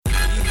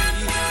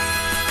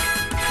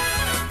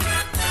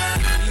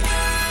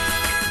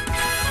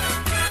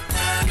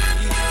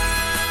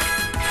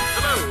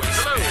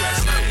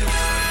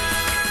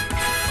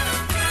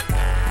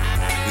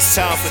It's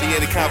time for the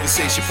End of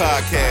Conversation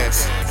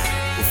podcast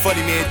with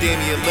funny man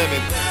Damian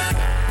Lemon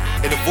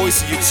and the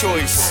voice of your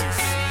choice,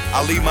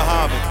 Ali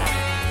Muhammad.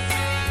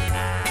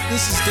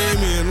 This is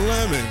Damian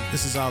Lemon.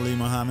 This is Ali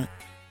Muhammad.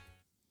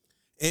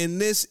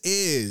 And this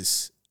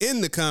is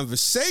In the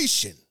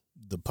Conversation,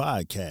 the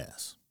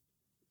podcast.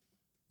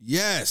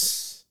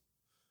 Yes,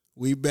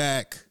 we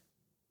back.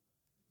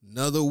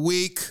 Another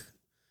week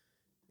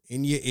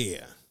in your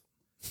ear.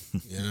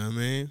 You know what I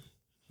mean?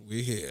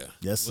 We here.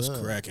 Yes, What's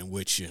sir. cracking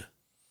with you?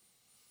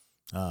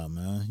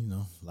 Man, you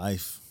know,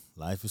 life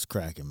is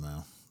cracking,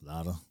 man.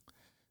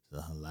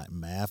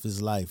 Math is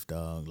life,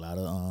 dog. A lot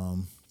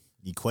of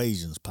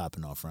equations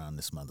popping off around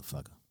this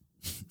motherfucker.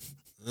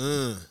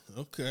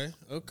 Okay.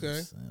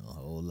 A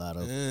whole lot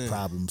of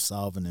problem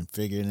solving and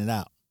figuring it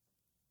out.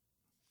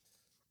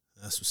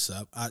 That's what's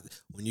up.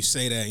 When you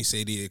say that, you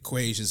say the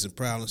equations and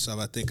problem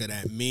solving, I think of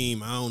that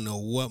meme. I don't know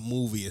what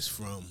movie it's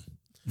from.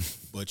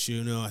 But,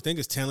 you know, I think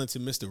it's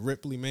Talented Mr.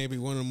 Ripley, maybe.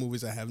 One of the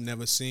movies I have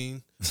never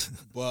seen.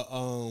 But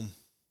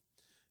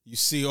you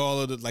see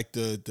all of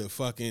the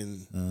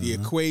fucking the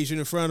equation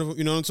in front of him.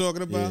 You know what I'm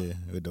talking about? Yeah.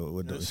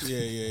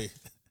 Yeah.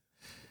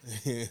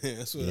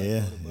 That's what I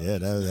Yeah, thought about. yeah,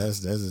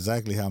 that's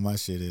exactly how my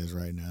shit is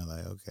right now.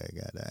 Like, okay,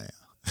 goddamn.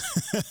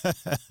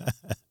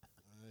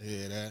 I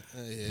hear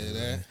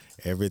that.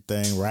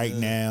 Everything right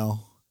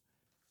now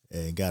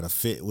and got to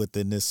fit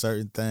within this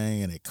certain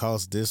thing, and it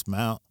costs this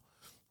amount.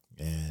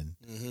 And,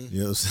 you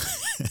know what I'm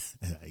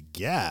saying? Like,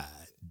 God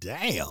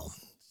damn.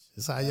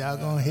 This how y'all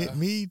gonna hit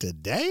me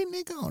today,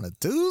 nigga, on a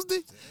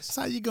Tuesday? That's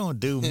how you gonna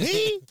do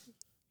me?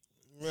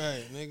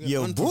 Right, nigga.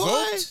 Your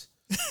Unprovoked?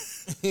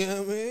 You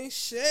know what I mean?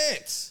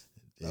 Shit.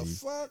 The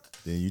fuck?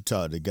 Then you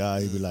talk to the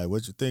guy, he be like,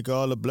 what you think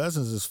all the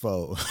blessings is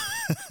for?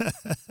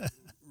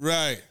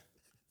 Right.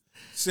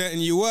 Setting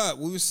you up.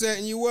 We were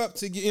setting you up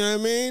to get, you know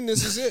what I mean?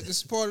 This is it. This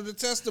is part of the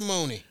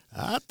testimony.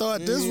 I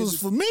thought this was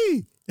for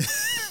me.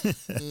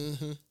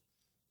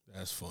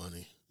 That's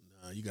funny.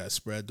 Nah, you got to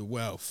spread the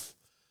wealth.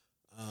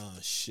 Oh,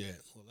 shit.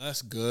 Well,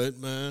 that's good,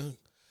 man.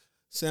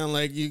 Sound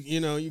like you're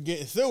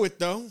getting through it,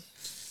 though.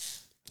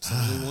 It's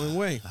only one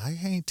way. I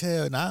can't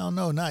tell. I don't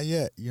know. Not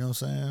yet. You know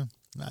what I'm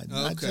saying?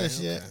 Not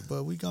just yet, okay.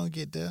 but we going to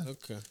get there.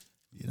 Okay.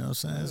 You know what I'm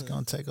saying? It's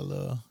going to take a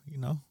little,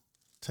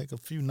 take a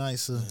few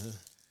nights of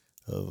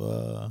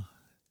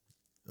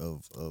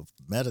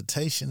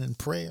meditation and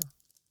prayer.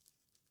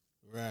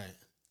 Right.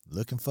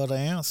 Looking for the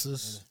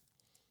answers.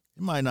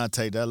 It might not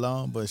take that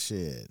long, but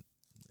shit,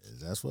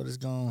 that's what it's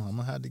going. I'm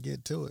gonna have to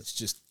get to it. It's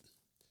just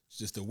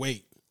the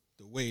weight.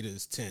 The weight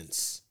is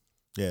tense.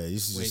 Yeah,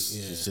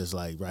 it's just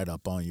like right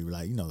up on you.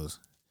 Like,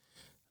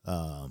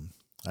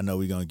 I know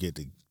we're gonna get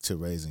to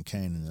Raising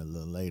Canaan a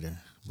little later,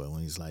 but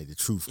when he's like the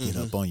truth get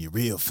up on you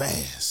real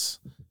fast.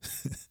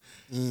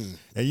 And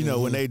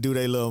when they do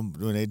those little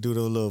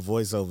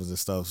voiceovers and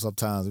stuff,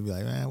 sometimes we be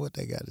like, man, what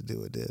they got to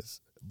do with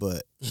this?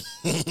 But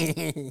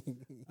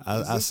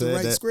I said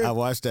right that script? I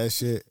watched that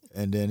shit,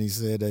 and then he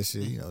said that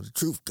shit. The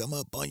truth come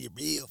up on you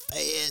real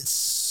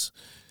fast,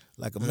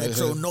 like a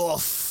Metro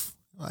North.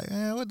 Like,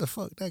 man, what the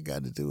fuck that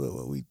got to do with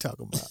what we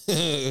talking about?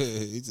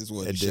 He just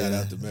wanted to shout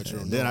out to Metro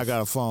North. Then I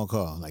got a phone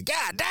call, like,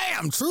 God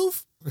damn,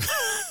 truth.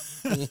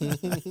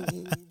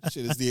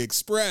 Shit is the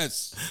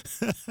Express.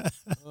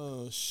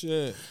 Oh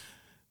shit.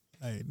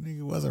 Hey,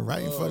 nigga wasn't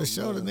writing for the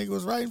show. The nigga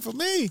was writing for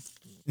me.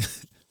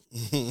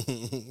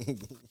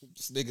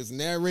 This nigga's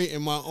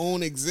narrating my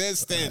own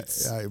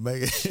existence. All right,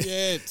 make it.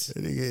 Shit.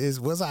 Nigga,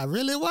 was I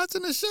really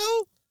watching the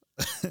show?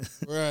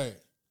 Right.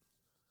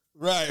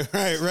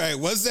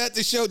 Was that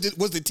the show?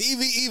 Was the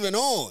TV even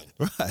on?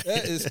 Right.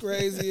 That is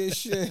crazy as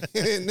shit.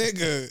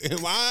 Nigga,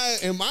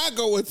 am I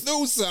going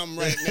through something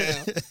right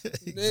now?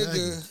 Exactly.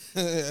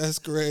 Nigga, that's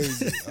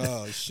crazy.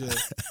 Oh, shit.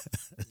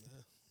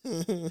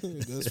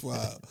 That's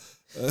wild.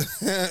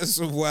 That's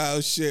some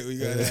wild shit. We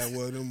got to have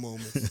one of them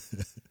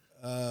moments.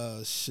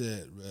 Oh,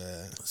 shit,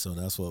 man. So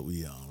that's what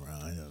we on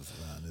around here,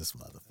 around this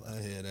motherfucker.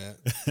 I hear that.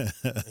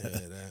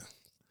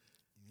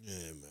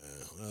 Yeah,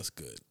 man. That's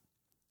good.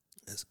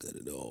 That's good.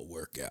 It'll all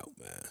work out,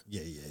 man.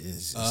 Yeah.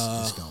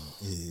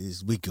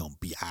 We gonna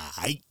be all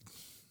right.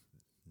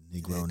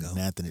 Negro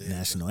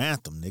National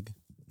Anthem, nigga.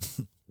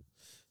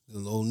 The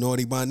little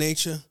Naughty by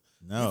Nature.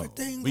 No,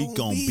 Everything we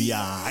gonna be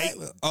all right.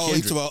 Oh,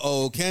 you talking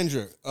about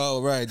Kendrick.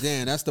 Oh, right.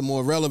 Damn, that's the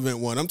more relevant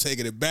one. I'm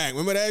taking it back.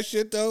 Remember that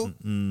shit, though?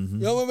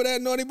 Mm-hmm. Y'all remember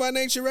that Naughty by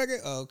Nature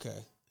record? Oh, okay.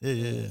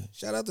 Yeah.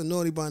 Shout out to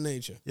Naughty by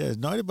Nature. Yeah,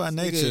 Naughty by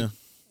Nature,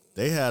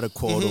 they had a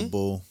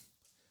quotable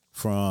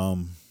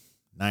from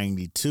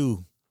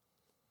 92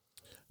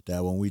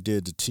 that when we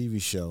did the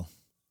TV show,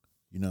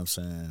 you know what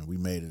I'm saying, we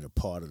made it a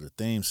part of the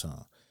theme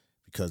song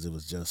because it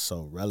was just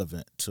so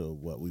relevant to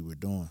what we were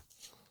doing.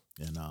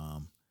 And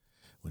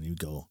when you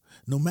go,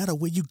 no matter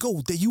where you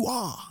go, there you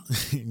are.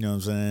 You know what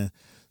I'm saying?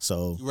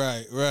 So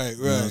Right. You know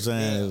what I'm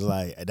saying? Yeah. It was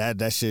like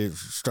that shit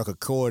struck a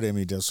chord in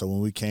me. Just so when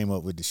we came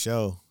up with the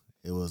show,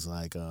 it was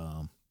like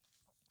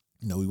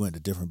we went to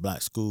different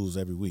black schools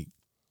every week,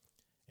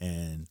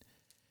 and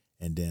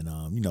then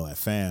at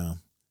FAM,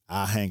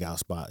 our hangout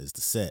spot is the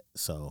set.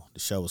 So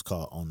the show was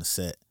called On the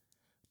Set,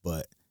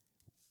 but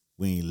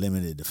we ain't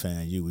limited to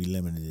Fan U. We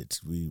limited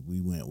it. We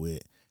went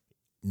with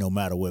no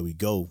matter where we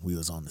go, we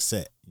was on the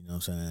set. You know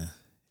what I'm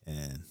saying?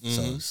 And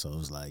so it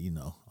was like, you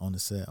know, on the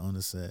set.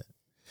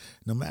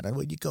 No matter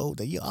where you go,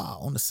 there you are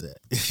on the set.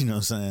 You know what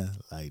I'm saying?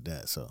 Like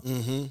that. So,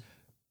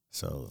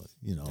 so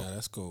you know, yeah,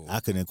 that's cool. I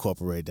could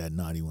incorporate that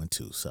naughty one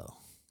too. So,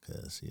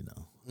 because you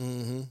know,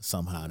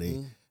 somehow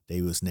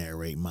they was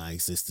narrating my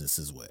existence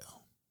as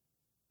well.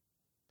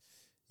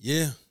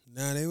 Yeah.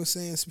 Nah, they were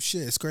saying some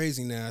shit. It's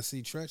crazy now. I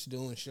see Tretch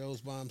doing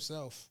shows by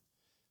himself.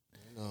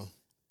 You know,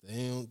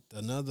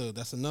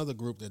 that's another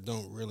group that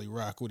don't really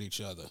rock with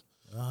each other.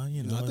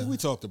 You know, I think we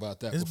talked about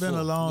that It's before. been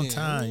a long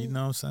time, you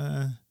know what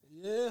I'm saying?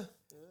 Yeah.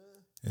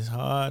 It's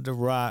hard to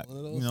rock, you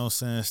know what I'm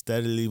saying,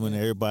 steadily when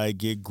everybody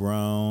get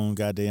grown,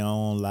 got their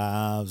own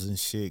lives and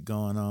shit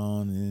going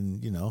on,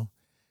 and, you know,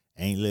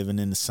 ain't living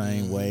in the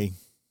same way.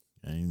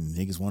 And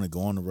niggas want to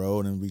go on the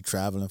road and be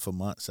traveling for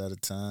months at a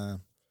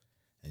time.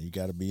 And you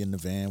got to be in the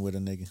van with a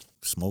nigga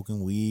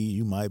smoking weed.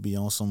 You might be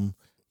on some,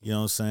 you know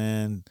what I'm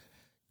saying,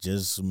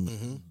 just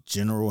some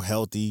general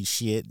healthy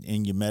shit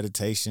in your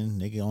meditation.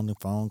 Nigga on the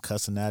phone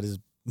cussing out his,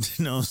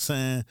 you know what I'm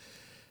saying?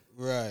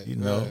 Right. You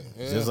know, right,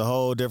 yeah. just a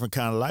whole different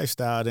kind of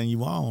lifestyle than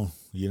you on,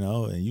 you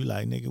know? And you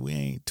like, nigga, we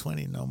ain't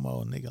 20 no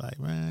more. Nigga like,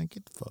 man,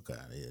 get the fuck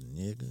out of here,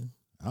 nigga.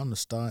 I'm the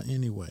star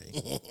anyway.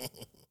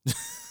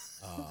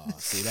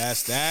 See,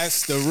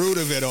 that's the root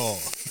of it all.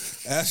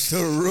 That's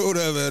the root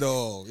of it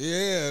all.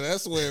 Yeah,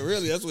 that's where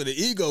the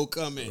ego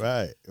come in.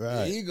 Right.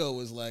 The ego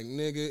is like,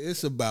 nigga,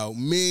 it's about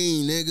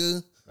me,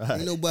 nigga. Right.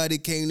 Ain't nobody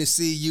came to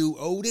see you,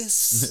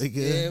 Otis. Nigga.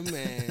 Yeah,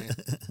 man.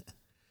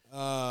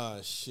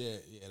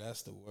 Shit. Yeah,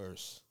 that's the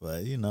worst.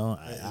 But, you know,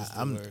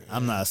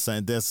 I'm not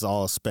saying that's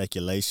all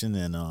speculation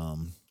and,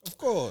 Of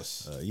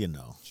course. you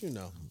know, But you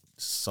know.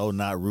 so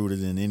not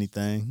rooted in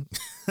anything.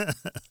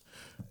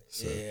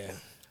 Yeah.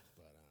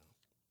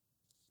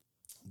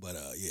 But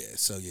yeah,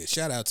 so yeah,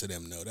 shout out to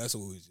them though. That's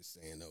what we was just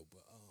saying though.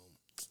 But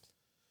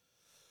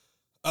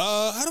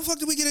how the fuck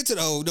did we get into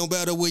no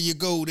matter where you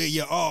go, there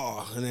you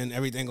are, and then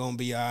everything gonna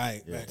be all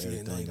right. Yeah, Back to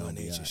your everything gonna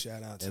be nature. all right.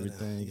 Shout out to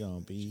Everything them.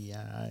 gonna be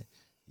all right.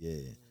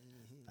 Yeah.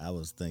 I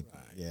was thinking,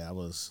 you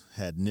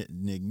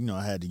know,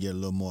 I had to get a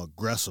little more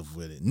aggressive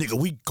with it. Nigga,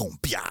 we gonna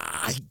be all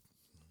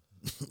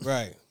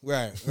right.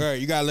 Right.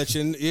 You gotta let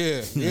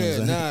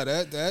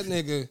that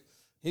nigga.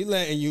 He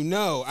letting you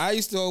know. I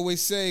used to always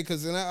say,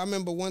 because I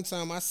remember one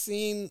time I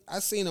seen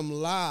him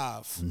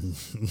live.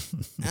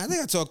 I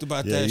think I talked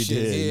about that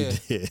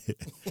shit. You did.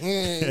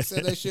 Yeah, he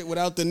said that shit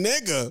without the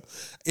nigga.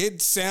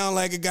 It sound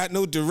like it got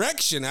no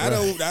direction.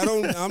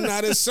 I'm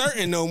not as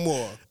certain no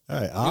more.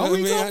 All right. You know what I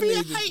mean? Gonna be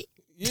all right?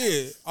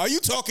 Yeah. Are you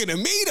talking to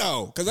me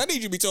though? Because I need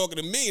you to be talking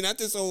to me, not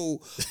this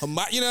whole,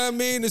 you know what I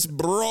mean? This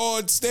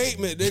broad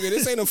statement, nigga.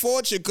 This ain't a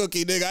fortune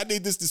cookie, nigga. I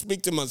need this to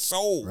speak to my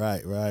soul.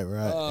 Right.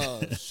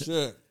 Oh,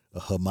 shit. A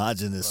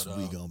homogenous,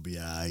 we gonna be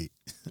all right.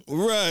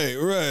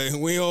 Right.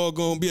 We all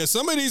gonna be.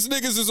 Some of these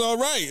niggas is all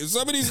right.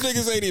 Some of these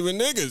niggas ain't even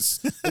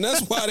niggas. And that's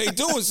why they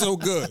doing so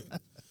good.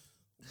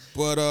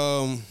 But,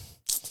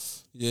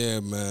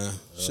 yeah, man.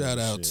 Shout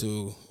out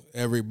to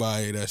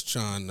everybody that's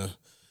trying to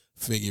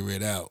figure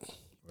it out.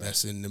 Right.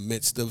 That's in the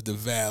midst of the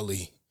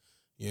valley.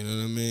 You know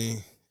what I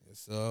mean?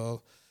 It's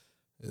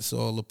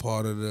all a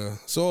part of the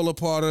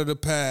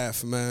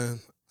path, man.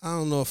 I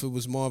don't know if it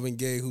was Marvin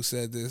Gaye who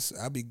said this.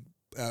 I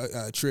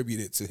attribute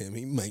it to him.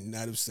 He might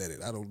not have said it.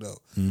 I don't know.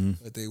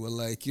 But they were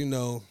like, you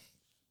know,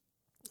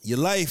 your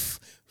life,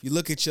 if you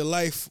look at your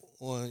life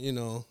on, you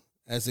know,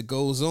 as it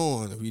goes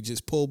on, if you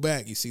just pull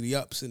back, you see the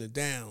ups and the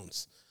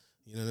downs.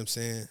 You know what I'm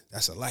saying?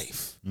 That's a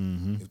life.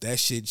 If that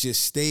shit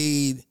just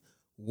stayed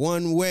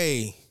one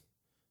way,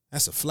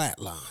 that's a flat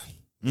line.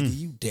 Nigga,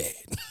 you dead.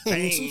 Some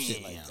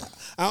shit like that.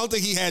 I don't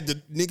think he had the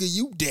nigga,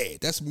 you dead.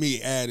 That's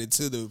me added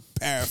to the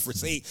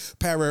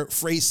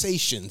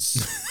paraphrasations,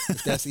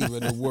 if that's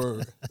even a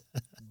word.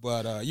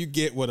 But you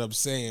get what I'm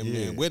saying,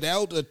 man.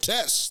 Without a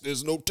test,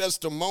 there's no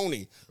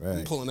testimony. Right.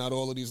 I'm pulling out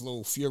all of these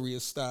little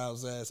Furious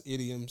Styles ass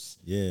idioms.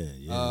 Yeah.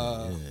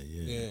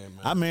 Man.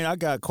 I mean, I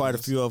got quite a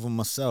few of them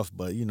myself,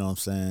 but you know what I'm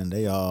saying?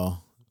 They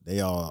all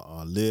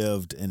are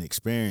lived and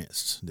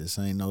experienced. This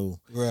ain't no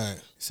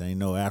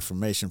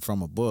affirmation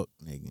from a book,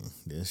 nigga.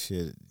 This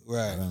shit,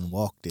 I done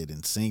walked it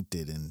and synced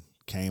it and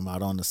came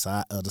out on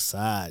the other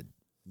side,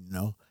 you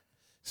know?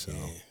 So,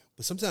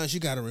 but sometimes you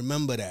got to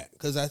remember that,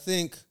 because I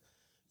think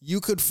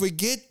you could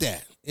forget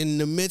that in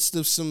the midst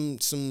of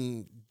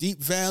some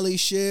deep valley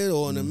shit,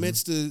 or in the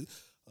midst of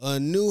a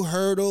new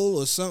hurdle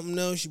or something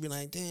else. You'd be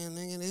like, damn,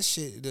 nigga, this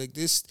shit, like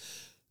this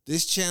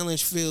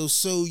challenge feels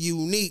so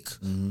unique,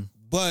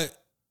 but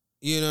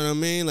you know what I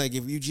mean? Like,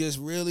 if you just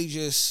really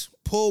just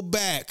pull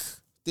back,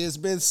 there's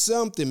been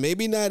something,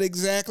 maybe not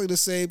exactly the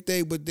same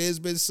thing, but there's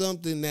been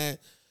something that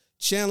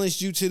challenged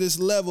you to this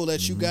level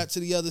that you got to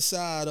the other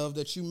side of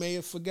that you may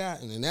have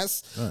forgotten. And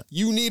that's,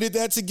 you needed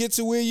that to get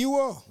to where you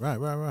are.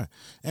 Right.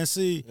 And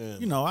see,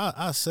 you know,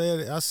 I say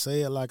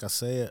it like I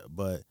say it,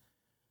 but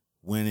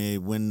when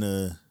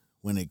the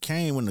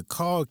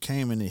call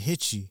came and it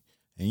hit you,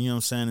 and you know what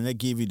I'm saying, and they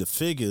give you the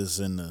figures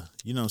and the,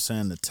 you know what I'm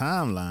saying, the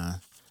timeline,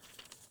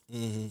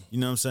 You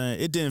know what I'm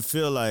saying? It didn't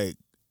feel like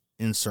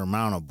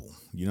insurmountable.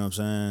 You know what I'm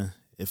saying?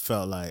 It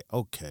felt like,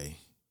 okay.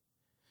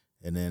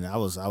 And then I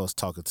was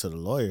talking to the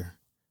lawyer.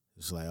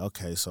 It's like,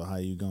 okay, so how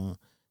you going?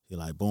 He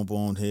like, boom,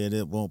 boom, hit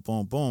it, boom,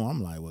 boom, boom.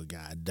 I'm like, well,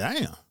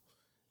 goddamn.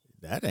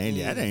 That ain't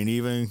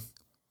even,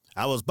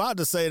 I was about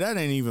to say that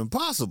ain't even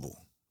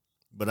possible.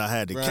 But I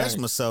had to catch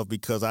myself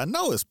because I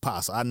know it's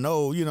possible. I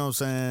know, you know what I'm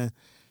saying,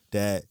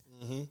 that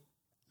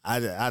I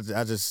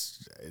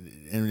just,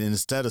 and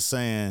instead of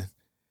saying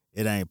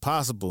it ain't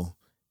possible,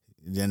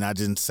 then I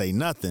didn't say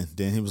nothing.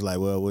 Then he was like,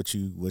 well, what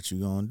you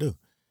gonna do?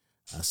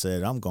 I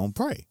said, I'm gonna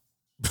pray.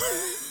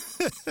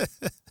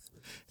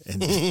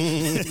 And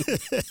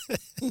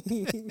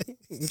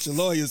what's your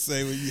lawyer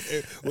say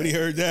when he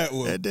heard that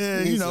one? And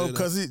then, you know,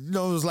 because it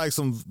was like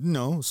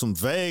some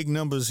vague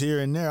numbers here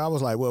and there. I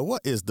was like, well,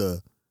 what is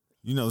the,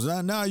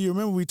 now you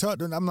remember we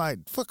talked, and I'm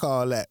like, fuck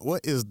all that.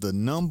 What is the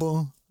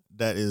number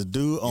that is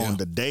due on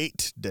the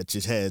date that you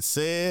had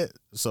said,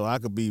 so I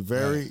could be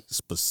very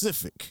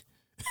specific?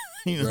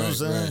 You know what I'm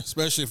saying? Right.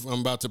 Especially if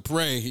I'm about to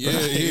pray. You know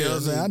what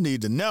I'm saying? I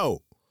need to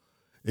know.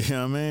 You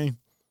know what I mean?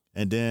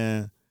 And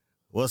then,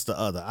 what's the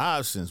other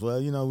options? Well,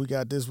 we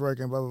got this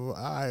working, blah, blah,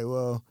 blah. All right,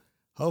 well,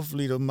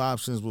 hopefully them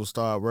options will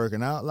start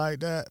working out like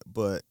that.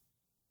 But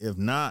if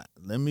not,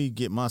 let me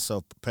get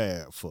myself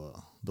prepared for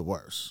the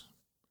worst.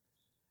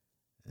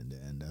 And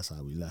then that's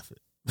how we left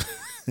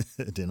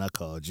it. Then I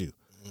called you.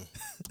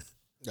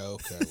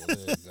 Okay, well,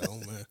 there you go,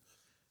 man.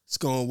 It's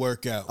gonna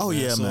work out. Oh,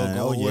 man. Yeah, so man. It's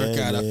gonna work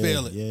out. I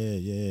feel it.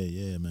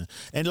 Yeah, man.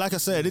 And like I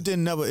said, it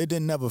didn't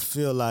never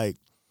feel like,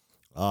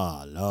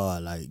 oh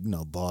Lord, like,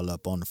 ball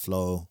up on the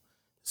floor,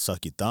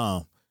 suck your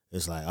thumb.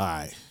 It's like, all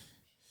right,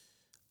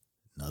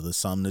 another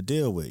something to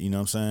deal with. You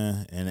know what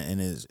I'm saying?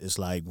 And it's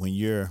like when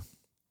you're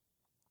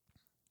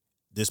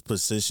this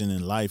position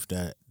in life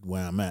that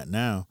where I'm at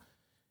now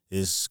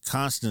is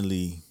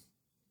constantly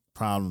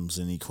problems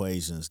and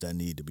equations that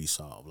need to be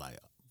solved. Like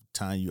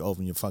time you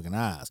open your fucking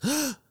eyes.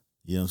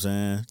 You know what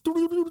I'm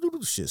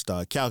saying? Shit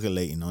start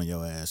calculating on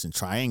your ass and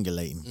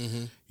triangulating.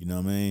 Mm-hmm. You know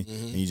what I mean?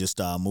 Mm-hmm. And you just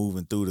start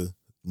moving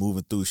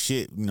through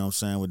shit, you know what I'm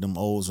saying, with them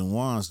O's and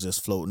ones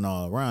just floating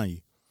all around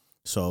you.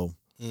 So,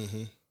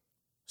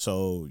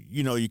 so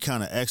you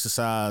kind of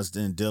exercised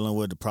in dealing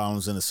with the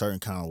problems in a certain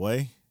kind of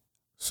way.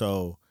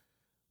 So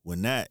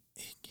when that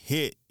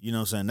hit, you know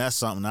what I'm saying, that's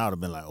something I would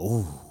have been like,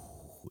 ooh,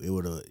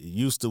 it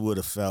used to would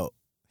have felt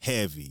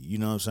heavy, you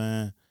know what I'm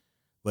saying?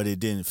 But it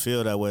didn't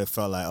feel that way. It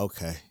felt like,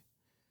 okay,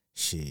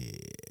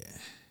 shit,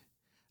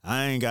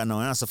 I ain't got no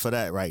answer for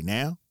that right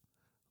now,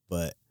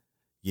 but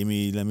let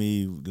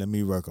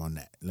me work on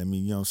that. Let me,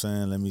 you know what I'm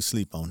saying? Let me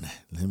sleep on that.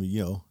 Let me,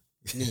 Yeah.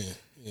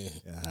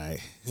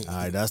 All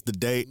right, that's the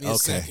date.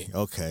 Okay.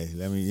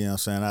 Let me, you know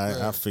what I'm saying?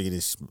 I figure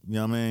this, you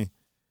know what I mean?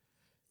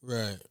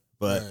 Right.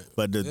 But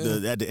at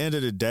the end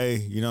of the day,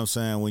 you know what I'm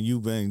saying, when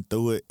you've been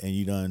through it and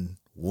you done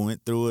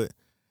went through it,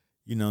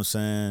 you know what I'm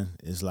saying,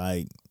 it's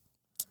like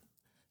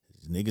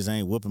niggas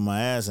ain't whooping my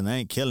ass and they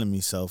ain't killing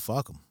me, so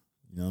fuck them.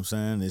 You know what I'm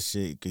saying? This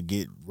shit could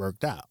get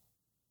worked out,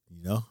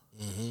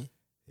 Mm-hmm.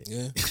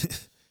 Yeah.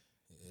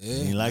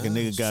 Ain't like a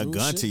nigga got a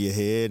gun to your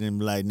head and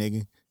be like,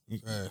 nigga.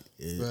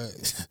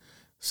 Right.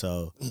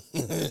 So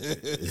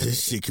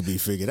this shit could be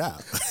figured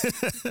out.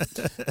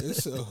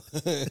 It's so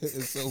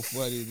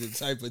funny, the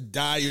type of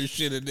dire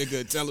shit a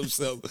nigga tell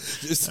himself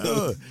just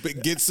to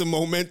get some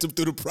momentum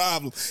through the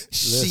problem.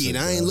 Shit,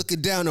 I ain't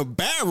looking down a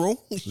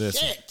barrel.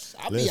 Shit,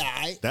 I'll be all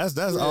right. That's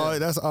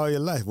all your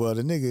life. Well,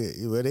 the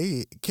nigga,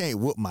 they can't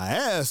whoop my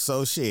ass,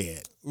 so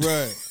shit.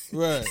 Right.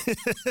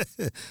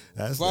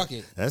 That's Fuck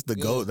it. That's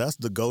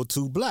the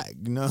go-to black.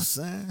 You know what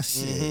I'm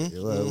saying?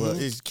 Shit. Well,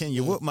 can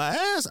you whoop my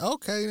ass?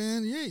 Okay,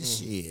 then. Yeah,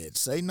 shit.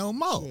 Say no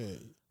more.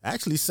 Shit.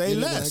 Actually, say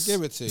less. I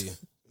give it to you.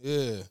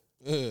 Yeah.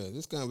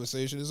 This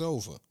conversation is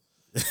over.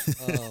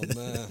 Oh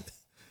man.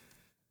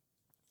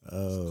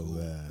 Oh cool.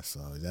 Man. So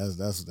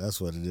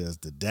that's what it is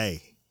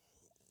today.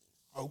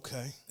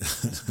 Okay.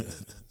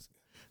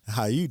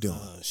 How you doing,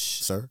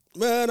 sir?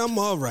 Man, I'm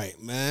all right,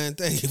 man.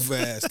 Thank you for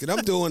asking.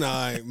 I'm doing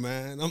all right,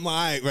 man. I'm all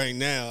right right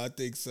now. I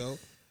think so.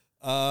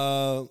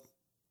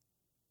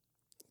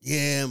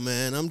 Yeah,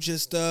 man. I'm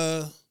just,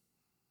 I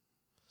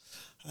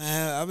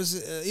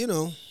was,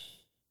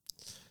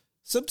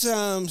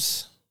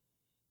 sometimes,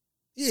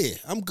 yeah,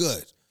 I'm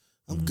good.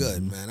 I'm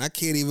good, man. I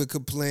can't even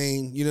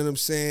complain. You know what I'm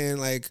saying?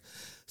 Like,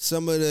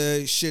 some of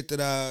the shit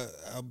that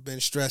I've been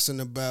stressing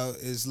about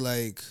is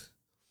like,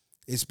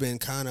 it's been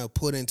kind of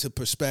put into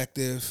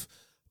perspective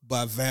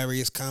by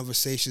various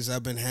conversations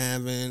I've been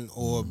having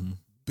or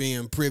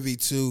being privy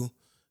to.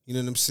 You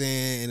know what I'm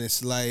saying? And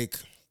it's like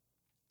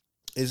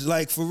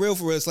for real,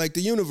 it's like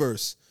the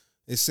universe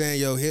is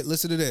saying, yo,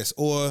 listen to this.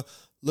 Or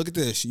look at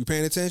this. You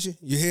paying attention?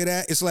 You hear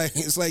that? It's like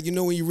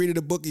when you read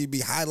a book, you be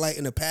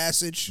highlighting a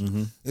passage.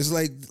 Mm-hmm. It's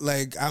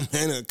like I'm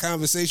in a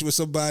conversation with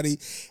somebody,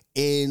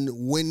 and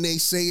when they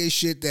say a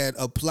shit that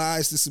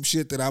applies to some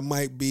shit that I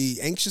might be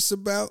anxious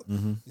about,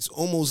 it's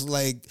almost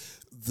like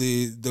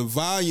the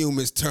volume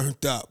is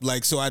turned up,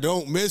 like, so I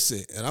don't miss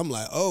it. And I'm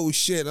like, oh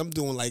shit, I'm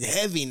doing like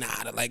heavy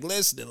nada, like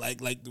listening, like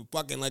the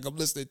fucking, like I'm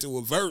listening to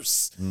a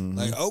verse.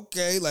 Like,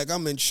 okay, like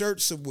I'm in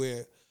church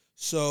somewhere.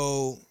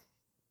 So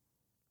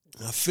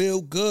I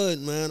feel good,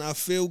 man. I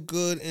feel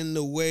good in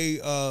the way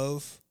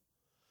of,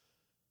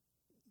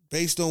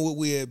 based on what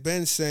we had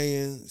been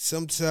saying,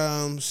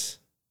 sometimes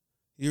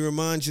you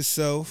remind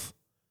yourself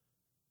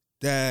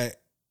that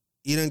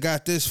you done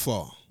got this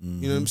far.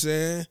 You know what I'm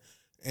saying?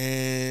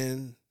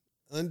 And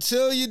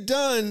until you're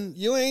done,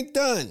 you ain't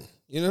done.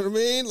 You know what I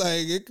mean?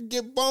 Like, it could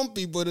get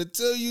bumpy, but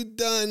until you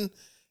done,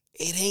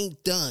 it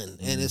ain't done.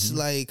 And it's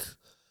like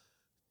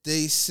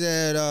they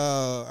said,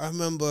 I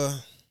remember,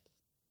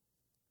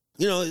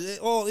 I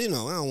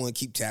don't want to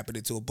keep tapping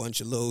into a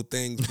bunch of little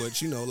things,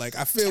 but, like,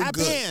 I feel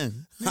good.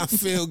 I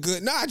feel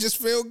good. No, I just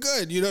feel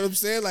good. You know what I'm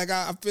saying? Like,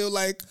 I feel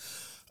like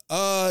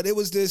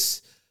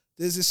there's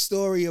this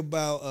story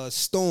about a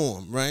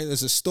storm, right?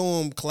 There's a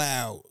storm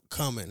cloud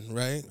coming,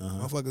 right?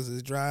 Motherfuckers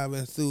is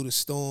driving through the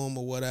storm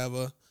or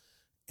whatever,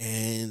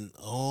 and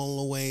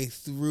all the way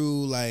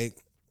through, like,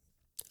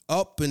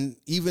 up and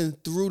even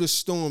through the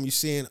storm, you're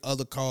seeing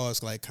other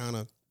cars, like, kind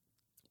of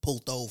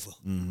pulled over.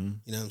 You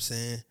know what I'm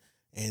saying?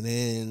 And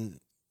then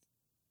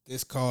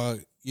this car,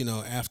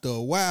 after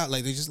a while,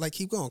 like, they just like,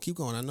 keep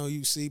going. I know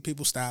you see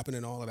people stopping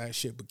and all of that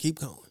shit, but keep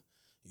going.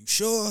 You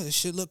sure? This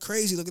shit look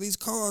crazy. Look at these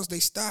cars. They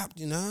stopped.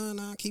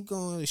 Nah, keep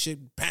going. This shit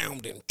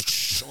pounding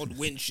on the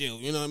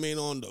windshield. You know what I mean?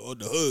 On the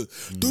hood.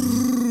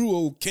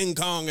 Old King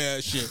Kong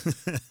ass shit.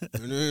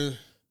 And then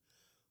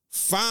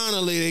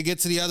finally they get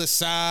to the other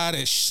side.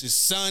 It's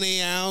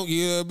sunny out.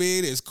 You know what I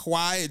mean? It's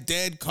quiet,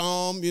 dead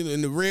calm.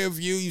 In the rear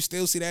view, you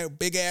still see that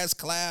big ass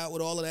cloud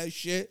with all of that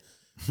shit.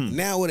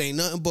 Now it ain't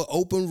nothing but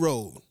open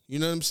road. You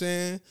know what I'm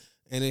saying?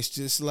 And it's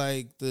just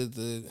like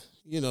the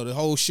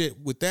whole shit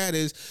with that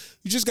is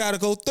you just got to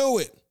go through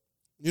it.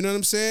 You know what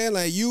I'm saying?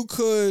 Like, you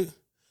could,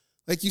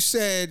 like you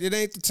said, it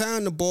ain't the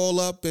time to ball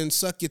up and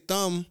suck your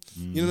thumb.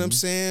 You know what I'm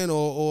saying?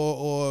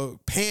 Or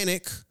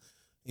panic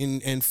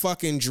and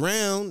fucking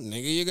drown.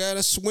 Nigga, you got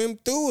to swim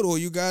through it, or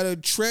you got to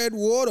tread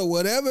water,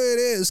 whatever it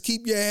is.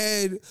 Keep your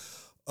head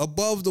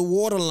above the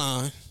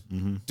waterline.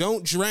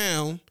 Don't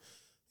drown.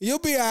 You'll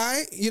be all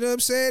right. You know what I'm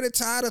saying? The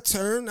tide will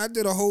turn. I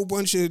did a whole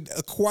bunch of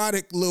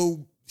aquatic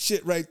little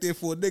shit right there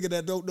for a nigga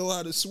that don't know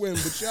how to swim,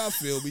 but y'all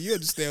feel me. You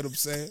understand what I'm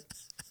saying?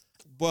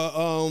 But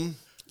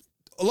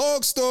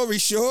long story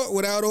short,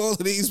 without all of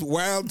these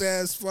wild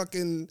ass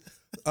fucking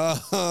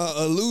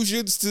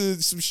allusions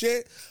to some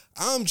shit,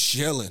 I'm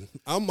chilling.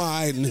 I'm all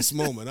right in this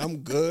moment. I'm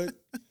good.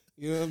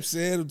 You know what I'm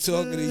saying? I'm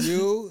talking to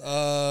you. You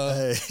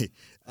know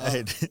what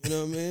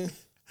I mean?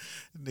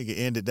 Nigga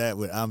ended that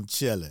with "I'm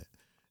chilling."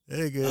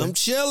 Nigga, I'm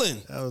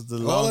chilling. That was the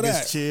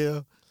longest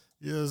chill.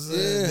 You know what I'm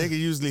saying? Yeah. Nigga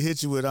usually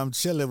hit you with "I'm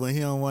chilling" when he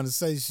don't want to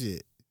say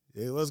shit.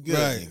 It was good.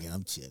 Right. Nigga,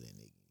 I'm chilling,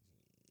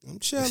 nigga. I'm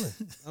chilling.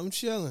 I'm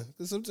chilling.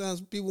 Because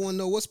sometimes people want to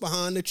know what's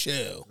behind the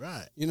chill.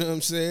 Right. You know what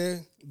I'm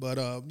saying? But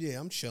yeah,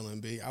 I'm chilling,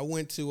 B. I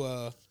went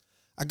to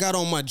I got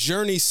on my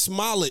Journey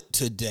Smollett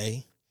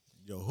today.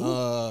 Yo,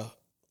 who?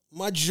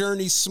 My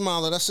Journey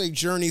Smollett. I say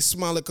Journey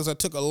Smollett because I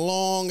took a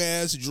long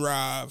ass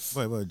drive.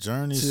 Wait,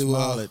 Journey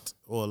Smollett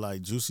or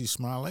like Juicy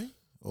Smollett?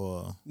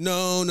 Or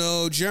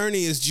no,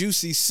 Journey is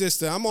Juicy's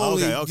sister. I'm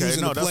only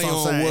using the play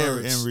on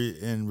words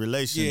in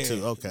relation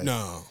to. Okay,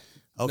 no.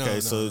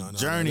 Okay, so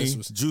Journey,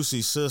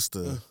 Juicy's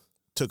sister,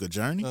 took a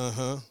journey.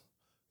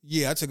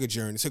 Yeah, I took a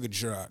journey, took a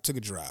drive.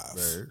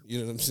 Word. You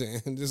know what I'm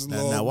saying?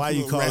 Now, why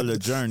you call it a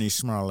Journey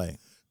Smollett?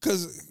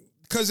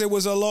 Because it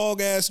was a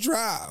long ass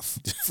drive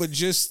for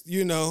just,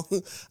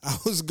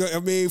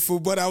 for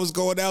what I was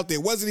going out there.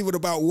 It wasn't even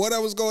about what I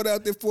was going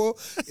out there for.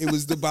 It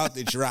was about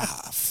the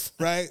drive,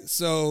 right?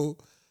 So,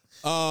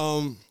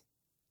 I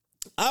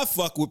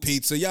fuck with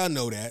pizza. Y'all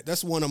know that.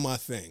 That's one of my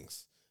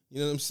things. You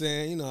know what I'm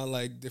saying? I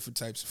like different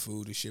types of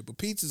food and shit. But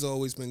pizza's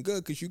always been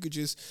good because you could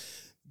just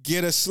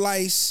get a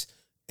slice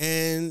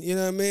and, you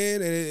know what I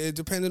mean? And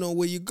depending on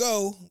where you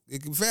go,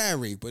 it can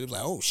vary. But it's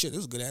like, oh, shit, this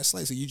is a good-ass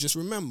slice. So you just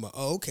remember,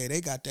 oh, okay,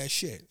 they got that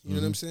shit. You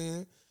know what I'm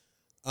saying?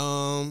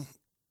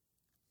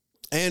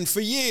 And for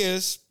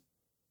years,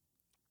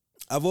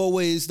 I've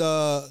always,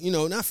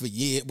 not for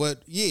years,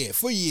 but yeah,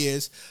 for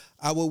years,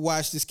 I would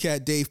watch this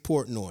cat, Dave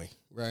Portnoy,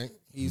 right?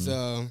 He's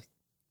owner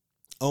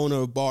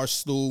of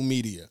Barstool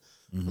Media.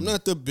 I'm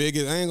not the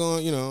biggest, I ain't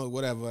gonna,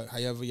 whatever,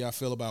 however y'all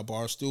feel about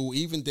Barstool,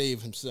 even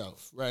Dave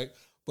himself, right?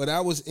 But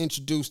I was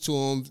introduced to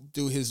him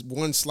through his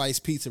one slice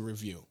pizza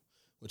review,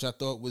 which I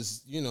thought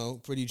was,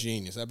 pretty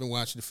genius. I've been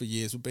watching it for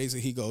years. But basically,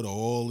 he go to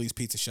all these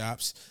pizza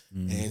shops,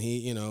 and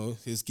he,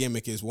 his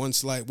gimmick is one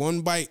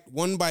bite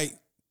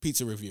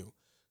pizza review.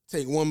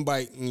 Take one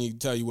bite and he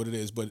tell you what it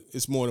is, but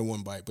it's more than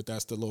one bite. But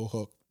that's the little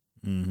hook.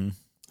 And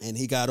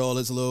he got all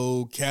his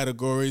little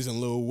categories and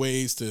little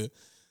ways to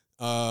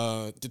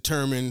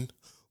determine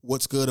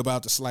what's good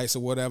about the slice or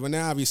whatever.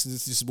 Now, obviously,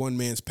 it's just one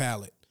man's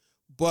palate.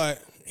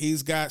 But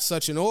he's got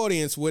such an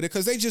audience with it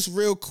because they just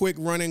real quick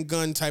run and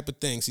gun type of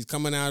things. He's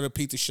coming out of a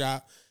pizza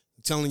shop,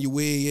 telling you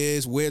where he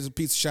is, where the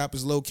pizza shop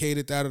is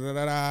located,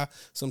 da-da-da-da-da.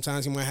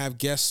 Sometimes he might have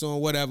guests on,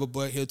 whatever,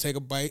 but he'll take a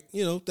bite,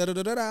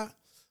 da-da-da-da-da.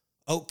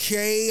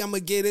 Okay, I'm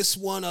going to give this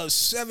one a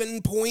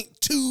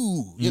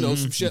 7.2,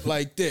 some shit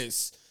like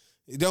this.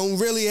 It don't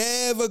really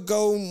ever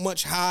go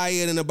much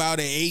higher than about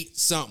an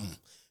 8-something.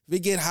 If it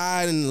get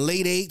higher in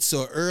late 8s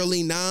or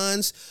early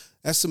 9s,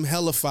 that's some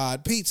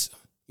hellified pizza.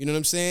 You know what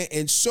I'm saying?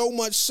 And so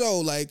much so,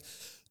 like,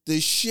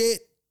 the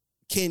shit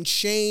can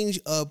change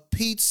a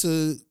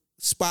pizza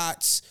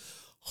spot's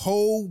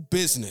whole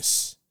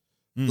business.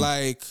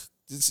 Like,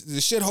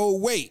 the shit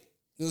hold weight.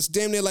 It's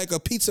damn near like a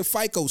pizza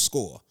FICO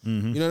score. You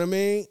know what I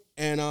mean?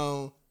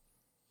 And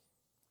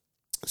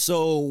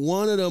so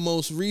one of the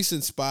most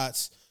recent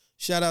spots,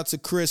 shout out to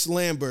Chris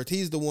Lambert.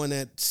 He's the one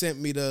that sent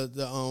me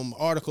the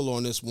article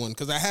on this one,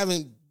 because I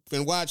haven't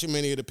been watching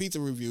many of the pizza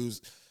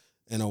reviews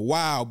in a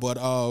while, but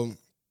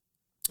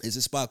it's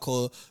a spot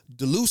called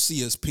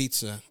DeLucia's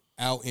Pizza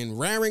out in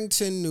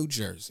Rarrington, New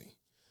Jersey.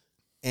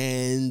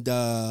 And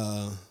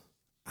I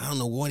don't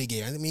know what he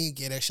gave. I mean, he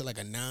gave that shit like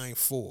a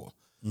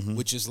 9.4,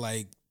 which is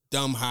like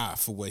dumb high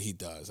for what he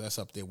does. That's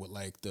up there with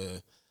like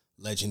the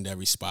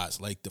legendary spots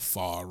like the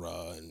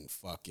Farah and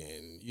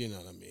fucking, you know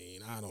what I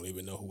mean? I don't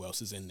even know who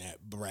else is in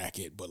that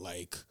bracket, but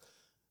like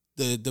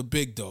the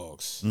big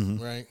dogs,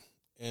 right?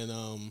 And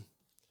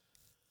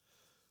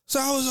so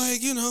I was like,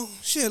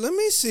 shit, let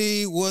me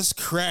see what's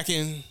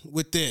cracking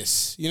with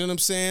this. You know what I'm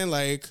saying?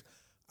 Like,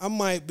 I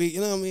might be, you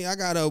know what I mean? I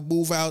gotta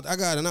move out. I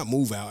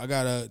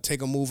gotta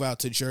take a move out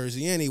to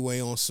Jersey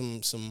anyway on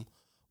some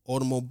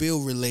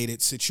automobile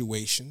related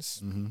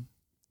situations.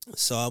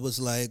 So I was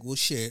like, well,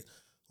 shit,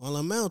 while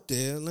I'm out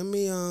there, let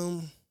me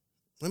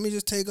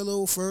just take a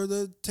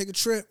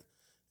trip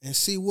and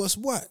see what's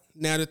what.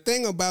 Now, the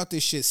thing about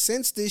this shit,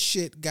 since this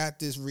shit got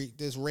this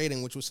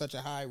rating, which was such a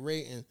high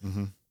rating,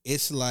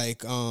 it's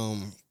like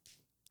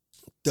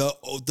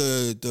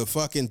the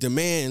fucking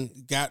demand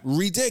got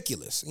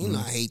ridiculous.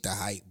 I hate the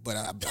hype, but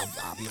I'm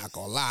not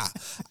gonna lie,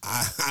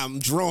 I'm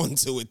drawn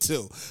to it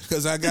too,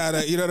 because I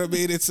gotta, you know what I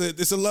mean? It's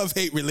a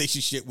love-hate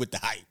relationship with the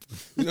hype.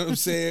 You know what I'm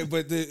saying?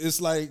 But it's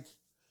like,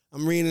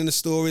 I'm reading the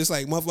story. It's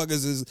like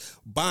motherfuckers is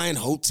buying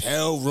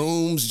hotel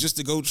rooms just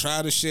to go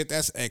try the shit.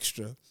 That's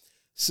extra.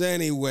 So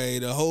anyway,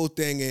 the whole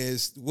thing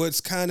is,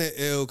 what's kind of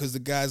ill, because the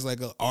guy's like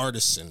an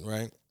artisan,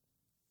 right?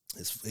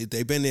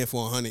 They've been there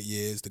for 100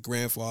 years. The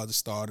grandfather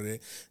started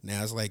it.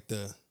 Now it's like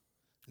the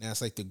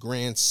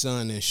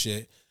grandson and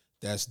shit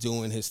that's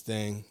doing his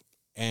thing.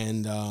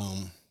 And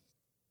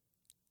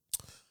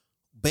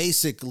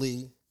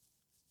basically,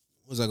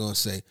 what was I gonna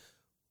say?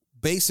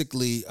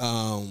 Basically,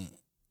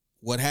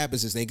 what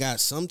happens is they got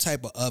some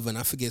type of oven.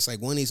 I forget, it's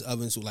like one of these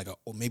ovens with like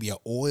maybe an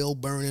oil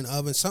burning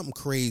oven, something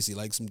crazy,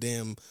 like some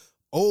damn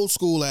old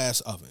school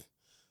ass oven,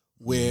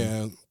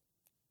 where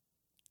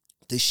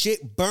the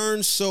shit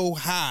burns so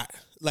hot,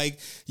 like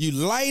you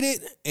light it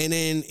and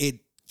then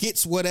it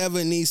gets whatever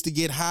it needs to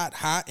get hot,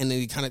 and then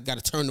you kind of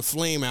got to turn the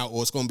flame out,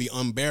 or it's going to be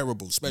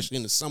unbearable, especially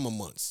in the summer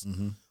months.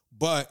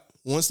 But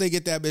once they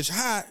get that bitch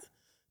hot,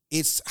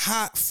 it's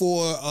hot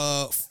for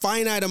a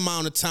finite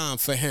amount of time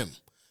for him.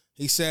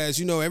 He says,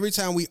 every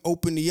time we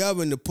open the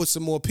oven to put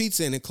some more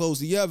pizza in and close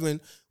the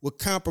oven, we're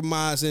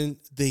compromising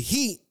the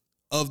heat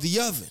of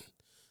the oven.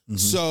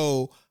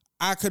 So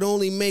I could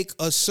only make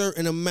a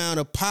certain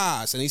amount of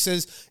pies. And he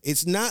says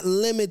it's not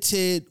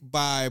limited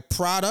by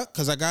product,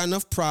 because I got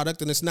enough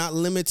product, and it's not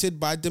limited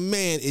by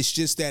demand. It's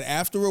just that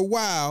after a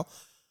while,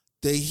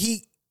 the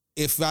heat,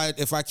 if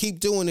I keep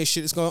doing this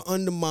shit, it's going to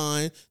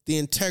undermine the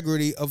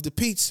integrity of the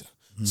pizza.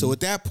 So at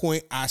that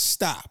point, I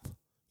stop.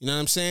 You know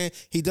what I'm saying?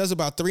 He does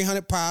about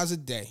 300 pies a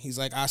day. He's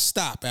like, I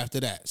stop after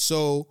that.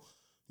 So,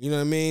 you know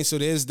what I mean? So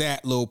there's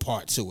that little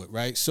part to it,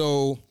 right?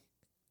 So,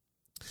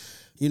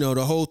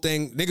 the whole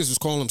thing, niggas was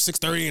calling him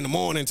 6:30 in the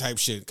morning type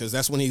shit, because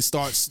that's when he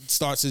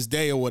starts his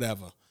day or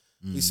whatever.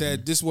 He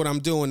said, this is what I'm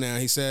doing now.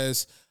 He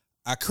says,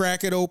 I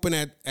crack it open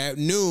at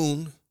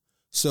noon.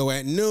 So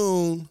at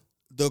noon,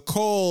 the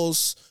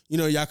calls,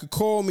 y'all could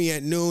call me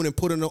at noon and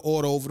put in an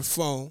order over the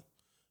phone.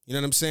 You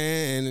know what I'm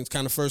saying? And it's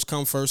kind of first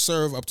come, first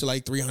serve, up to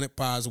like 300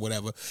 pies or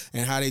whatever.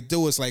 And how they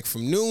do it is like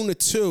from noon to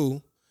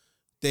 2,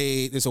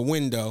 there's a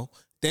window.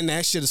 Then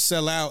that shit'll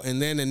sell out,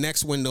 and then the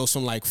next window's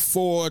from like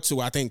 4 to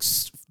I think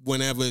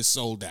whenever it's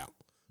sold out,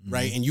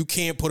 right? And you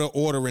can't put an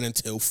order in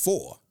until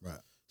 4. Right.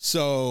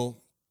 So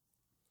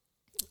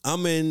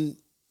I'm in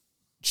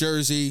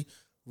Jersey,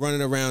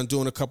 running around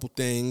doing a couple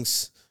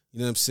things. You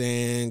know what I'm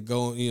saying?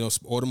 Going,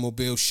 some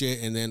automobile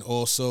shit, and then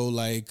also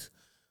like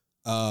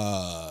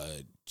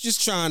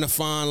just trying to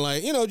find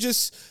like,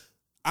 just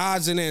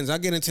odds and ends. I'll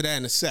get into that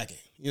in a second.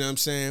 You know what I'm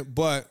saying?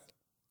 But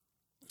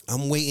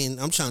I'm waiting.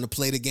 I'm trying to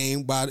play the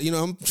game by,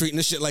 I'm treating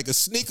this shit like a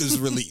sneakers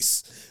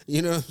release.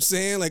 You know what I'm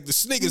saying? Like the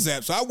sneakers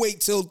app. So I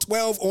wait till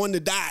 12 on the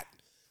dot,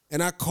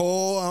 and I'll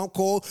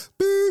call,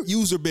 boop,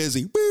 user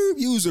busy, boop,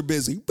 user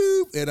busy,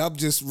 boop. And I'm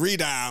just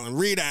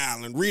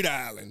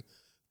redialing.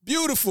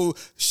 Beautiful.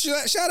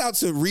 Shout out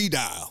to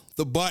Redial,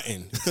 the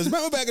button. Because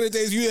remember back in the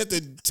days, you had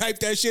to type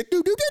that shit.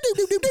 You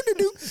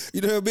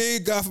know what I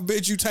mean? God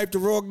forbid you type the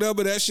wrong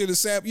number. That shit is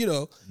sap. You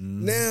know.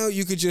 Now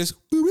you could just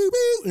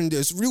and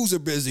just user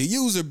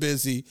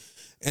busy.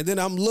 And then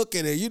I'm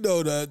looking at,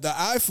 the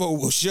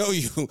iPhone will show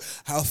you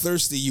how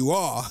thirsty you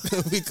are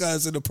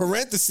because in the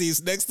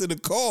parentheses next to the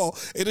call,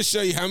 it'll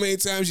show you how many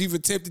times you've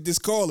attempted this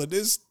call. And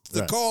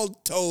the call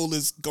toll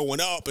is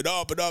going up and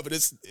up and up, and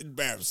it's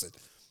embarrassing.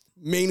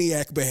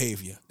 Maniac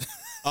behavior.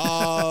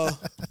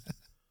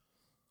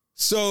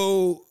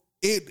 So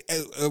it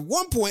at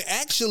one point,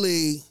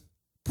 actually,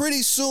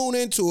 pretty soon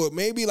into it,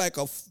 maybe like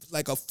a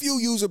few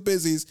user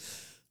busies,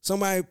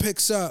 somebody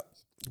picks up,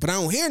 but I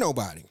don't hear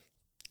nobody.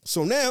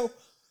 So now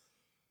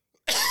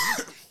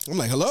I'm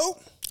like, hello,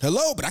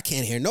 but I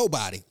can't hear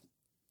nobody.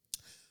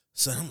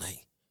 So I'm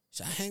like,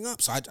 should I hang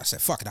up? So I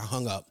said, fuck it, I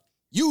hung up.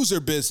 User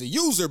busy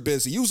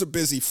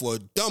for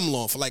dumb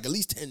long for like at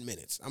least 10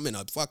 minutes. I'm in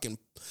a fucking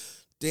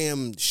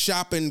damn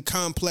shopping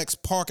complex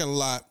parking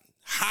lot,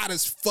 hot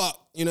as fuck.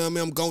 You know what I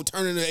mean? I'm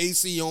turning the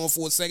AC on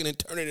for a second and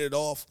turning it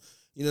off.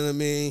 You know what I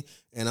mean?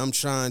 And I'm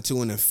trying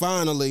to, and then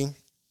finally,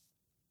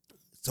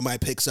 somebody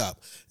picks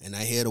up, and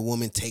I hear the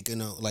woman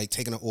taking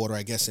an order,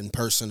 I guess in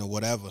person or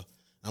whatever.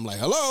 I'm like,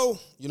 hello,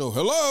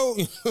 hello.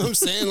 You know what I'm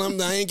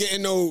saying? I ain't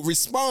getting no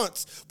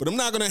response, but I'm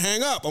not going to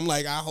hang up. I'm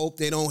like, I hope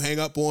they don't hang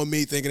up on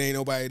me thinking ain't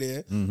nobody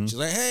there. Mm-hmm. She's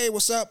like, hey,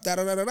 what's up?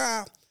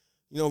 Da-da-da-da-da.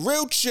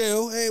 Real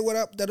chill. Hey, what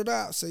up?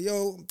 Da-da-da. I say,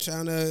 yo, I'm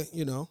trying to,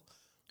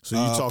 So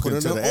you talking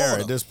to the air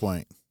at this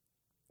point?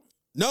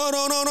 No.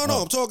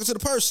 I'm talking to the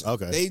person.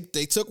 Okay.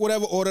 They took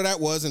whatever order that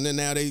was, and then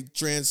now they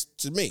trans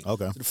to me.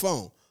 Okay. To the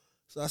phone.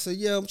 So I said,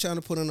 yeah, I'm trying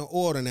to put in an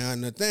order now.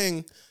 And the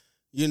thing,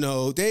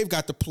 they've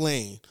got the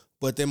plain.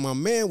 But then my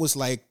man was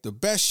like, the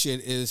best shit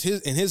is,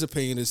 in his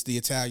opinion, is the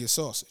Italian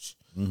sausage,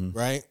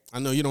 right? I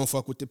know you don't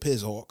fuck with the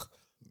Pizhawk.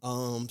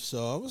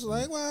 So I was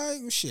like,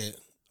 well, shit.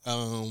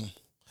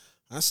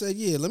 I said,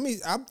 yeah,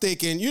 I'm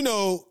thinking,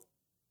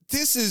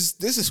 this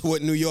is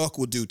what New York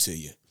will do to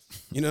you.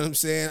 You know what I'm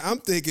saying? I'm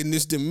thinking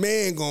this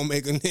demand gonna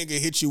make a nigga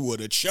hit you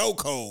with a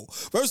chokehold.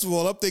 First of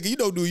all, I'm thinking,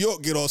 New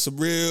York get on some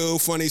real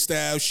funny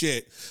style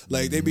shit.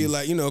 Like, they be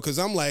like, because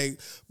I'm like,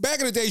 back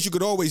in the days, you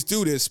could always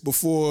do this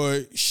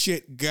before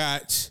shit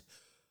got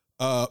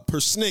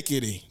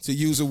persnickety, to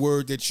use a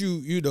word that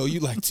you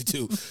like to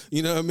do.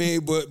 You know what I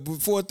mean? But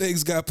before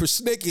things got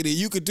persnickety,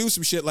 you could do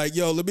some shit like,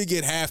 yo, let me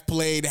get half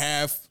plate,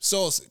 half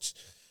sausage.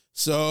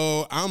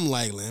 So I'm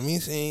like, let me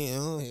see,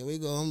 here we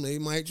go. They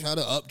might try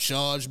to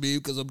upcharge me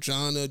because I'm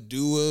trying to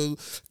do a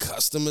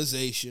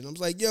customization. I'm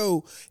like,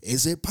 yo,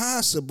 is it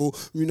possible?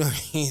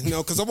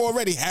 Because I'm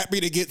already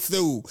happy to get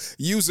through.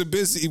 User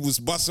busy was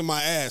busting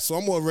my ass, so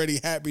I'm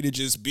already happy to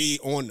just be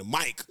on the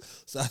mic.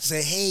 So I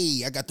say,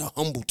 hey, I got the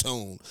humble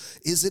tone.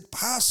 Is it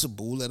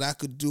possible that I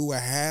could do a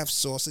half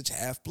sausage,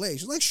 half plain?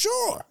 She's like,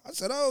 sure. I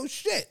said, oh,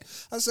 shit.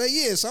 I said,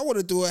 yes, I want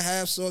to do a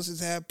half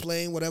sausage, half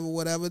plain,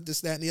 whatever,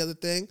 this, that, and the other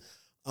thing.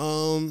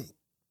 I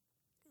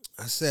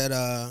said,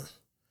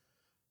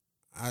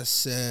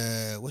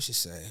 what'd she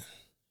say?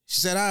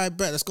 She said, all right,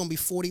 bet, that's going to be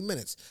 40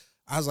 minutes.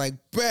 I was like,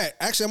 bet.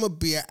 Actually, I'm going to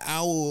be an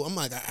hour. I'm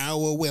like an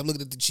hour away. I'm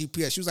looking at the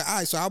GPS. She was like, all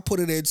right, so I'll put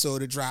it in so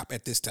it'll drop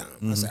at this time.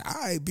 Mm-hmm. I said,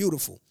 all right,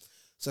 beautiful.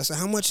 So I said,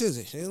 how much is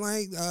it? She was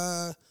like,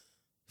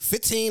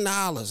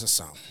 $15 or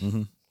something.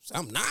 Mm-hmm.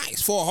 Something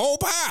nice for a whole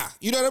pie.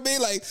 You know what I mean?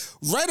 Like,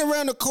 right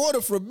around the corner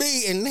from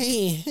me, and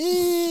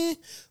they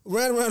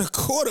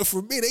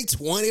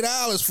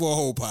 $20 for a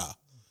whole pie.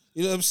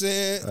 You know what I'm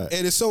saying? Right.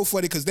 And it's so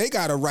funny because they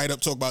got a write-up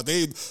talk about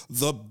they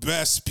the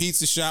best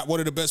pizza shop,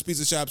 one of the best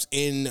pizza shops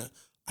in,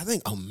 I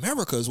think,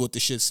 America is what the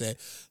shit said.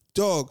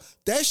 Dog,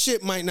 that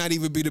shit might not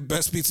even be the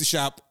best pizza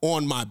shop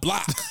on my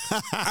block.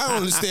 I don't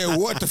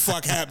understand what the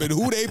fuck happened,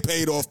 who they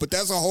paid off, but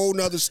that's a whole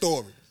nother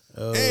story.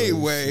 Oh,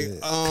 anyway,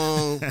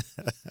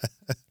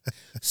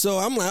 so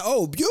I'm like,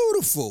 oh,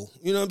 beautiful.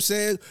 You know what I'm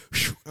saying?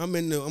 I'm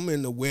in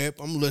the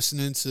whip. I'm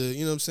listening to,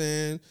 you know what I'm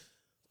saying,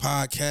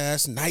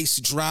 podcast, nice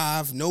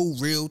drive, no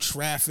real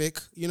traffic.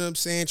 You know what I'm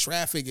saying?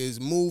 Traffic is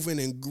moving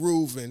and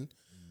grooving.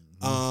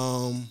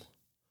 Mm-hmm.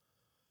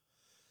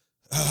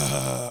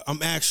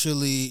 I'm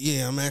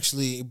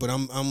actually, but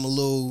I'm a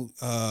little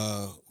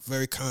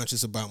very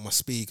conscious about my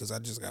speed because I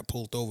just got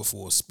pulled over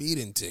for a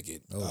speeding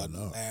ticket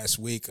last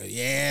week.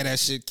 Yeah, that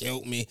shit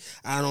killed me.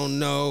 I don't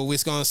know. We're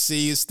gonna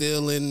see. We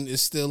still in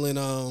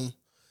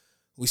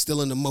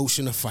the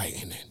motion of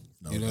fighting it.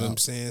 You know what I'm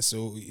saying?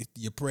 So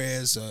your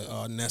prayers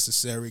are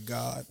necessary,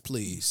 God,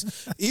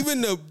 please.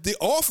 Even the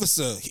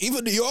officer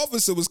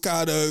was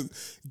kind of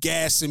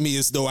gassing me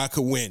as though I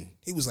could win.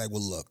 He was like,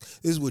 well, look,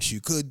 this is what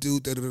you could do.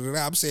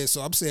 I'm saying,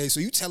 so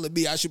you telling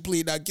me I should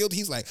plead not guilty?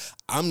 He's like,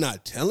 I'm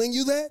not telling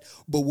you that,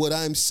 but what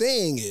I'm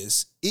saying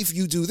is, if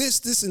you do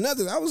this, and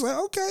other. I was like,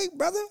 okay,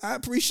 brother, I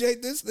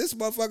appreciate this. This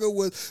motherfucker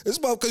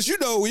because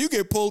when you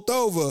get pulled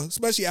over,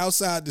 especially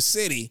outside the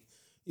city,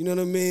 you know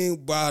what I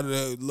mean, by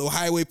the little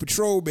highway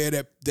patrol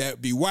man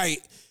that be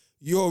white,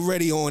 you're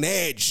already on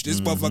edge. This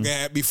motherfucker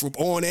had me from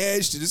on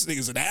edge to this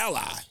nigga's an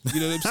ally. You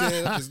know what I'm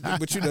saying?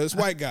 But it's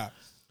white guy.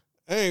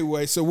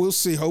 Anyway, so we'll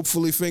see.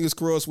 Hopefully, fingers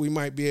crossed, we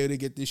might be able to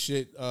get this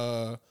shit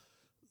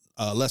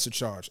lesser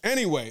charge.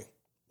 Anyway,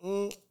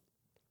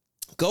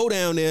 go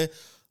down there.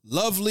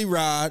 Lovely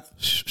ride.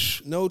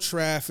 No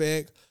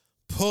traffic.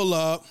 Pull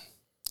up.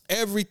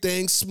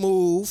 Everything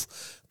smooth.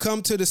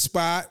 Come to the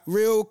spot.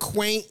 Real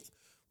quaint.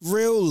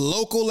 Real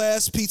local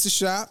ass pizza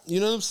shop. You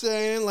know what I'm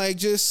saying? Like,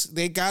 just,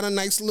 they got a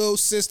nice little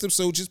system.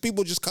 So just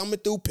people just coming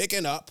through,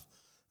 picking up.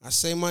 I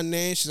say my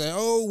name. She's like,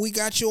 oh, we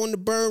got you on the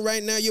burn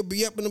right now. You'll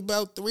be up in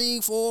about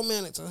 3-4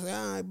 minutes. I say,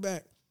 all right,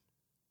 bet.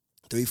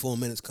 3-4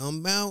 minutes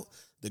come out.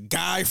 The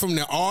guy from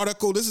the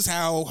article, this is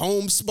how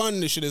homespun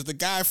this shit is. The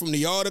guy from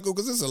the article,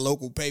 because this is a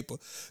local paper.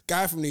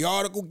 Guy from the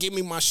article, give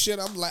me my shit.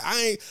 I'm like,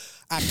 I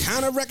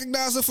kind of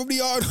recognize it from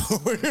the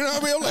article. You know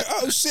what I mean? I'm like,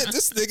 oh shit,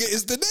 this nigga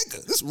is the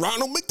nigga. This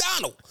Ronald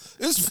McDonald.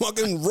 This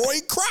fucking Roy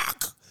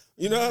Kroc.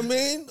 You know what I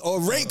mean? Or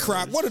Ray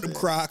Kroc, one of them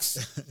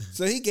Crocs.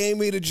 So he gave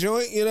me the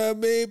joint, you know what I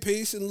mean?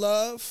 Peace and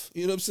love.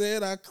 You know what I'm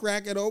saying? I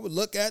crack it open,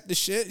 look at the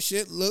shit.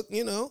 Shit look,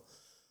 you know,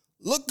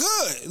 look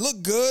good.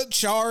 Look good,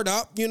 charred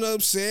up, you know what I'm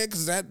saying?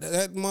 Because that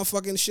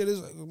motherfucking shit is,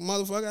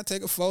 motherfucker, I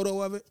take a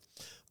photo of it.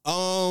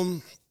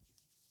 And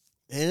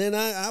then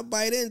I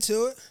bite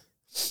into it.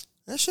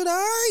 That shit all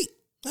right.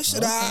 That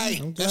shit all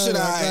right. That shit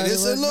all right.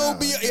 It's a little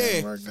bit,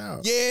 yeah.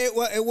 Yeah,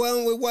 it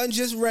wasn't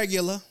just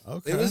regular.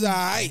 Okay. It was all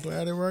right. I'm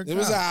glad it worked out. It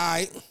was all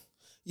right.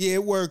 Yeah,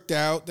 it worked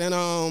out. Then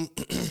I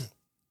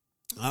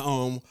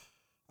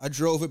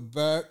drove it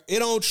back. It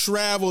don't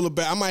travel the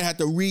back. I might have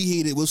to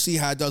reheat it. We'll see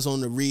how it does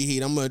on the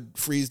reheat. I'm gonna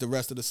freeze the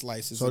rest of the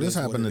slices. So this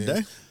happened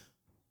today?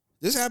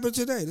 This happened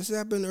today. This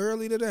happened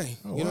early today.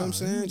 Oh, you know what I'm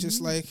saying?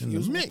 Just like in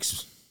the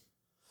mix.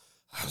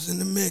 I was in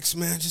the mix,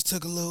 man. Just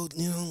took a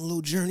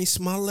little Journey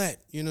Smollett.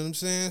 You know what I'm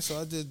saying?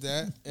 So I did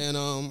that. And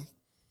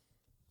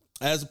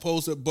as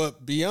opposed to,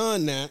 but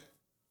beyond that,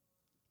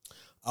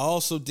 I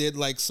also did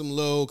like some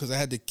little, because I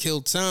had to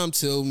kill time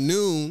till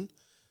noon.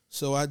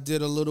 So I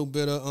did a little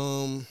bit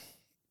of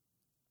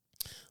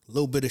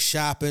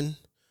shopping.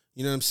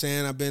 You know what I'm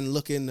saying? I've been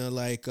looking to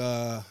like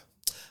I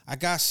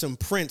got some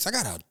prints. I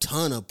got a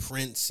ton of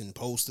prints and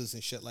posters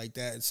and shit like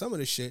that. And some of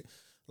the shit,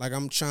 like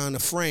I'm trying to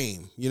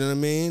frame, you know what I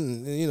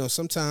mean? And, you know,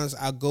 sometimes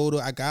I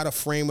got a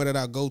framer that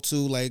I go to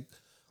like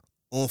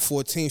on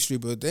 14th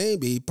Street, but they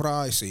be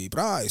pricey.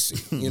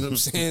 You know what I'm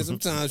saying?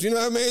 Sometimes, you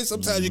know what I mean?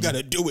 Sometimes you got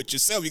to do it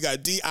yourself. You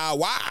got to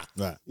DIY.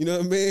 Right. You know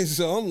what I mean?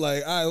 So I'm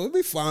like, all right, let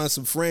me find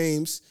some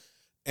frames.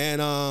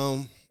 And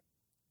I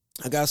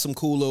got some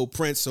cool little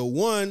prints. So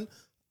one,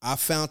 I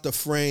found the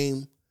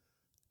frame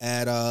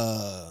at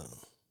a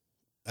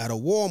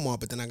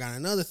Walmart, but then I got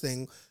another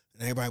thing.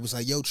 And everybody was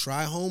like, yo,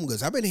 try Home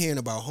Goods. I've been hearing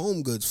about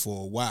Home Goods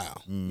for a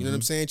while. Mm-hmm. You know what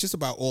I'm saying? Just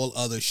about all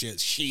other shit,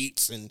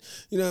 sheets and,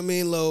 you know what I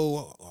mean,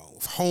 little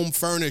home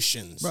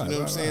furnishings. Right, you know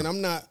what I'm saying?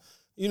 I'm not,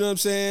 you know what I'm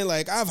saying?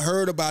 Like, I've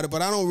heard about it,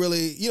 but I don't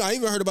really, you know, I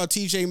even heard about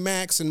TJ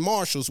Maxx and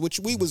Marshalls,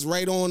 which we was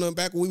right on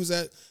back when we was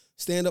at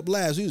Stand Up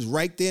Labs. We was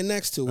right there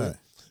next to it.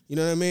 You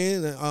know what I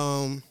mean?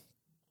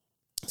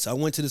 So I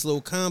went to this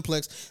little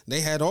complex.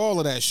 They had all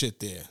of that shit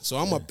there. So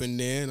I'm up in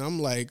there, and I'm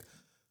like,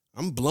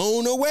 I'm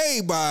blown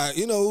away by,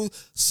 you know,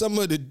 some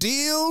of the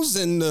deals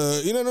and,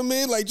 you know what I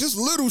mean? Like, just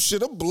little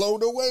shit I'm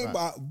blown away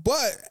by.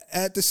 But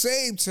at the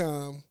same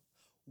time,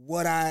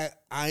 what I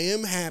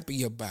am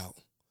happy about,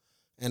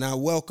 and I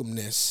welcome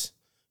this,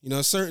 you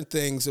know, certain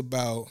things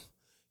about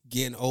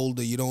getting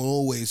older, you don't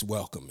always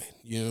welcome it.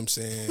 You know what I'm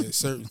saying?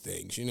 Certain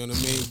things, you know what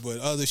I mean?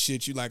 But other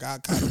shit, you like, I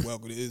kind of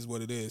welcome it. It is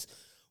what it is.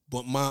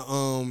 But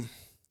I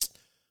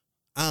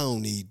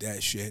don't need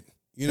that shit.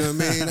 You know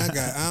what I mean?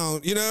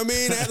 You know what I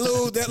mean? That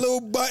little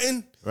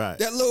button. Right.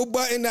 That little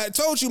button that I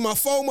told you my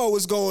FOMO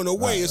was going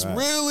away. It's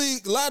really,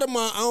 a lot of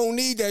my I don't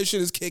need that shit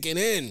is kicking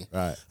in.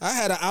 Right. I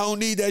had a I don't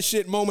need that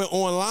shit moment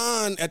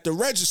online at the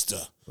register.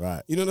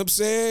 Right. You know what I'm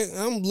saying?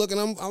 I'm looking,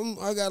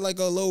 I got like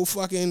a little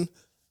fucking,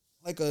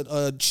 like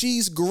a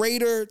cheese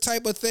grater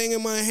type of thing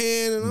in my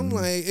hand. And I'm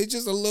like, it's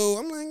just a little,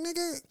 I'm like,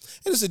 nigga,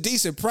 and it's a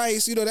decent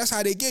price. You know, that's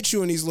how they get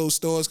you in these little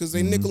stores because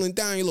they nickel and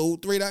dime you little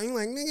 $3. You're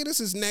like, nigga, this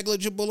is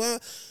negligible.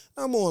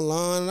 I'm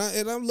online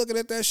and I'm looking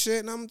at that shit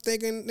and I'm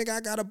thinking, nigga,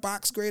 I got a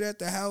box grater at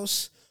the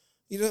house.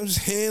 You know what I'm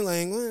saying?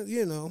 Like, well,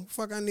 you know,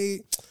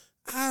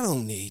 I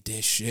don't need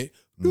this shit.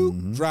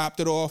 Doop, dropped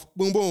it off.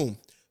 Boom, boom.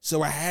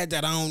 So I had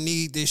that I don't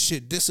need this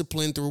shit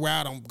discipline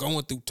throughout. I'm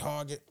going through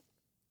Target.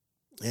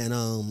 And, you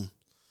know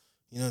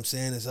what I'm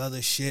saying? There's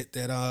other shit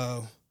that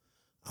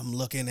I'm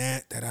looking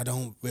at that I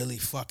don't really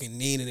fucking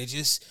need. And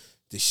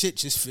the shit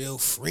just feel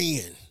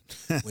freeing.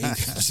 When you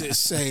can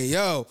just say,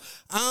 yo,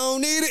 I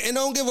don't need it and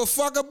don't give a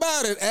fuck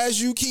about it as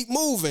you keep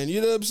moving.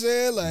 You know what I'm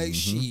saying? Like,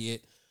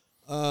 shit.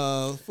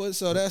 So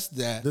that's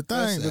that. The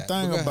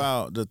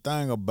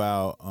thing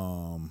about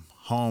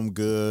Home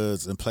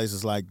Goods and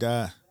places like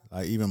that,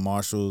 like even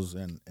Marshalls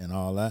and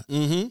all that,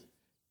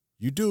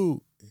 you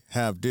do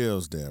have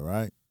deals there,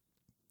 right?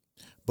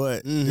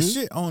 But the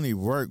shit only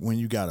work when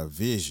you got a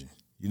vision.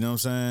 You know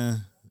what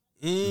I'm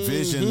saying?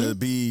 Vision to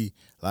be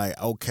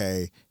Like,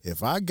 okay,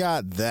 if I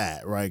got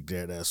that right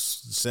there,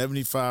 that's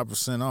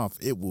 75% off,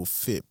 it will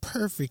fit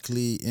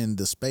perfectly in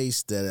the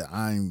space that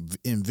I'm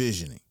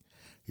envisioning.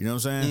 You know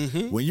what I'm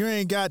saying? When you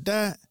ain't got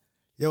that,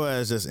 your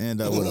ass just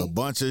end up with a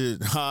bunch of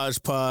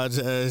hodgepodge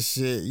ass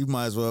shit. You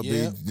might as well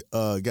be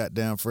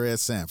goddamn Fred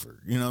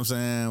Sanford. You know what I'm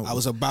saying? I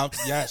was about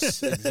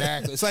yes,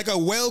 exactly. It's like a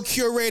well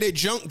curated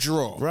junk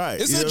drawer. Right.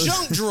 It's a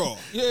junk drawer.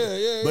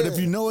 Yeah. But if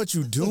you know what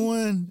you're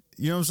doing,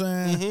 you know what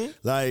I'm saying?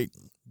 Like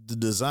the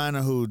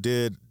designer who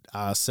did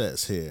our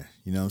sets here,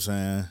 you know what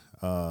I'm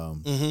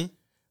saying?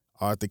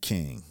 Arthur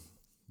King.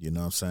 You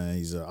know what I'm saying?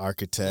 He's an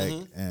architect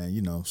and,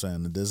 you know what I'm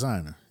saying, a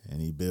designer.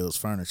 And he builds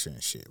furniture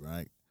and shit,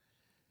 right?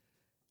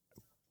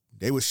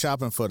 They was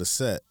shopping for the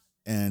set,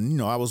 and, you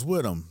know, I was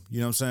with them.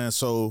 You know what I'm saying?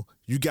 So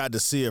you got to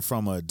see it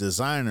from a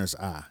designer's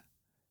eye.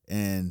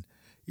 And,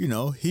 you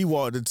know, he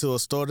walked into a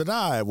store that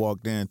I had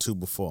walked into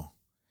before.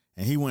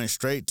 And he went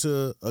straight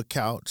to a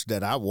couch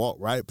that I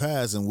walked right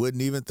past and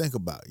wouldn't even think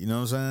about. You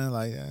know what I'm saying?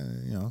 Like,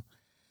 you know.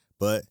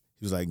 But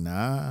he was like,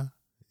 nah,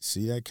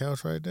 see that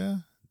couch right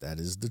there? That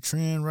is the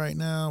trend right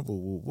now.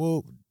 Whoop, whoop,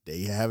 whoop.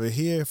 They have it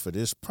here for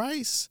this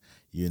price.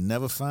 You'll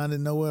never find it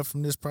nowhere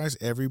from this price.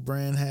 Every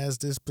brand has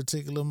this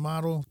particular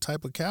model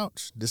type of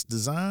couch, this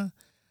design.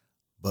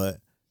 But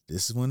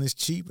this is when it's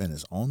cheap and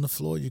it's on the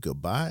floor. You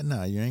could buy it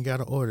now. You ain't got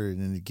to order it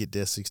and get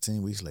there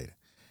 16 weeks later.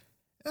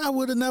 And I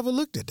would have never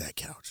looked at that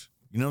couch.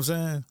 You know what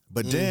I'm saying?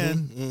 But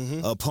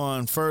then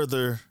upon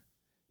further,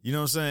 you know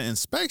what I'm saying,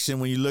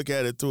 inspection, when you look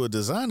at it through a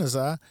designer's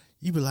eye,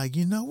 you be like,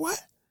 you know what?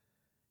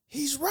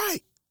 He's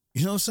right.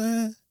 You know what I'm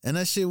saying? And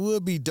that shit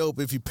would be dope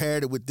if you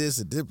paired it with this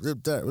and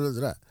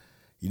that.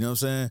 You know what I'm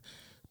saying?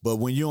 But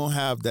when you don't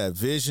have that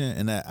vision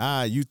and that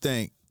eye, you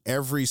think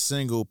every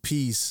single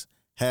piece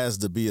has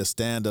to be a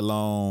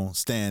standalone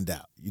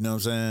standout. You know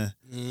what I'm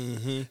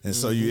saying? And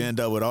so you end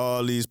up with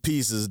all these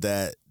pieces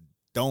that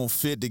don't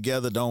fit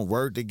together, don't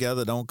work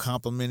together, don't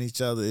complement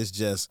each other. It's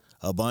just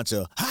a bunch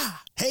of,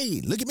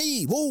 hey, look at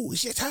me, whoa,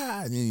 shit,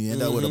 ha. And then you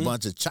end up with a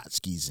bunch of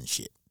tchotchkes and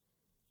shit.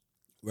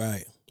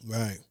 Right.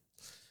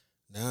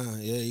 Nah,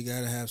 yeah, you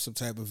gotta have some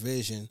type of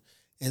vision.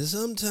 And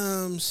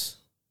sometimes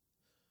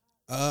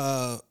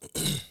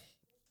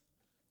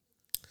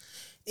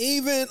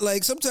even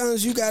like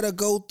sometimes you gotta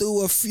go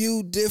through a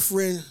few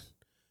different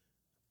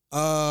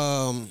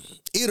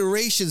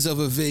iterations of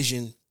a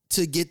vision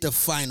to get the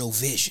final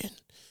vision.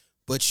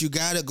 But you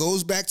gotta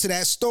goes back to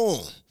that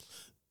storm.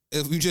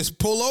 If you just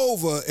pull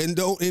over and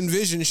don't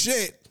envision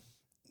shit,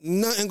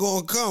 nothing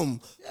gonna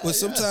come. But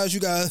sometimes you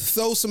gotta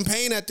throw some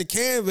paint at the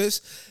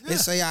canvas and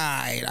say, all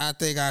right, I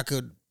think I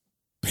could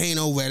paint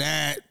over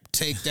that,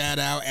 take that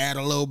out, add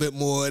a little bit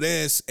more of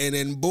this, and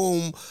then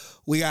boom,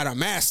 we got a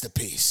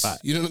masterpiece. Right.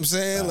 You know what I'm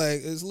saying? Right.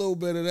 Like it's a little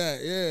bit of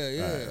that.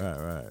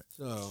 Yeah. Right.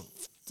 So,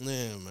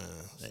 yeah, man.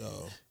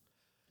 So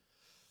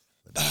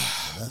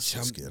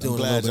that's good.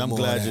 I'm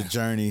glad your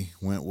journey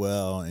went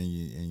well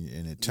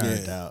and it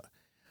turned out,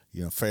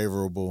 you know,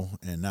 favorable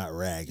and not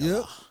regular.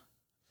 Yep.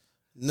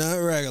 Not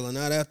regular,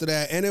 not after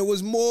that. And it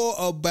was more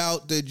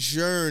about the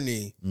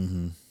journey,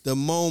 the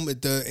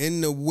moment,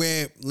 in the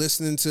web,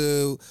 listening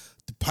to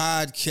the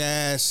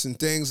podcasts and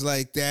things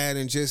like that,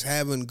 and just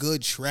having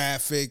good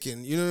traffic,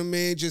 and you know what I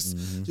mean?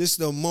 Just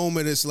the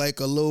moment is like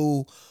a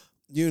little,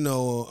 you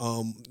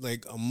know,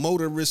 like a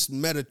motorist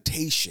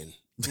meditation.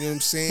 You know what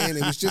I'm saying?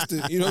 It was just,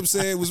 you know what I'm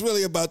saying? It was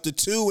really about the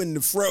to and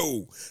the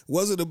fro. It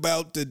wasn't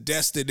about the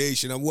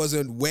destination. I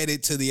wasn't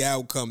wedded to the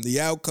outcome. The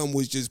outcome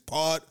was just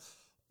part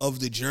of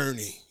the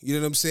journey. You know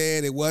what I'm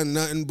saying? It wasn't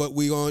nothing but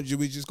we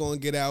just gonna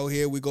get out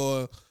here. We're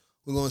gonna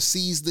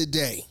seize the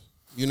day.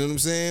 You know what I'm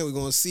saying? We're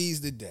gonna seize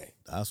the day.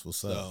 That's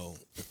what's up. So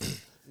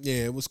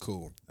yeah, it was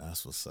cool.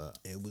 That's what's up.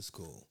 It was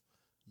cool.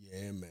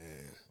 Yeah,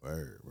 man.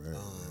 Word.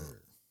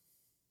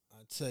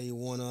 I'll tell you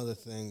one other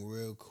thing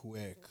real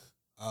quick.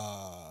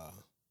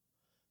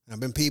 I've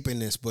been peeping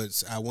this,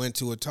 but I went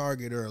to a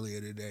Target earlier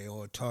today,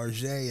 or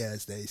Target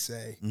as they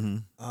say.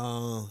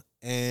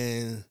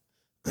 And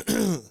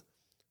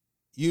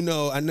you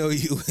know, I know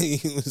he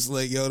was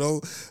like, yo,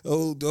 don't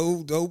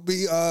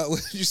be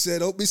what you said,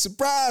 don't be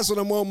surprised when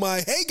I'm on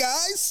my hey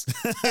guys.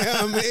 You know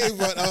what I mean?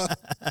 But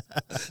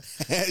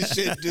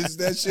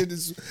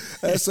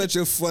that's such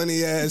a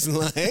funny ass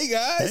line. Hey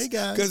guys.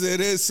 Because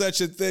it is such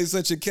a thing,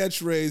 such a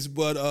catchphrase.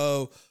 But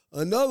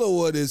another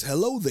one is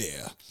hello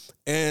there.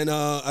 And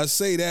I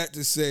say that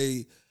to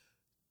say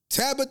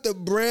Tabitha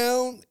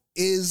Brown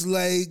is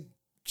like,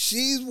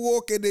 she's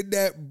walking in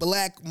that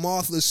Black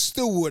Martha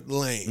Stewart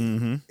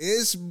lane.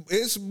 It's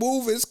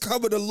moving, it's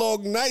coming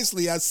along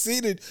nicely. I see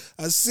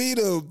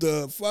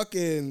the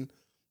fucking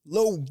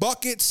little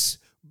buckets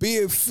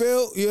being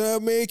filled. You know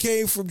what I mean?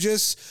 Came from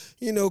just,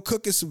 you know,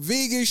 cooking some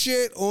vegan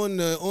shit on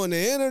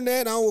the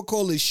internet. I don't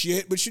call it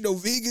shit, but you know,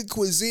 vegan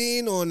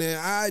cuisine on the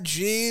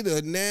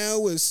IG.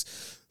 Now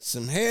it's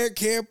some hair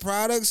care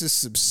products, it's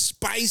some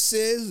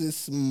spices, it's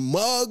some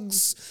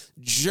mugs,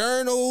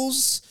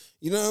 journals.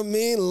 You know what I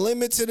mean?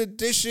 Limited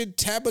edition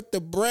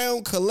Tabitha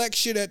Brown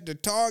collection at the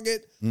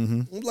Target.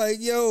 I'm like,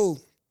 yo,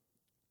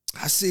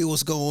 I see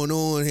what's going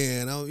on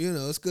here, and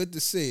it's good to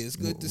see. It's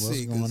good to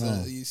see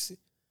because you see.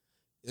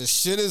 This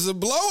shit is a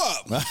blow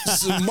up.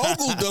 It's a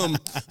moguldom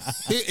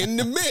in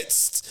the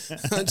midst.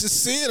 I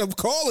just see it. I'm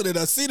calling it.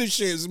 I see the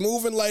shit. It's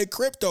moving like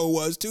crypto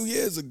was 2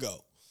 years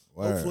ago.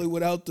 Word. Hopefully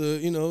without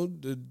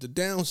the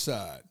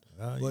downside.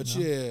 But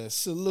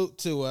salute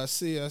to it. I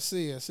see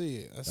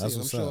it.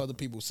 I'm sure other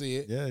people see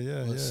it.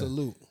 Yeah.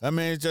 Salute. I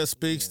mean, it just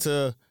speaks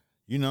to,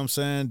 you know what I'm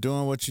saying,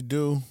 doing what you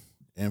do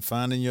and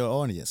finding your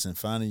audience and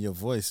finding your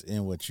voice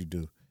in what you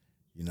do.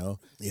 You know?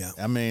 Yeah.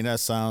 I mean, that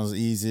sounds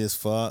easy as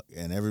fuck,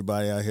 and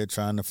everybody out here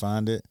trying to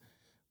find it.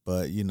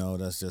 But,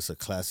 that's just a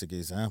classic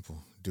example.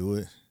 Do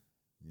it.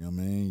 You know what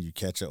I mean? You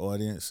catch your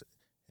audience,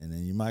 and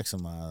then you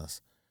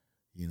maximize.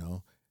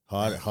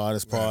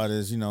 Hardest part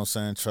is,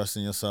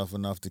 trusting yourself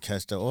enough to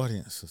catch the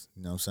audience.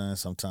 You know what I'm saying?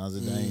 Sometimes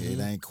it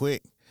ain't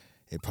quick.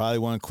 It probably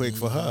wasn't quick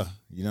for her.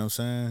 You know what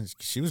I'm saying?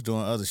 She was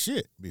doing other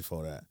shit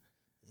before that.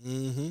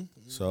 Mm-hmm.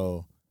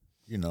 So,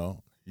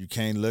 you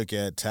can't look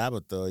at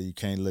Tabitha, you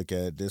can't look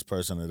at this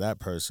person or that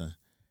person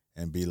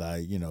and be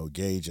like,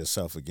 gauge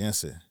yourself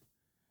against it.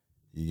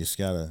 You just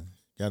gotta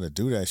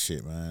do that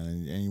shit,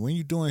 man. And when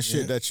you're doing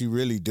shit that you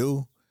really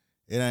do,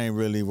 it ain't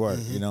really work.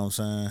 You know what I'm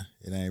saying?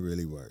 It ain't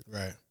really work.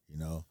 Right.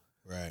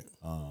 Right.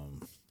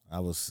 I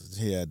was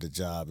here at the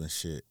job and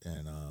shit,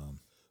 and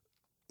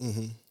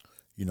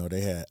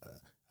they had,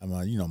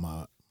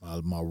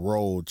 my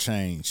role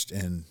changed,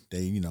 and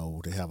they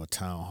they have a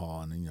town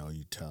hall, and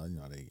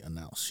they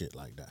announce shit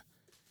like that,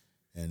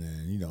 and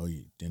then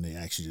then they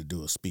ask you to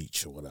do a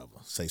speech or whatever,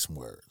 say some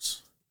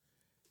words,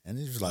 and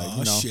it was like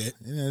shit.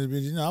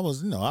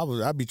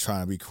 I'd be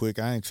trying to be quick.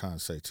 I ain't trying to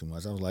say too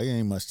much. I was like,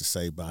 ain't much to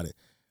say about it,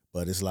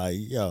 but it's like,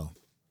 you know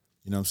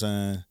what I'm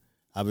saying?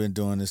 I've been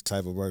doing this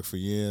type of work for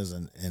years,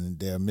 and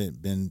there have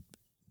been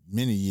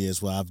many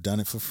years where I've done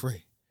it for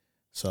free,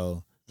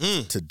 so.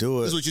 To do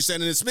it. That's what you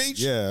said in the speech?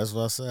 Yeah, that's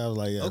what I said. I was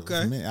like,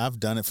 okay. I've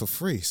done it for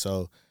free.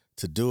 So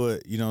to do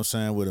it, you know what I'm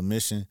saying, with a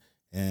mission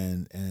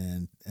and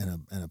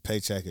a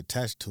paycheck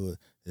attached to it,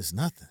 it's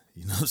nothing.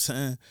 You know what I'm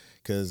saying?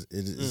 Because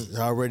it's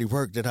already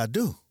work that I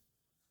do.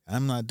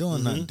 I'm not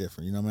doing nothing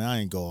different. You know what I mean? I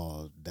ain't go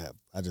all that.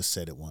 I just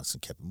said it once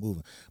and kept it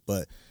moving.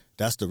 But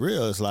that's the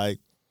real. It's like,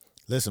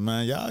 listen,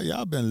 man,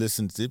 y'all been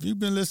listening to, if you've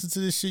been listening to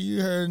this shit,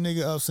 you heard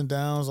nigga ups and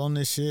downs on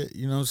this shit,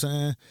 you know what I'm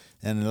saying?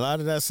 And a lot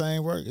of that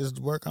same work is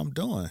the work I'm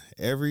doing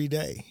every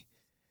day.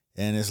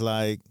 And it's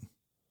like,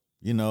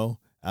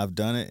 I've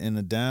done it in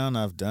the down,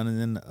 I've done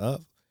it in the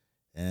up.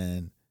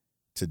 And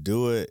to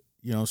do it,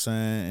 you know what I'm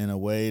saying, in a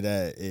way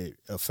that it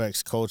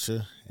affects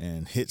culture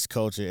and hits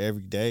culture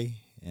every day,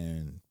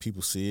 and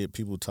people see it,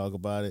 people talk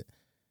about it.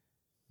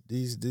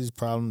 These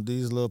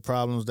little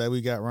problems that we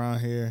got around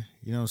here,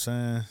 you know what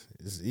I'm saying?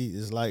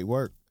 It's light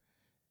work.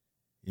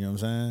 You know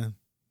what I'm saying?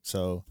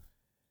 So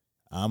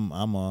I'm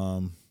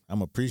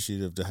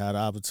appreciative to have the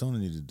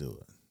opportunity to do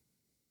it.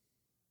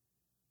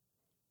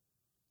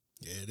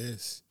 Yeah, it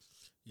is.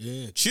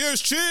 Yeah.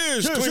 Cheers.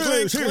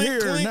 Clink, here.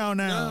 clink.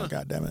 Now.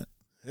 God damn it.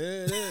 Yeah,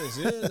 it is.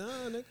 Yeah,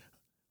 nigga.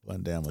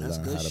 One day I'm going to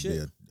learn how to be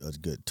a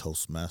good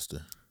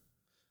Toastmaster.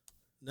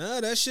 Nah,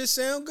 that shit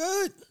sound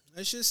good.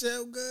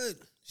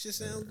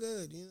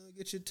 Good.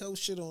 Get your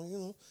toast shit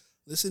on,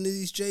 listen to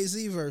these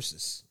Jay-Z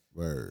verses.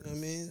 Word. You know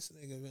what I mean? This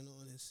nigga been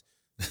on his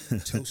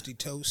toasty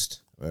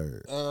toast.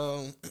 Word.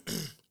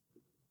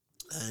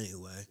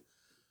 Anyway,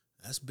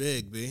 that's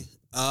big, B.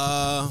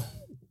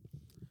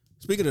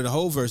 Speaking of the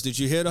whole verse, did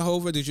you hear the whole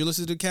verse? Did you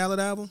listen to the Khaled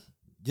album?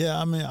 Yeah,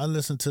 I mean, I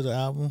listened to the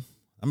album.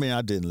 I mean,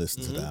 I didn't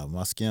listen to the album.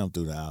 I skimmed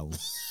through the album.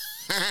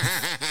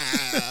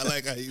 I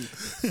like how you...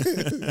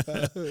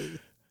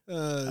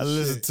 I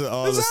listened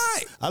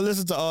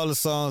to all the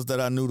songs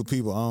that I knew the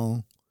people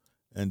on,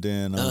 and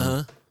then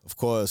of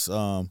course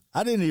I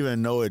didn't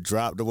even know it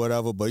dropped or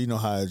whatever. But you know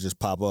how it just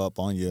pop up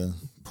on your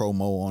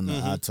promo on the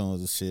iTunes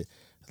and shit.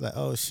 Like,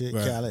 oh shit,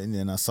 right. Khaled, and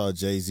then I saw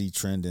Jay-Z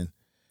trending,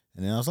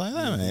 and then I was like,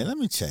 hey, man, let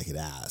me check it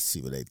out,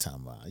 see what they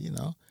talking about.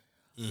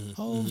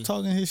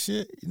 Talking his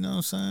shit. You know what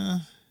I'm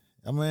saying?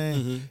 I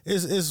mean,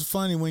 it's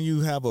funny when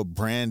you have a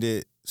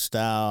branded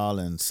style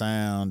and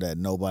sound that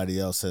nobody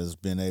else has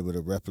been able to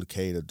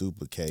replicate or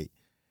duplicate.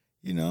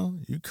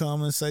 You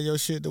come and say your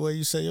shit the way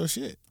you say your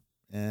shit.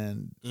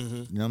 And,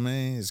 you know what I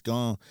mean? It's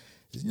gone.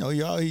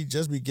 He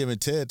just be giving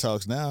TED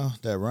Talks now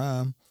that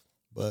rhyme.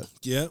 But,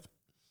 yep.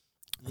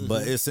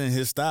 But it's in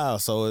his style.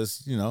 So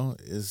it's,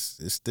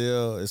 it's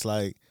still, it's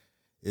like,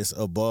 it's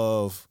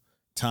above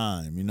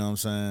time. You know what I'm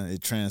saying?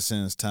 It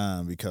transcends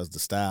time because the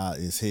style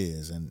is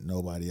his and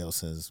nobody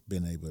else has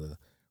been able to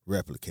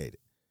replicate it.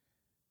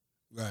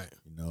 Right.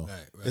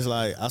 Right. It's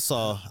like I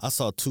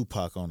saw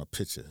Tupac on a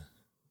picture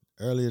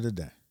earlier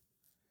today.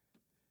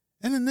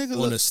 And the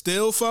nigga on a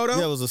still photo?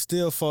 Yeah, it was a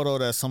still photo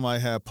that somebody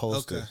had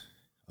posted.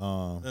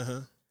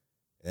 Okay.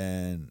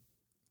 And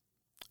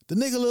the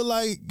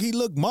nigga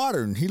looked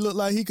modern. He looked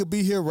like he could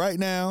be here right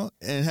now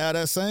and have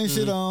that same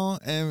shit on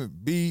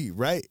and be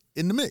right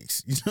in the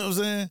mix. You know what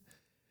I'm saying?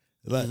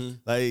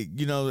 Like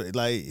you know,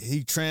 like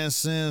he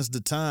transcends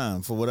the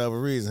time for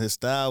whatever reason. His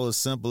style was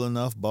simple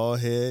enough, bald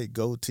head,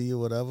 goatee or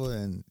whatever,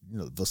 and you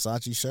know,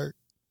 Versace shirt.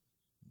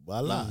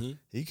 Voila.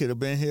 He could have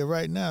been here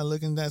right now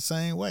looking that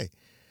same way.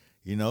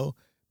 You know,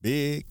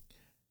 Big.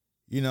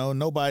 You know,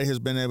 nobody has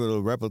been able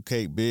to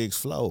replicate Big's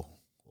flow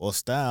or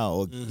style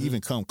or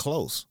even come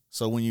close.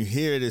 So when you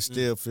hear it, it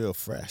still feel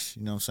fresh.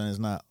 You know what I'm saying? It's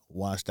not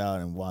washed out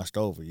and washed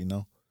over, you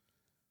know?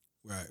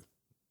 Right.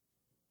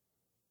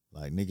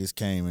 Like niggas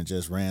came and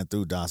just ran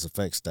through Das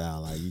EFX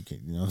style. Like you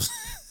can, you know,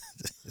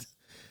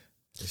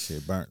 that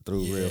shit burnt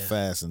through real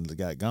fast and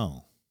got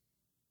gone.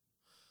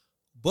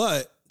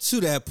 But to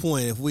that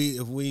point, if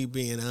we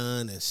being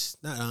honest,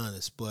 not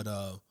honest, but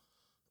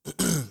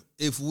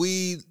if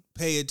we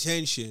pay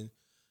attention,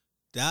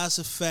 Das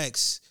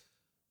EFX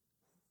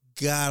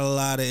got a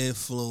lot of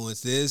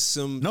influence. There's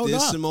some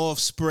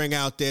offspring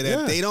out there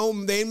that they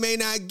may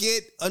not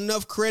get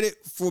enough credit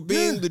for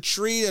being the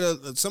tree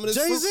that some of this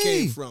fruit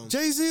came from.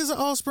 Jay-Z is an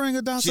offspring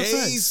of Das EFX.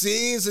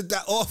 Jay-Z is an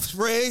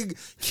offspring.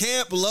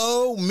 Camp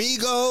Low,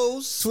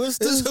 Migos. Twista.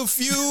 There's a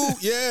few.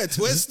 Yeah,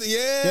 Twista.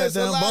 Yeah, it's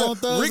a lot of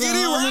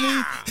Riggedy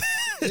Rock.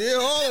 Yeah,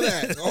 all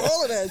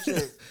of that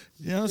shit.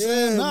 You know what I'm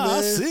saying? No,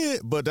 I see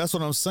it, but that's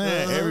what I'm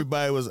saying.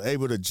 Everybody was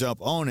able to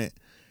jump on it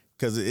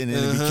because it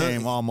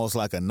became almost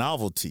like a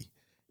novelty.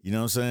 You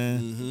know what I'm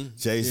saying?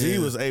 Jay-Z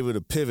was able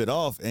to pivot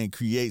off and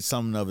create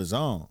something of his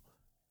own.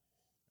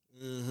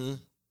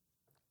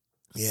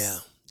 Yeah,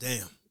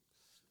 damn.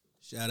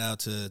 Shout out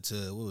to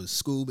what was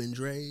Scoob and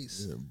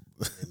Dre's? Yeah.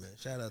 Hey, man,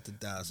 shout out to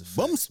Das EFX.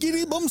 Bum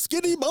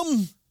skitty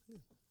bum.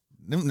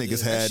 Them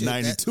niggas had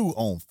 92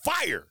 on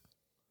fire.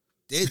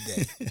 Did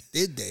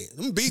they?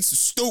 Them beats are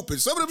stupid.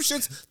 Some of them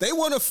shits, they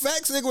want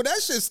effects, nigga.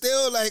 That shit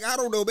still, like, I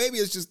don't know, maybe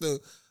it's just the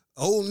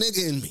old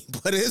nigga in me.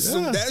 But it's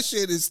that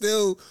shit is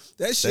still,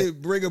 that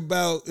shit bring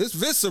about, it's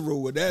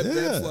visceral with that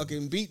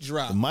fucking beat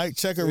drop. The Mike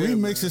Checker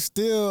remix is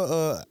still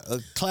a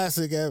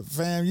classic at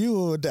FAMU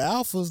or the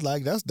Alphas.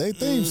 Like, that's their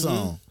theme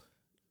song.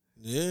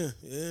 Yeah.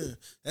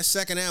 That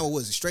second hour,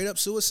 was it Straight Up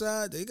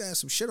Suicide? They got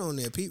some shit on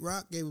there. Pete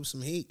Rock gave him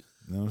some heat.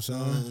 You know what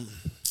I'm saying?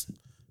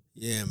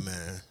 Yeah,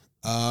 man.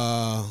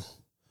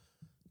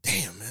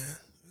 Damn,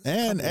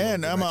 man.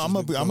 And I'm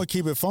gonna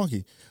keep it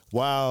funky.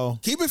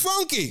 Keep it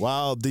funky.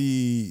 While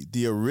the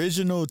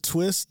original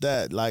twist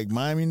that like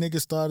Miami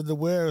niggas started to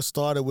wear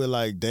started with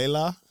like De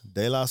La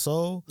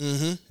Soul,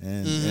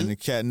 and the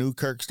cat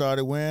Newkirk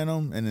started wearing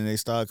them, and then they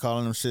started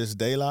calling them shits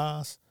De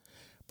La's.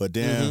 But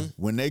then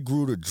when they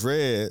grew the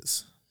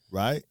dreads,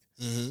 right?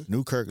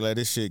 Newkirk let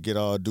this shit get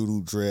all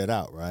doo-doo dread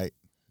out, right?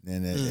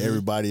 And then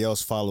everybody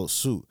else followed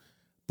suit.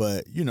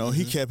 But, you know,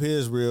 he kept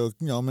his real,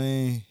 you know what I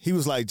mean? He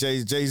was like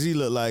Jay-Z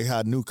looked like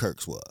how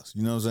Newkirk's was,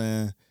 you know what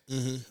I'm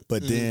saying?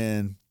 But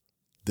then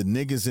the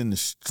niggas in the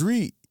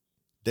street,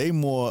 they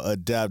more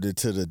adapted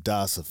to the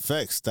Das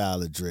EFX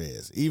style of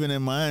dreads. Even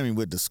in Miami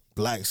with the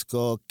black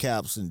skull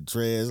caps and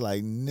dreads,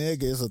 like,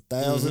 nigga, it's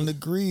 1,000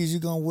 degrees.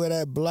 You gonna wear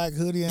that black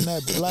hoodie and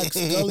that black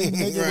scully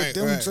nigga with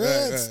them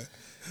dreads? Right.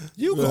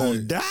 You gonna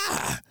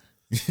die.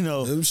 You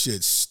know, them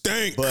shit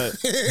stink. But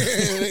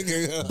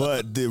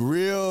the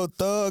real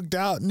thugged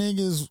out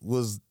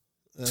niggas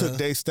took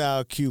their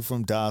style cue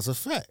from Das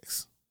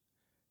EFX.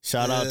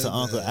 Shout out to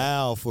Uncle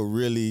Al for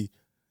really.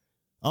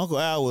 Uncle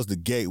Al was the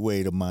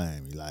gateway to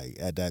Miami, like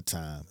at that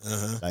time.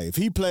 Like if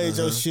he played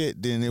your shit,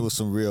 then it was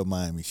some real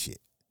Miami shit.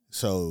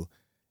 So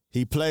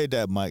he played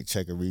that Mike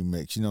Checker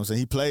remix. You know what I'm saying?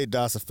 He played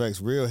Das EFX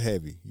real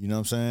heavy. You know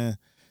what I'm saying?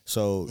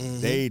 So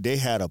they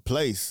had a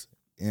place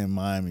in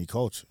Miami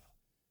culture.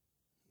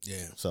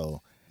 Yeah.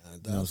 So,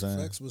 you know what I'm saying?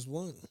 Das EFX was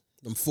one.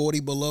 Them 40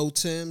 below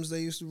Tims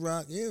they used to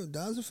rock. Yeah,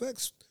 Das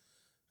EFX.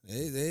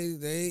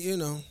 They you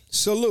know,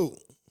 salute.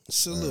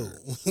 Well,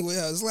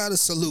 there's a lot of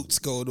salutes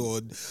going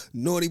on.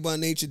 Naughty by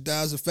Nature,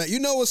 Das EFX. You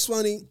know what's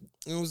funny?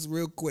 It was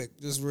real quick.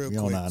 Just real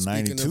quick. We on our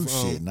 92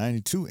 shit.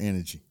 92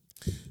 energy.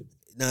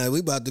 Nah, we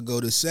about to go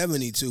to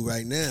 72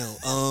 right now.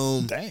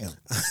 Damn.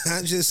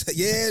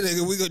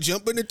 Nigga, we gonna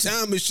jump in the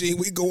time machine.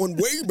 We going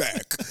way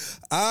back.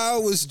 I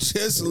was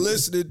just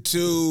listening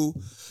to,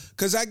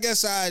 cause I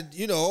guess I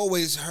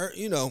always heard,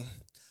 I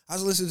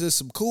was listening to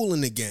some Kool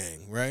and the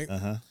Gang, right?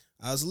 I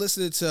was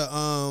listening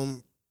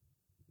to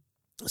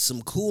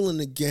some Kool and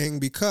the Gang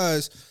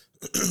because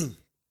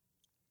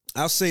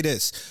I'll say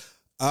this.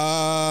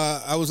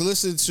 I was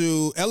listening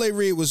to L.A.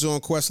 Reid was on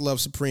Questlove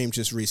Supreme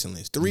just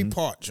recently. It's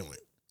 3-part joint.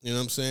 You know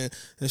what I'm saying?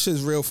 That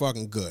shit's real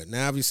fucking good.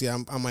 Now, obviously, I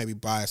might be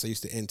biased. I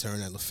used to intern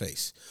at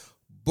LaFace.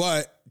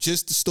 But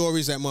just the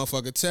stories that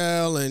motherfucker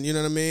tell and, you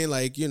know what I mean?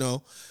 Like,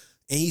 and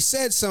he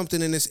said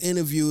something in this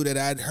interview that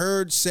I'd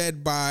heard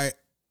said by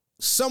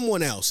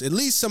someone else, at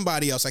least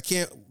somebody else. I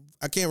can't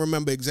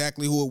remember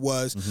exactly who it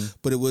was,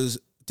 but it was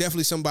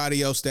definitely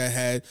somebody else that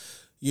had,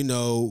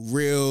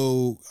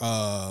 real,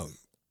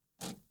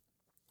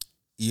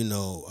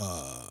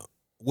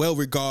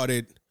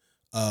 well-regarded,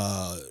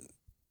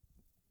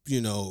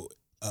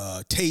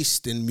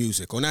 taste in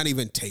music, or not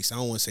even taste. I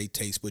don't want to say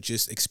taste, but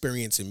just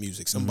experience in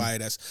music. Somebody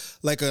that's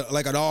like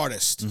an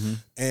artist.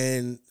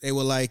 And they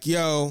were like,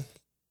 yo,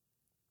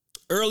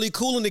 early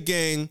Kool and the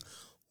Gang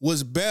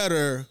was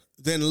better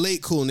than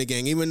late Kool and the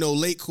Gang, even though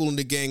late Kool and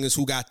the Gang is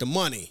who got the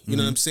money. You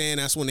know what I'm saying?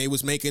 That's when they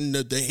was making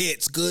the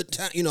hits, good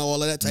time, you know,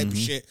 all of that type of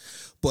shit.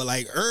 But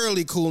like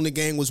early Kool and the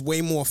Gang was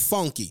way more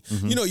funky.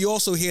 You know, you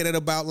also hear that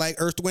about like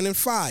Earth, Wind and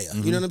Fire.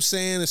 You know what I'm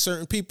saying? And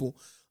certain people.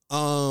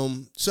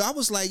 So I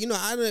was like, you know,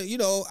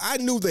 I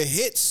knew the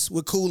hits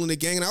with Kool and the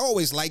Gang, and I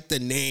always liked the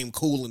name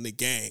Kool and the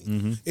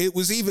Gang. It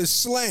was even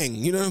slang,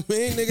 you know what I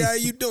mean? Nigga, how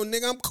you doing?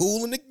 Nigga, I'm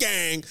Kool and the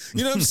Gang.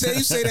 You know what I'm saying?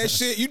 You say that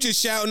shit, you just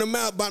shouting them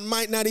out, but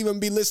might not even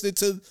be listening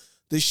to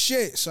the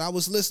shit. So I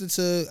was listening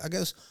to, I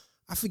guess,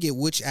 I forget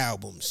which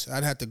albums.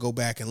 I'd have to go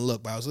back and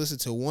look, but I was listening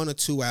to 1 or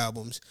 2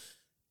 albums,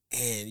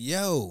 and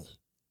yo,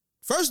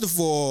 first of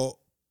all,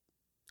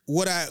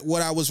 what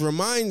I was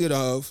reminded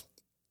of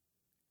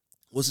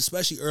was,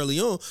 especially early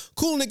on,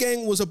 Kool and the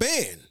Gang was a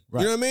band.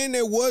 Right. You know what I mean?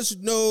 There was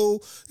no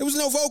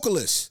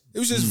vocalist. It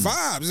was just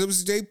vibes. It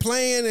was they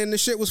playing and the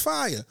shit was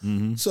fire.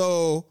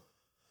 So,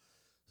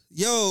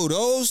 yo,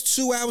 those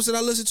 2 albums that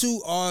I listened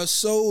to are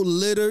so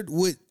littered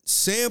with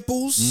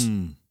samples.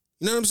 You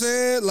know what I'm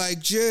saying? Like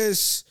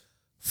just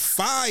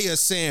fire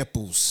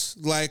samples.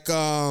 Like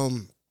I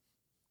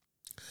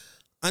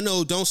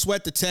know Don't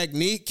Sweat the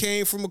Technique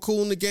came from a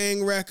Kool and the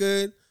Gang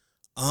record.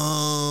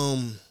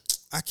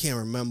 I can't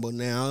remember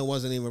now. It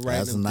wasn't even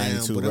writing them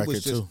down, but it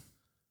was just. Too.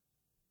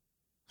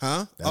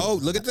 Huh?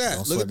 Look at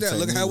that! Look at that!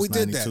 Look at how we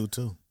did that.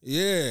 Too.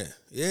 Yeah.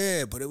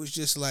 But it was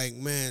just like,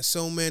 man,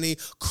 so many.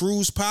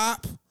 Cruise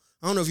Pop.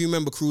 I don't know if you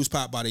remember Cruise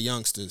Pop by the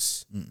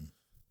Youngsters.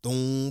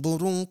 Nigga,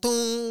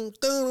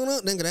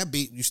 that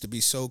beat used to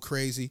be so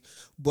crazy.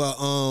 But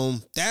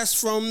that's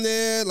from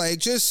there. Like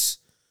just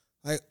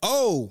like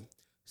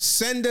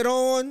Send It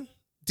On.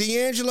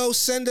 D'Angelo,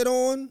 Send It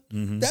On.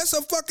 That's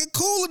a fucking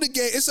Kool and the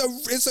Gang.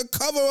 It's a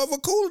cover of a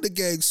Kool and the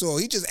Gang song.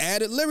 He just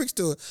added lyrics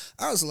to it.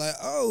 I was like,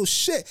 oh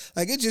shit.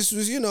 Like it just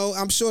was, you know,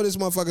 I'm sure there's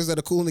motherfuckers that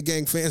are Kool and the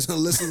Gang fans gonna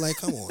listen like,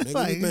 come on,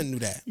 nigga, we been knew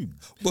that.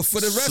 But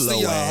for the rest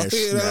of y'all,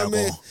 you know what I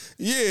mean?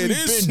 Yeah,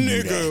 this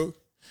nigga.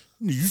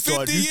 You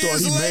thought he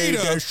made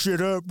that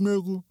shit up,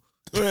 nigga?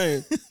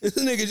 Right. This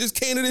nigga just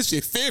came to this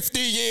shit 50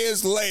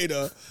 years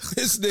later.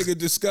 This nigga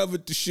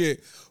discovered the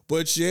shit.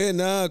 But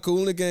yeah, Kool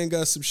and the Gang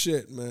got some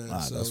shit, man.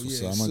 So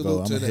yeah, I'm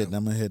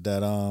gonna hit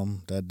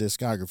that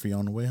discography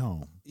on the way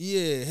home.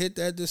 Yeah, hit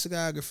that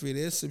discography.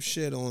 There's some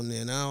shit on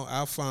there. And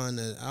I'll find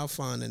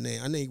the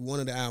name. I think one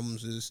of the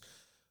albums is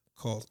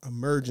called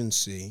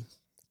Emergency.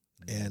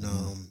 And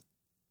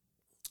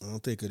I'll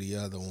think of the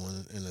other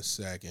one in a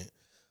second.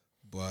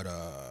 But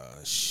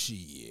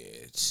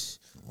shit.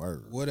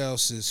 Word. What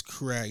else is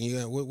cracking? You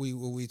got what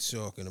we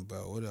talking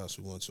about? What else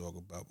we want to talk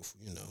about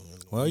before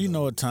Well, you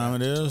know what time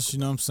it is. You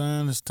know what I'm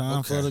saying? It's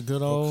time for the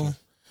good old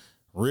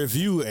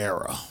review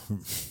era.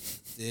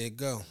 There you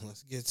go.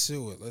 Let's get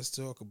to it. Let's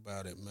talk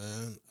about it,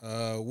 man.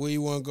 Where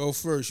you want to go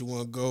first? You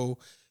want to go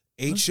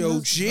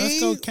H.O.G. Let's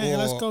go Kanan.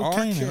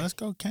 Let's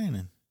go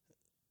Kanan.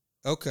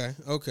 Okay.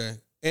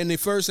 And the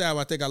first album,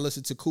 I think I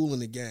listened to Kool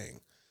and the Gang,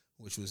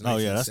 which was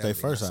that's their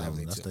first album.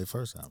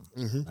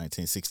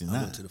 1969.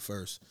 I went to the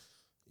first.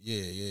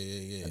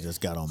 Yeah. I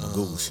just got on my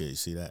Google shit. You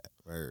see that?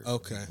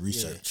 Okay.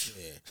 Research.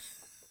 Yeah.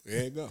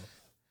 There you go.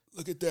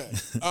 Look at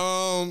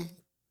that.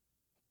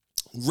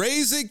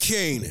 Raising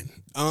Kanan.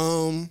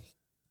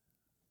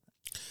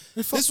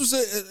 This was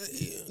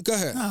a. Go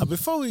ahead. Nah,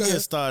 before we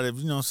get started,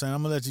 you know what I'm saying?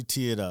 I'm going to let you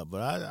tee it up.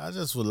 But I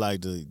just would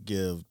like to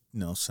give, you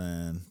know what I'm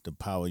saying, the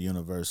Power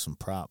Universe some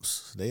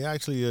props. They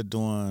actually are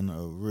doing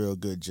a real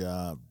good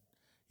job,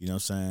 you know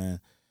what I'm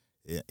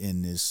saying,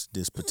 in this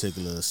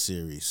particular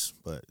series.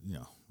 But, you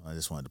know, I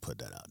just wanted to put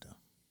that out there.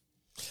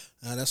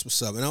 That's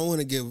what's up. And I want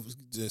to give,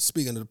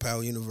 speaking of the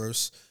Power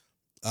Universe,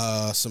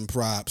 some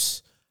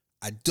props.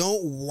 I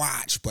don't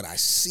watch, but I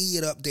see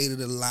it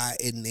updated a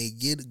lot, and they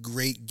get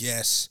great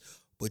guests.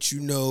 But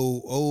you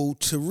know,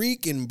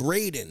 Tariq and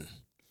Braden,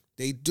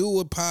 they do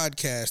a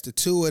podcast, the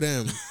two of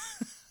them,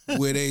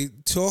 where they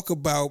talk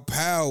about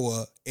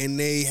Power, and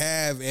they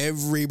have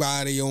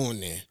everybody on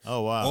there.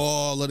 Oh, wow.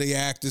 All of the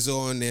actors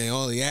on there.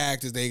 All the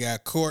actors. They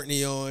got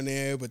Courtney on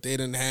there, but they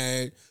done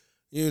had,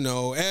 you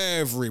know,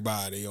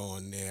 everybody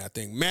on there. I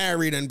think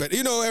but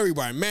you know,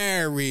 everybody.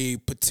 Mary,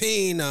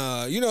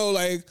 Patina, you know,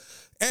 like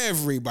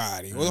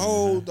everybody.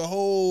 Well, the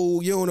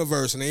whole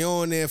universe. And they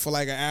on there for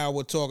like an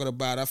hour talking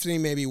about it. I've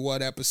seen maybe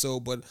one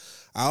episode, but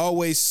I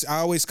always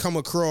come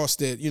across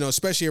that, you know,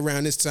 especially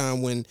around this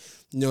time when,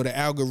 you know, the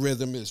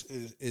algorithm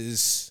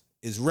is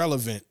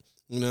relevant.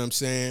 You know what I'm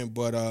saying?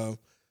 But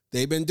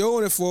they've been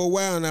doing it for a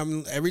while,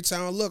 and every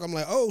time I look, I'm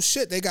like, oh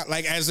shit, they got,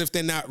 like, as if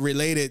they're not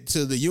related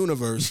to the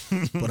universe.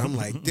 But I'm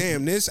like,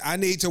 damn, I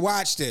need to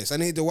watch this.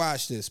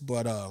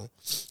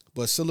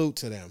 But salute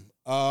to them.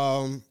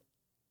 All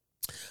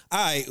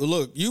right,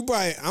 look,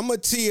 I'm gonna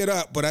tee it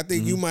up, but I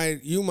think you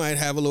might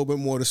have a little bit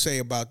more to say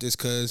about this,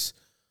 because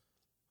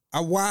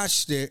I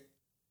watched it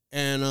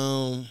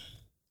and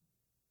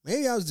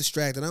maybe I was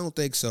distracted. I don't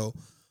think so,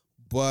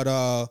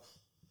 but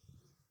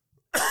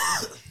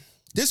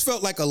this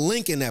felt like a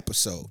Lincoln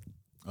episode.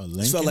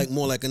 It felt like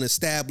more like an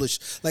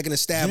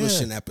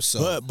establishing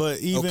episode. But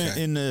even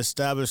in the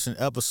establishing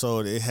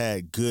episode, it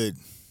had good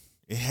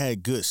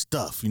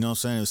stuff. You know what I'm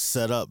saying? It was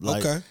set up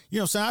like, you know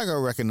what I'm saying? I gotta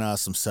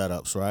recognize some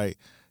setups, right?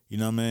 You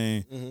know what I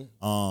mean?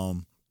 Mm-hmm.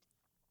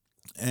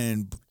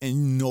 And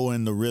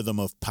knowing the rhythm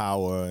of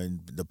power and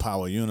the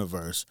power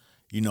universe,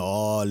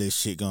 all this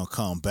shit gonna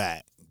come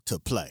back to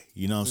play.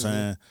 You know what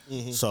I'm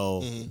saying?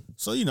 Mm-hmm.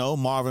 So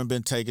Marvin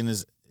been taking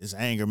his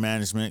anger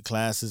management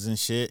classes and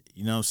shit.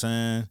 You know what I'm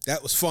saying?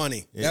 That was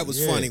funny. That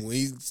was funny when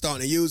he's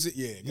starting to use it.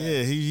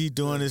 Yeah. He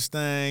doing his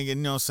thing, and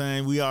you know what I'm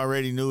saying? We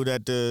already knew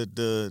that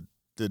the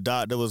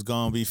doctor was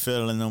gonna be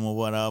filling them or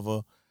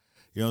whatever.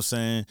 You know what I'm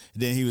saying?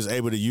 Then he was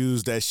able to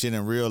use that shit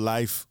in real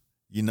life.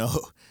 He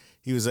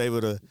was able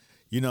to.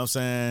 You know what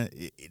I'm saying?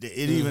 It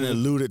even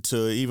alluded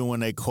to, even when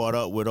they caught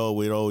up with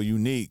old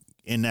Unique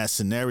in that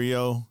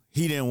scenario,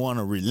 he didn't want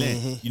to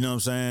relent. You know what I'm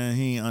saying?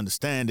 He didn't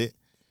understand it.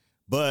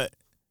 But,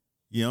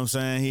 you know what I'm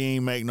saying? He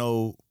ain't make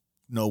no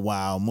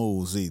wild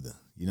moves either.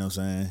 You know what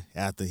I'm saying?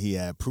 After he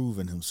had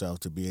proven himself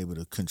to be able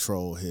to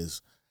control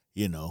his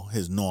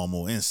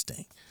normal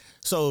instinct.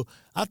 So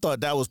I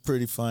thought that was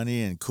pretty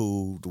funny and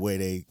cool the way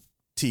they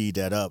teed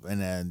that up.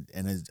 And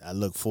I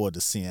look forward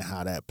to seeing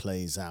how that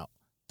plays out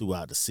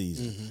throughout the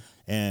season.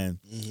 And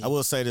I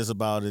will say this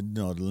about it,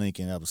 the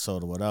Lincoln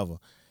episode or whatever,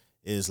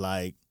 is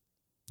like,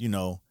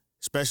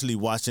 especially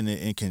watching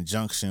it in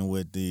conjunction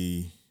with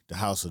the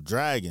House of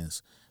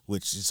Dragons,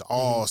 which is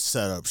all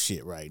set up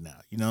shit right now.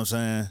 You know what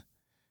I'm saying?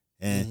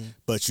 And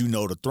but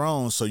the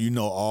throne, so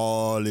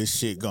all this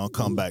shit gonna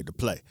come back to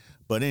play.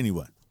 But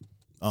anyway,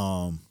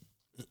 Kanan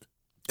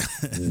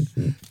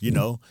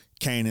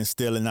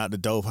stealing out the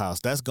dope house,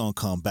 that's gonna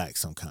come back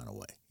some kind of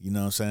way. You know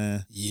what I'm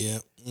saying? Yeah.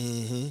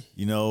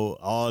 Mm-hmm.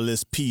 All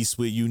this piece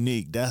with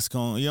Unique, that's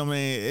going, what I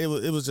mean?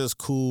 It was just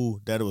cool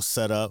that it was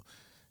set up.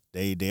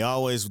 They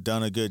always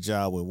done a good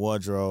job with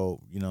wardrobe,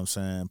 you know what I'm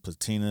saying?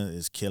 Patina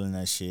is killing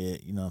that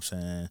shit, you know what I'm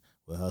saying?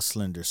 With her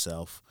slender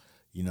self,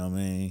 you know what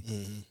I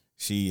mean?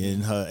 She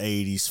in her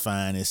 80s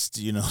finest,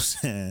 you know what I'm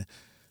saying?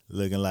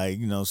 Looking like,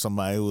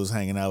 somebody who was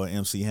hanging out with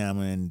MC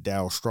Hammer and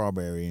Daryl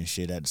Strawberry and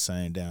shit at the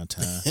same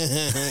downtown.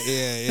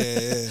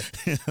 Yeah.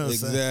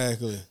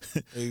 Exactly.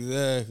 Shit.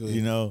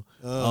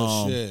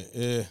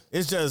 Yeah.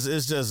 It's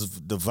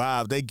just the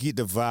vibe. They get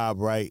the vibe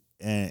right,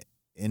 and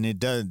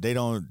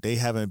they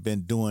haven't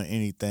been doing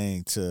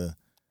anything to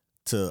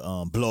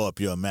blow up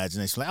your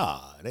imagination.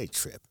 Like, they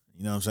trip.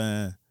 You know what I'm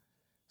saying?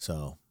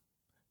 So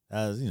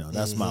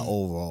that's my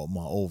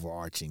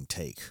overarching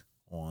take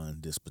on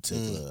this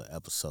particular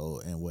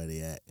episode and where they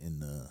at in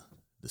the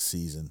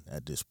season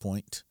at this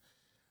point.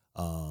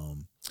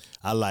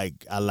 I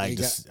like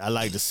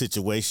the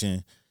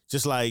situation.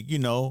 Just like,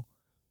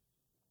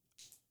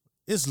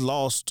 it's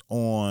lost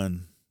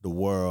on the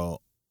world,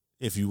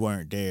 if you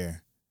weren't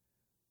there,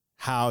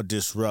 how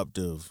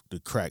disruptive the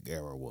crack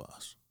era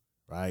was,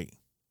 right?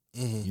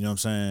 You know what I'm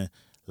saying?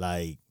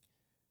 Like,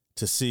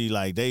 to see,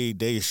 like,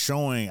 they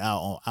showing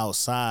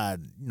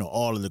outside,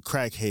 all of the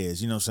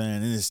crackheads, you know what I'm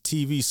saying? And it's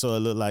TV, so it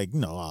looked like,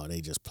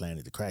 they just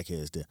planted the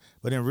crackheads there.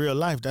 But in real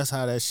life, that's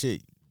how that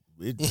shit,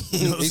 you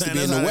know what I'm saying?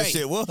 That's how that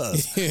shit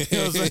was. You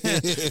know what I'm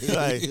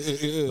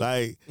saying?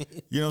 Like,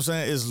 you know what I'm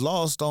saying? It's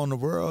lost on the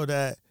world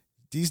that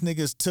these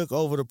niggas took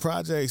over the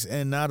projects,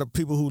 and now the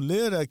people who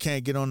live there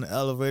can't get on the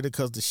elevator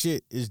because the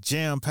shit is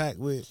jam-packed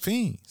with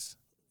fiends.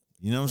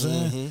 You know what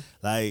I'm saying?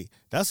 Like,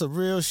 that's a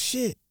real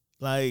shit.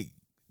 Like,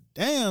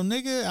 damn,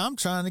 nigga, I'm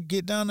trying to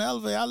get down the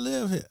elevator. I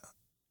live here.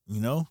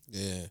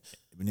 Yeah.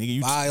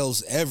 Nigga,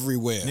 files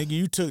everywhere. Nigga,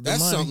 you took the money.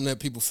 That's something that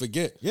people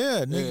forget.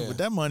 Yeah, nigga, but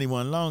that money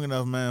wasn't long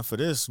enough, man, for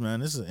this,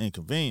 man. This is an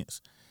inconvenience.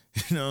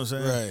 You know what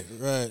I'm saying?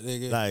 Right,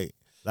 nigga.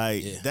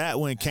 Like that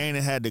when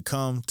Kanan had to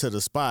come to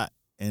the spot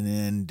and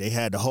then they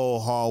had the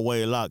whole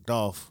hallway locked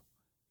off.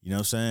 You know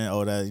what I'm saying?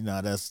 Oh,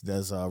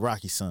 that's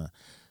Rocky's son.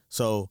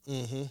 So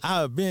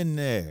I've been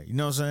there. You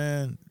know what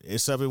I'm saying?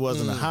 Except it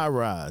wasn't a high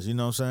rise. You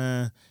know what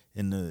I'm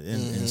saying?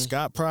 In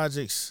Scott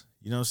Projects,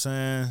 you know what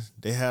I'm saying?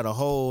 They had a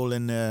hole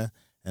in there,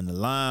 and the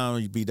line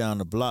would be down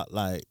the block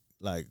like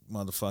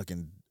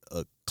motherfucking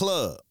a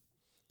club.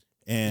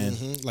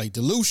 And like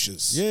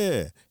Delucia's.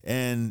 Yeah.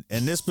 And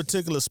this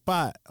particular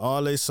spot,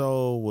 all they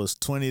sold was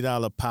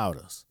 $20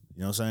 powders.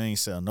 You know what I'm saying? They ain't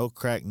sell no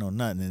crack, no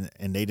nothing.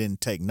 And they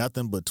didn't take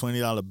nothing but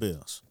 $20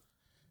 bills.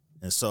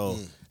 And so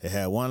they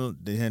had one,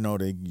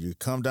 you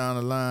come down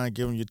the line,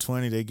 give them your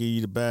 20, they give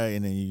you the bag,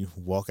 and then you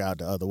walk out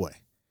the other way.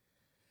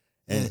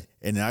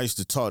 And I used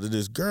to talk to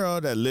this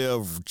girl that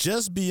lived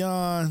just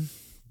beyond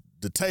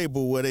the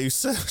table where they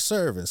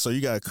serving. So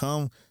you got to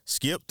come,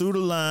 skip through the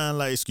line,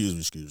 like, excuse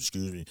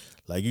me.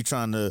 Like you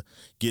trying to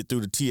get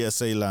through the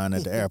TSA line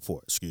at the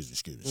airport. Excuse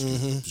me.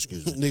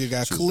 Nigga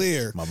got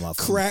clear. My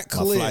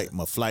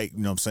flight,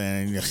 you know what I'm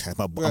saying?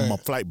 My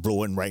flight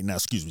blowing right now.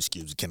 Excuse me.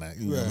 Can I?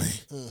 You know what I mean?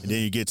 And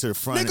then you get to the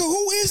front. Nigga,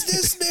 who is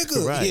this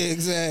nigga? Right. Yeah,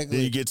 exactly.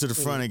 Then you get to the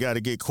front and got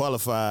to get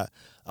qualified.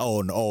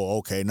 Oh, no,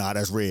 okay,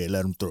 that's red.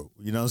 Let them through.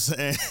 You know what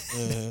I'm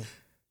saying?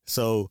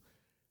 So,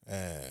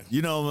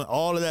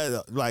 all of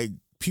that, like,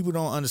 people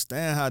don't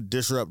understand how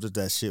disruptive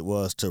that shit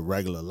was to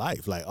regular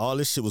life. Like, all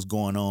this shit was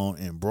going on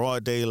in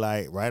broad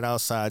daylight, right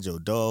outside your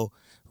door,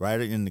 right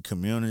in the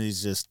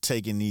communities, just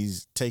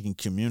taking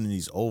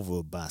communities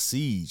over by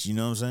siege. You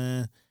know what I'm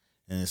saying?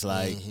 And it's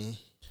like,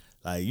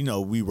 like, you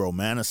know, we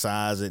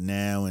romanticize it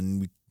now,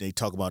 and they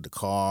talk about the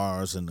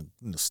cars and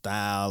the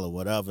style or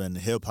whatever, and the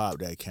hip hop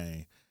that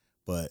came,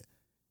 but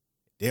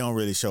they don't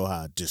really show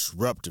how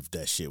disruptive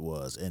that shit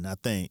was. And I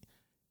think,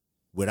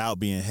 without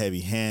being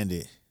heavy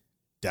handed,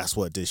 that's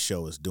what this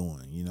show is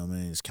doing. You know what I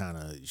mean? It's kind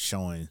of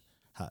showing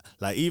how,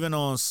 like, even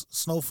on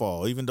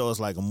Snowfall, even though it's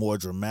like a more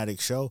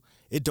dramatic show,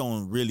 it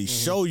don't really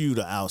show you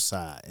the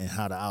outside and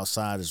how the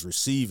outside is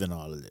receiving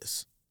all of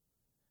this.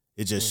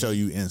 It just show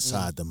you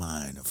inside the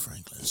mind of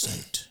Franklin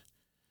Saint.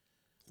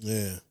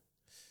 Yeah.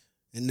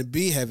 And to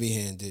be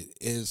heavy-handed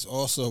is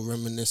also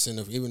reminiscent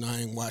of, even though I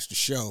ain't watched the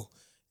show,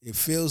 it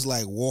feels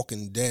like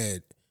Walking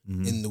Dead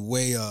in the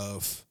way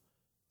of,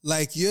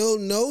 like, you'll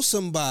know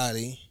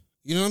somebody,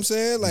 you know what I'm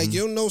saying? Like,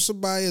 you'll know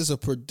somebody as a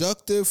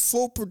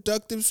full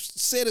productive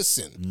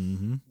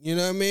citizen. You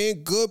know what I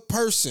mean? Good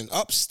person,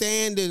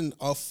 upstanding,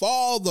 a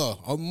father,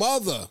 a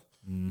mother.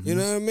 You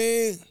know what I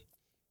mean?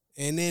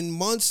 And then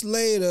months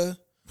later,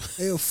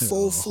 they're a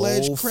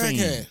full-fledged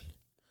crackhead.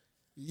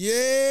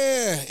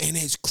 Yeah, and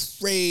it's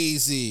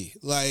crazy.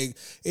 Like,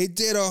 it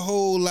did a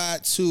whole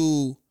lot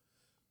to,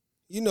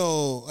 you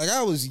know, like,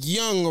 I was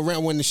young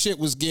around when the shit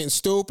was getting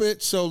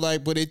stupid. So,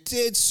 like, but it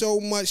did so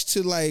much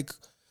to, like,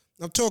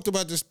 I've talked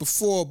about this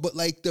before, but,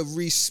 like, the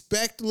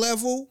respect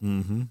level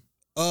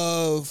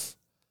of,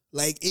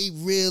 like, it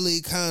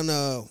really kind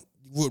of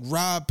would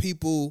rob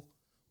people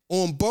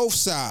on both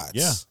sides.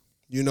 Yeah.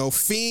 You know,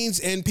 fiends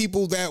and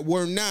people that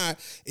were not,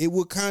 it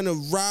would kind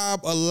of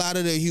rob a lot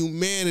of the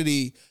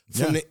humanity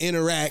from the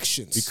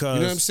interactions. Because,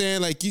 you know what I'm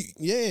saying? Like,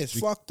 it's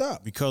fucked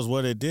up. Because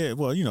what it did,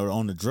 well, you know,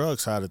 on the drug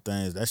side of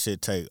things, that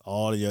shit take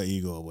all of your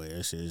ego away.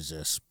 That shit is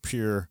just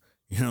pure,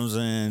 you know what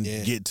I'm saying?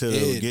 Yeah. Get to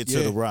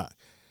the rock.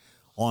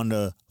 On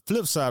the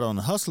flip side, on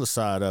the hustler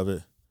side of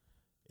it,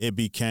 it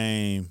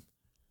became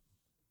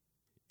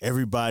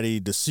everybody,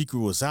 the secret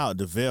was out,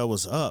 the veil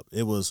was up.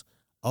 It was,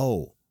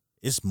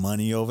 it's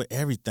money over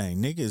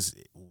everything.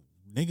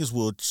 Niggas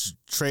will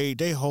trade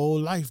their whole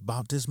life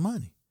about this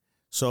money.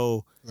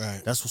 So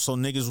that's what, so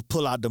niggas will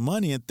pull out the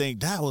money and think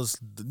that was,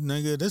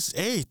 nigga, this is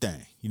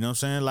everything. You know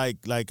what I'm saying?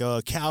 Like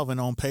Calvin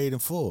on Paid in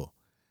Full.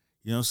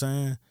 You know what I'm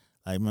saying?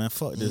 Like, man,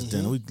 fuck this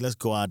dinner. Let's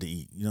go out to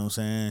eat. You know what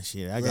I'm saying?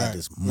 Shit, I got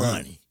this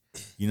money.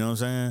 You know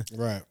what I'm saying?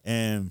 Right.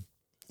 And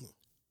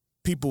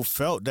people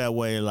felt that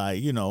way,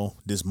 like, you know,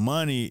 this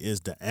money is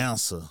the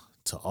answer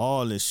to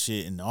all this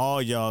shit, and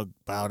all y'all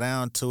bow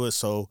down to it,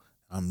 so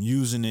I'm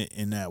using it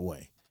in that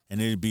way. And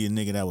it'd be a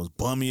nigga that was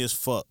bummy as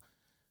fuck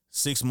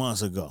 6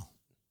 months ago,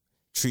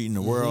 treating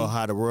the world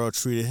how the world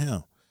treated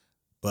him.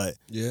 But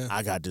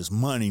I got this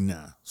money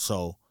now,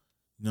 so,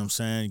 you know what I'm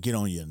saying, get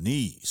on your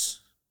knees.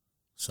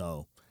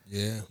 So,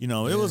 you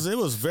know, it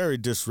was very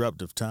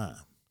disruptive time.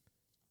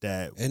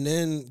 And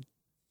then,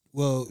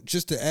 well,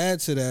 just to add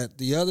to that,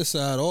 the other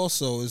side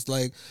also is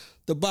like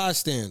the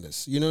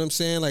bystanders. You know what I'm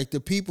saying? Like, the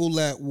people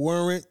that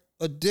weren't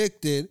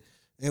addicted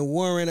and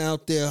weren't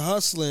out there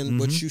hustling,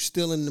 but you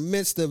still in the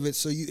midst of it.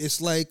 So it's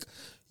like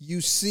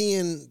you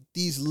seeing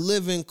these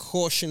living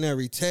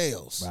cautionary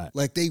tales. Right.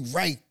 Like, they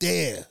right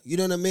there. You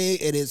know what I mean?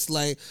 And it's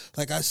like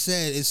I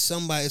said,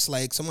 it's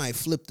like somebody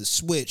flipped the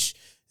switch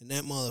and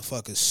that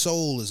motherfucker's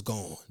soul is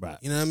gone. Right.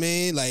 You know what I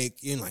mean? Like,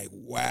 you're like,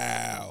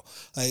 wow.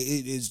 Like,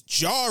 it is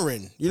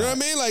jarring. You know what I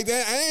mean? Like,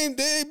 that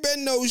there ain't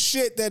been no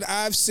shit that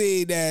I've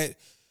seen that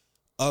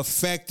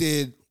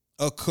affected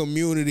a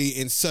community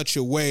in such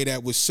a way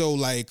that was so,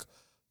 like,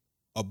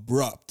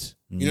 abrupt.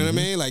 You know what I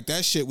mean? Like,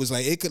 that shit was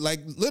like, it could,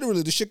 like,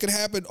 literally, the shit could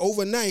happen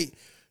overnight.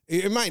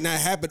 It might not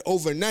happen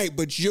overnight,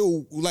 but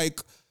you'll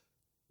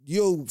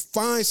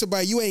find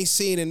somebody you ain't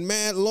seen in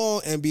mad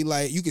long and be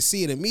like, you can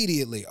see it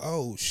immediately.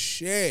 Oh,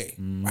 shit.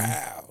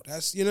 Wow.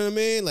 That's, you know what I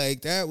mean?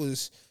 Like,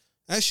 that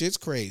shit's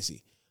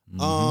crazy.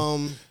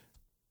 Well,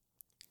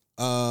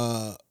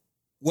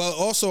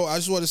 also, I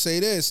just want to say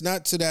this,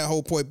 not to that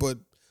whole point, but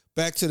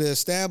back to the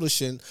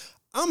establishing.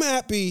 I'm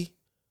happy,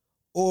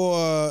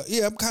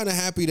 I'm kind of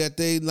happy that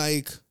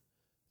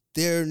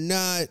they're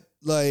not,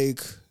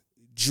 like,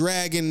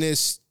 dragging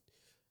this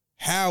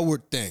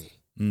Howard thing.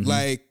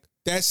 Like,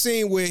 that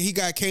scene where he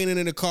got Kanan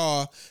in the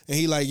car and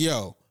he like,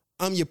 yo,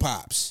 I'm your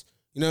pops.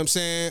 You know what I'm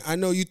saying? I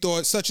know you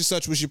thought such and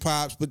such was your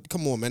pops, but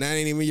come on, man, that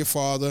ain't even your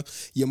father.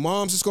 Your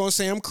mom's just going to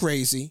say I'm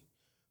crazy,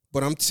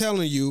 but I'm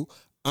telling you,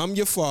 I'm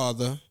your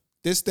father.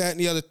 This, that, and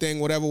the other thing,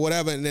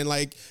 whatever. And then,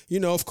 like, you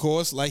know, of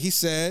course, like he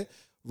said,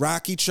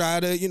 Rocky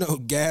tried to, you know,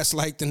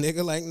 gaslight the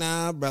nigga. Like,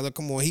 nah, brother,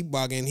 come on, he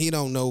bugging. He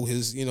don't know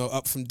his, you know,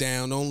 up from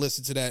down. Don't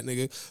listen to that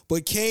nigga.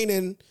 But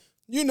Kanan,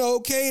 you know,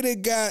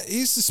 Kanan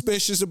he's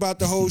suspicious about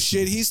the whole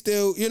shit. He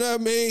still, you know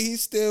what I mean? He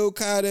still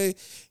kind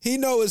of, he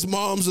know his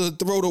mom's will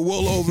throw the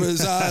wool over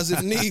his eyes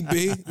if need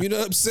be. You know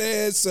what I'm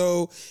saying?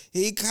 So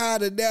he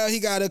kind of, now he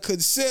got to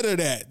consider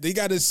that. He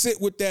got to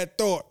sit with that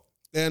thought.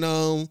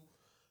 And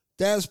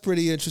that's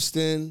pretty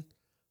interesting.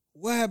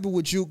 what happened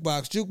with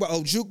Jukebox?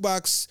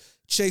 Jukebox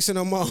chasing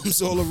her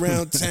moms all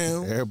around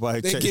town.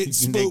 Everybody get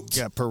spooked.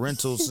 They got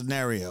parental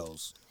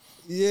scenarios.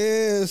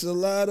 Yeah, it's a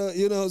lot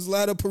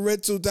of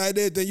parental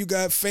dynamic. Then you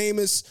got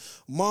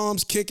Famous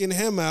moms kicking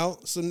him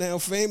out. So now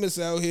Famous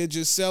out here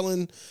just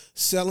selling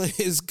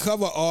his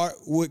cover art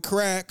with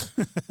crack.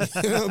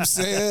 You know what I'm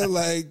saying?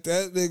 Like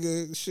that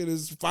nigga shit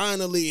is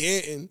finally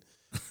hitting.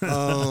 I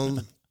don't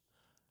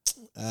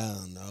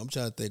know. I'm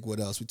trying to think what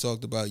else. We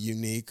talked about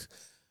Unique,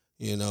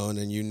 and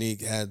then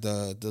Unique had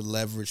the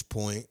leverage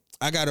point.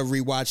 I gotta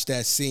rewatch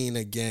that scene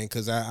again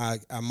because I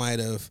might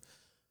have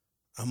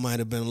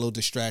been a little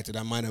distracted.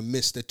 I might have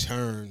missed the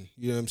turn.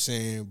 You know what I'm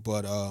saying?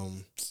 But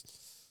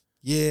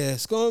yeah,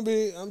 it's gonna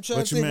be. I'm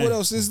trying to think what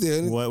else is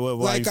there. Why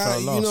like you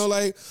felt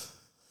lost?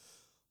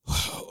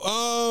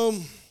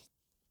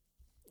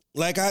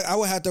 I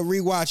would have to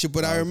rewatch it,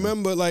 but I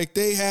remember like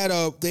they had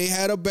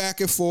a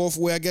back and forth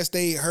where I guess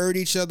they heard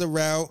each other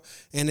out,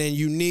 and then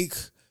Unique,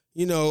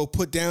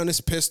 put down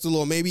his pistol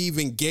or maybe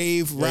even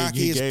gave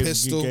Rocky his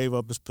pistol. He gave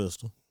up his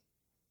pistol.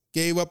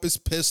 Gave up his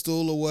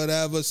pistol or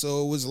whatever.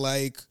 So it was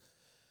like.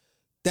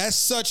 That's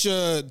such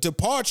a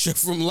departure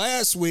from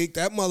last week.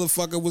 That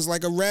motherfucker was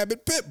like a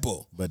rabid pit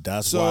bull. But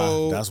that's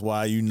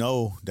why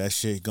that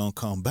shit gonna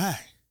come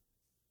back.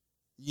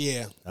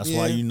 Yeah. That's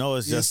why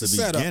it's just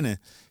the beginning.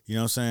 You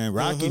know what I'm saying?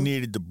 Rocky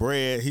needed the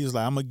bread. He was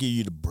like, I'm gonna give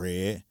you the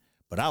bread,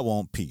 but I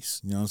want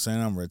peace. You know what I'm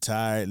saying? I'm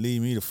retired.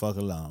 Leave me the fuck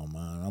alone,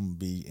 man. I'm gonna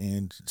be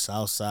in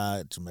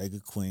Southside, Jamaica,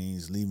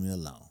 Queens. Leave me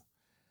alone.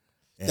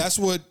 And that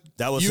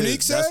was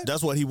Unique said?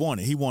 That's what he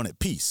wanted. He wanted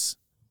peace.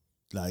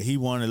 Like, he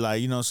wanted,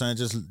 like, you know what I'm saying,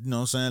 just, you know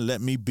what I'm saying,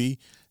 let me be,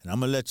 and I'm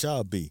going to let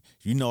y'all be.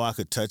 You know I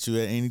could touch you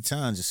at any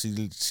time, just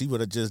see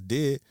what I just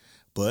did,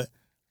 but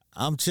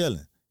I'm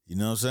chilling. You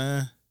know what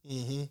I'm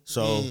saying?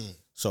 Mm-hmm.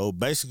 So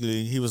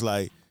basically, he was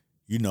like,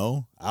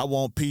 I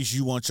want peace,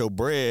 you want your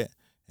bread,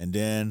 and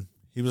then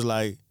he was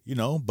like,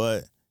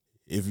 but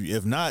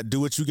if not, do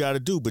what you got to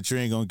do, but you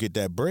ain't going to get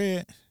that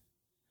bread.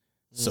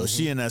 So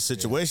she in that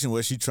situation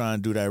where she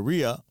trying to do that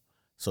re-up,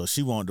 so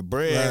she want the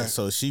bread,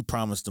 so she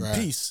promised them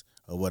peace.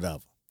 Or whatever.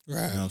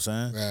 Right. You know what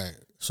I'm saying? Right.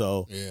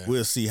 So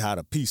we'll see how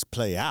the piece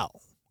play out.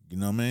 You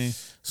know what I mean?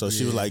 So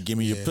she was like, give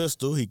me your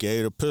pistol. He gave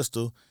her the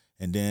pistol.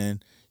 And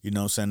then, you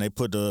know what I'm saying, they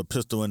put the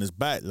pistol in his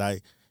back.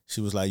 Like,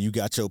 she was like, you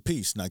got your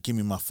piece. Now give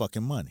me my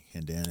fucking money.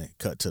 And then it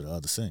cut to the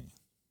other scene.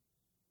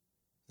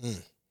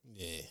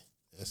 Yeah.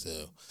 That's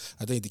L.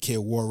 I think the kid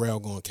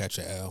Warrell going to catch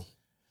an L.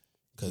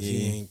 Because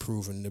he ain't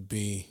proven to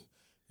be,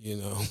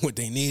 what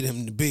they need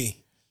him to be.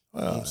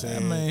 Well, I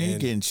mean, he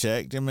getting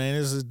checked. I mean,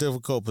 it's a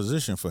difficult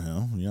position for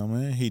him. You know what I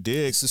mean? He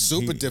did. It's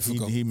super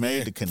difficult. He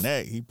made the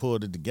connect. He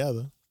pulled it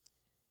together.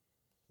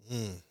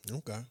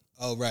 Okay.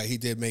 Oh, right. He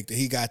did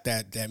he got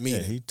that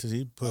meeting. Yeah,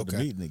 he put the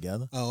meeting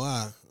together.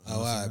 I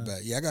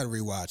bet. Yeah, I got to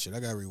rewatch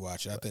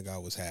it. I think I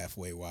was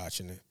halfway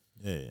watching it.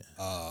 Yeah.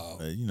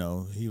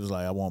 He was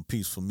like, I want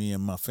peace for me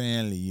and my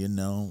family,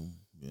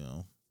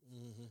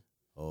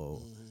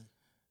 Oh.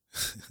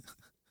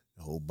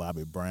 The whole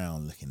Bobby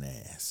Brown looking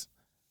ass.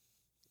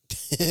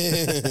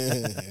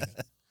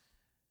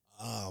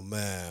 Oh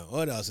man,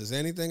 what else? Is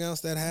anything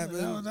else that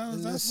happened?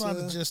 That's about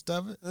the gist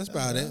of it. That's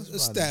about it.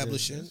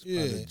 Establishing. That's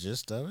about the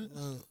gist of it.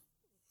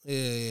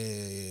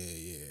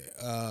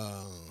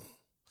 Yeah.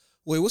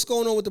 Wait, what's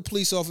going on with the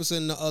police officer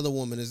and the other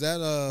woman? Is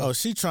that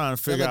she trying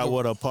to figure out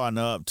what her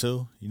partner up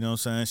to. You know what I'm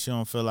saying? She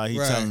don't feel like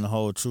he's telling the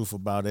whole truth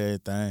about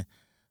everything.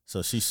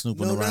 So she's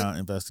snooping around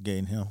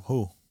investigating him.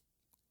 Who?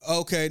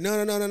 Okay, no.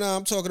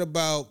 I'm talking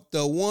about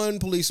the one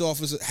police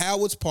officer,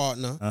 Howard's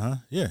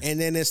partner. Yeah. And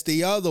then it's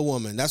the other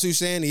woman. That's what you're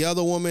saying? The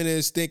other woman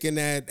is thinking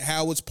that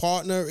Howard's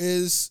partner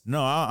is...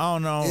 No, I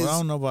don't know. I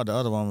don't know about the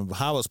other woman, but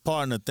Howard's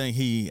partner think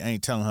he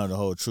ain't telling her the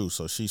whole truth,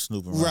 so she's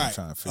snooping around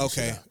trying to figure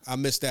it out. I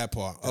missed that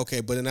part. Okay,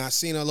 but then I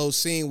seen a little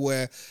scene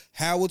where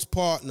Howard's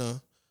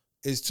partner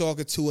is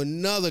talking to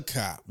another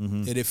cop,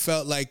 and it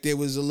felt like there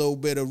was a little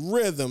bit of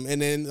rhythm,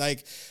 and then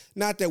like...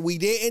 Not that we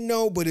didn't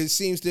know, but it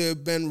seems to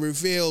have been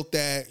revealed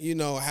that,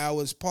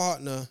 Howard's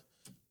partner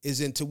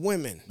is into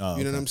women. Oh,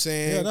 you know what I'm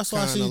saying? Yeah, that's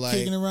why she's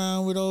kicking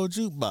around with old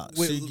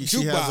Jukebox.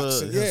 She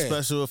has a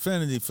special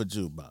affinity for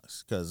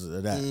Jukebox because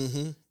of that.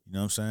 You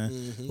know what I'm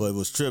saying? What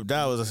was tripped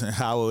out was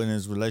Howard in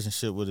his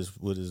relationship with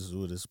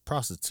his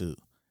prostitute.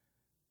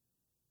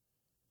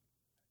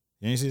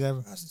 You ain't see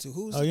that? Prostitute?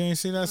 Who's you ain't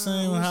see that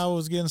scene when Howard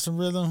was getting some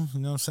rhythm?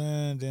 You know what I'm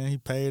saying? Then he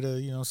paid her,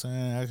 you know what I'm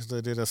saying?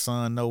 Actually, did her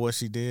son know what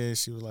she did?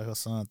 She was like, her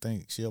son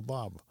think she a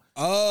barber.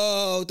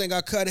 Oh, think I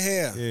cut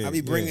hair. Yeah, I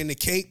be bringing the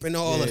cape and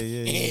all of that.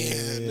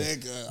 Yeah.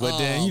 But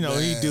then, he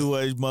do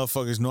what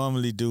motherfuckers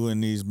normally do in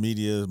these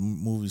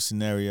movie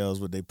scenarios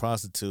with they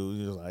prostitute.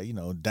 He was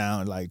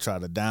like, try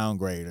to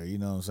downgrade her. You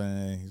know what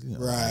I'm saying?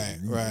 Right.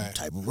 The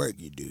type of work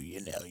you do,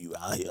 you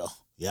out here.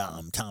 Yeah,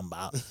 I'm talking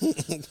about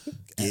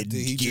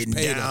getting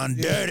down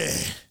dirty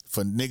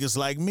for niggas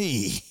like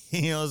me.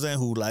 You know what I'm saying?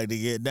 Who like to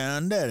get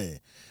down dirty.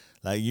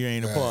 Like, you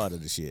ain't a part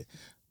of the shit.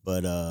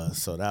 But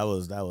so that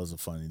was a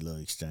funny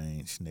little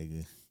exchange,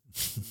 nigga.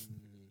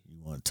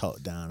 You want to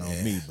talk down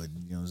on me, but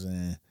you know what I'm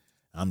saying?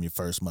 I'm your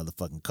first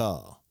motherfucking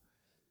call.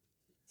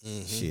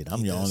 Shit,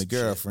 I'm your only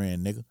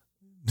girlfriend, nigga.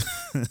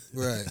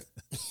 Right.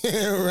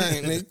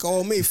 Right. They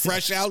call me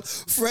fresh out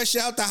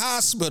the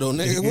hospital,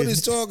 nigga. What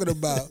is talking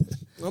about?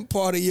 I'm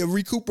part of your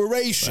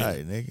recuperation.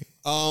 Right, nigga.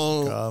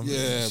 Call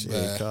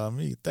Call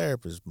me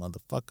therapist,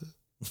 motherfucker.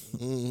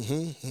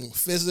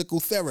 Physical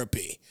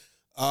therapy.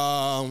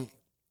 All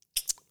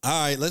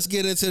right, let's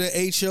get into the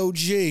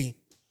HOG.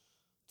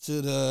 To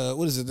the,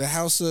 what is it? The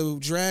House of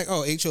Drag.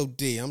 Oh,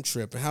 HOD. I'm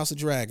tripping. House of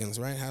Dragons,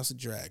 right? House of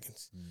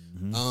Dragons.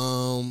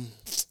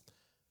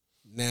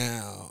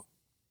 Now,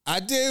 I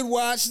did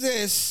watch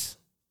this.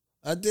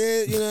 I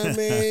did, you know what I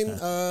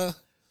mean?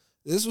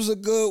 This was a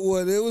good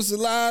one. There was a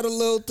lot of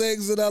little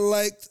things that I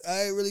liked.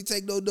 I didn't really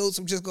take no notes.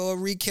 I'm just going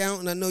to recount,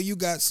 and I know you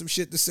got some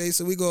shit to say,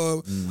 so we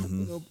going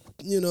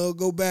to,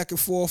 go back and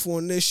forth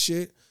on this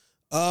shit.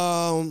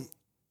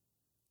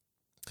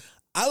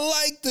 I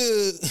like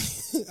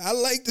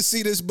to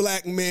see this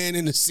black man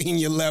in a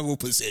senior level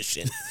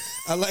position.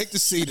 I like to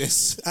see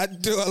this. I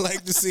do. I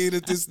like to see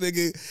that this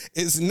nigga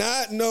is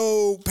not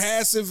no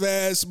passive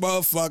ass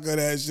motherfucker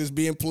that's just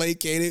being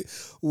placated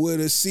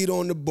with a seat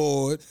on the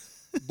board.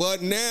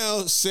 But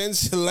now,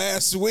 since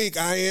last week,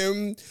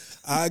 I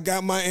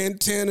got my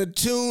antenna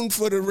tuned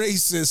for the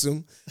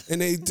racism, and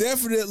they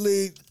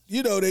definitely,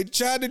 they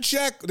tried to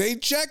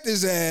checked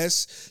his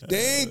ass.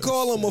 They ain't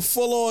call him a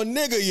full-on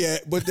nigga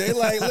yet, but they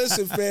like,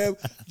 listen, fam,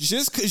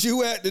 just because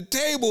you at the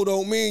table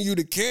don't mean you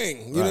the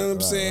king. You know what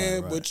I'm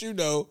saying? Right. But you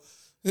know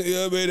what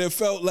I mean? It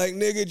felt like,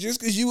 nigga, just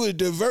because you a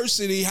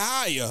diversity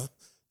hire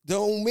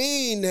don't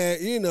mean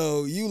that,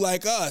 you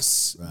like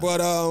us. Right.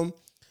 But I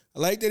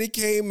like that he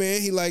came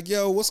in. He like,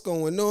 yo, what's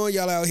going on?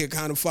 Y'all out here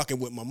kind of fucking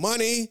with my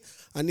money.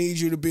 I need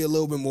you to be a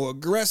little bit more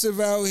aggressive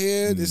out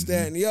here. This,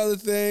 that, and the other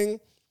thing.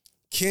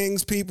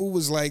 King's people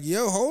was like,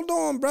 yo, hold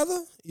on,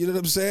 brother. You know what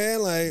I'm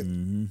saying? Like,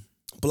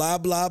 blah,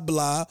 blah,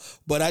 blah.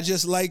 But I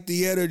just like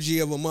the energy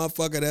of a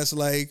motherfucker that's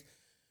like,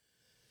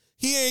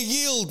 he ain't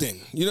yielding.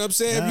 You know what I'm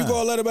saying? If you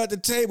go let him at the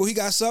table, he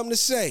got something to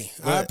say.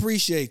 But I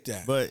appreciate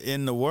that. But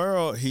in the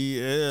world, he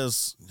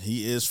is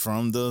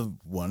from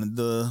one of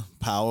the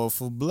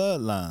powerful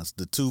bloodlines,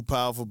 the two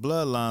powerful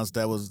bloodlines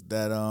that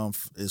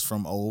is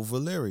from old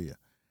Valyria,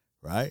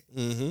 right?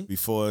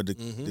 Before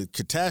the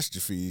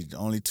catastrophe,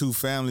 only two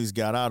families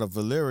got out of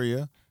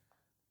Valyria,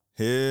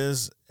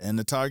 his and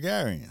the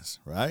Targaryens,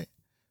 right?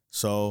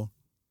 So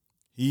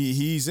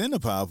he's in a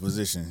power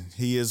position.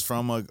 He is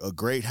from a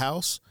great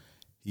house.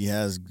 He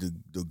has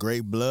the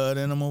great blood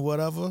in him or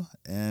whatever,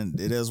 and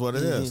it is what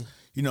it is.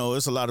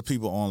 It's a lot of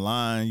people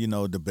online,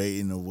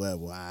 debating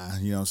why,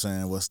 you know what I'm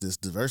saying, what's this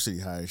diversity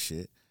hire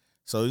shit.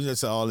 So it's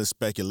just all this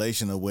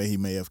speculation of where he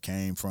may have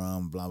came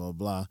from, blah, blah,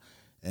 blah.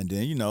 And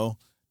then,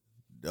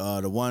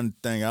 the one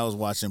thing I was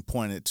watching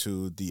pointed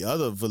to the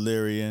other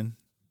Valyrian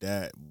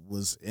that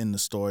was in the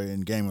story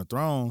in Game of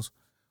Thrones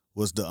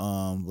was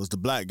the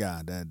black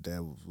guy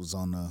that was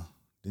on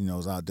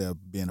was out there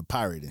being a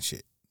pirate and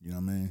shit. You know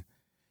what I mean?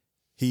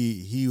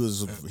 He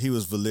was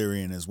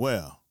Valyrian as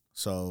well.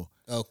 So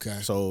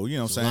okay. So you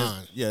know what I'm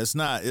saying? Yeah, it's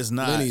not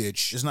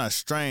lineage. It's not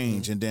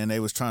strange. And then they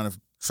was trying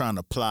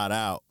to plot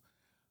out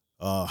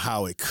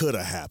how it could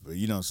have happened.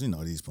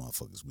 These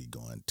motherfuckers be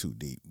going too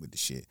deep with the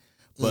shit.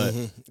 But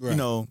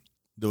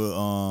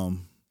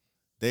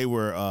they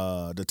were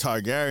the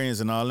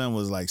Targaryens and all them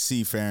was like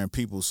seafaring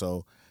people.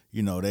 So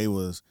they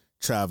was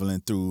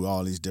traveling through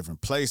all these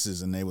different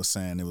places, and they were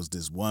saying there was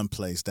this one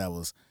place that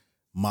was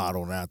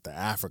modeled after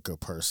Africa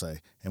per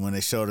se, and when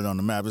they showed it on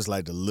the map, it's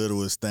like the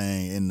littlest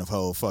thing in the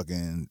whole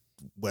fucking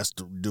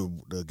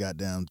the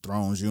goddamn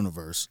Thrones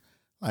universe.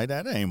 Like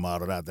that ain't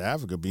modeled after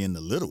Africa being the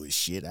littlest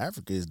shit.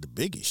 Africa is the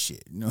biggest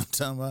shit. You know what I'm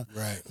talking about?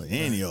 Right. But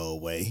any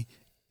old way,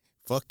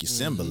 fuck your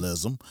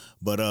symbolism,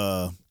 but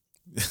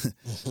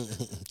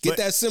get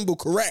that symbol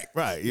correct.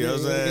 Right. You know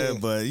what I'm saying?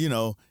 But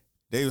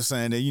they were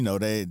saying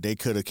that they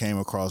could have came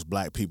across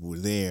black people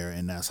there,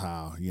 and that's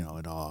how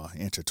it all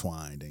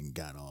intertwined and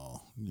got all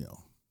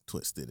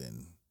twisted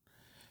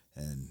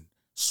and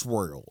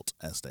swirled,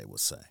 as they would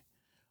say.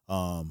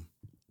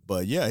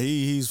 But yeah,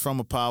 he's from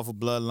a powerful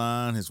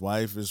bloodline. His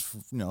wife is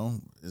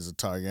a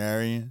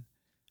Targaryen.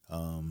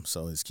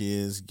 So his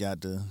kids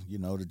got the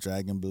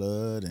dragon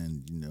blood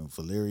and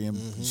Valyrian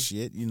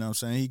shit. You know what I'm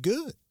saying? He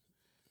good.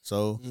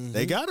 So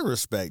they gotta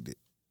respect it.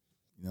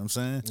 You know what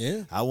I'm saying?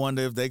 Yeah. I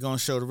wonder if they gonna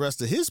show the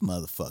rest of his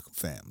motherfucking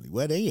family.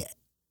 Where they at?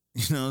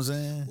 You know what I'm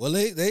saying? Well,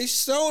 they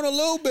showed a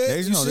little bit.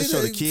 They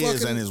show the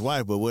kids and his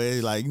wife, but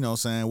where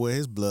where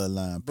his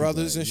bloodline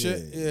brothers and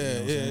shit.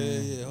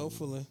 Yeah.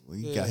 Hopefully. Well,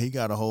 he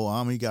got a whole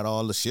army. He got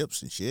all the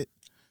ships and shit.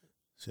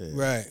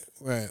 Right.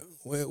 Where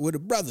the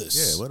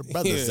brothers? Yeah, where the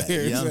brothers at?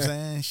 You know what I'm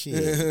saying?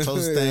 Shit.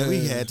 Closest thing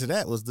we had to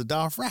that was the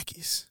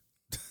Dothrakis.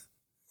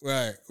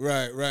 Right.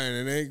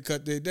 And they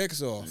cut their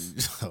dicks off.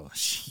 Oh,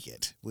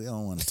 shit. We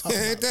don't want to talk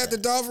about Ain't that the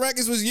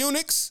Dothrakis was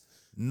eunuchs?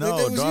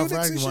 No,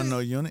 Dothrakis wasn't no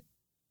eunuch.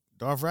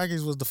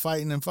 Dothrakis was the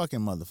fighting and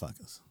fucking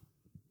motherfuckers.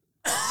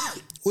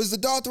 Was the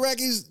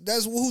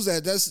Dothrakis, who's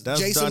that? That's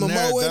Jason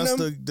Momoa and them?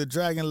 That's the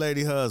dragon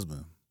lady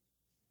husband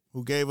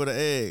who gave her the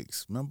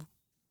eggs, remember?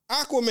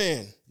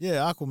 Aquaman.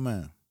 Yeah,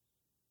 Aquaman.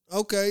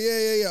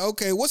 Okay, yeah.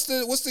 Okay, what's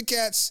the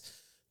cats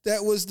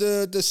that was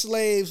the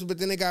slaves, but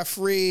then they got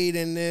freed,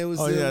 and there was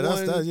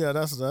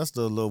that's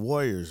the little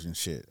warriors and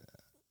shit.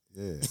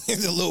 Yeah,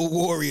 the little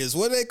warriors.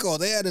 What are they called?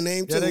 They had a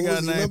name too. Yeah, they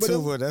got a name too,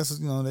 them? but that's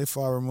they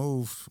far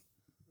removed.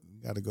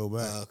 You got to go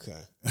back.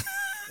 Okay.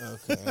 All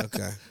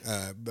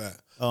right, bet.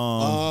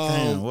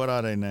 Damn, what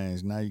are their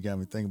names? Now you got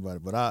me thinking about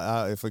it. But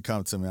I if it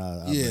comes to me,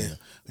 I'll bring it.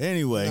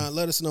 Anyway,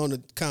 let us know in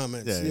the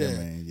comments.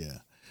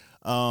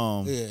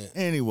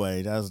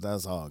 Anyway,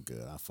 that's all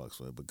good. I fucks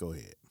with it, but go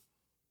ahead.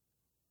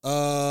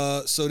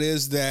 So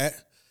there's that.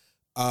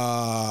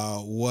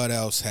 What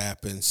else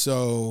happened?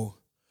 So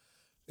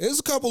there's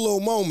a couple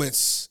little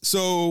moments.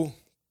 So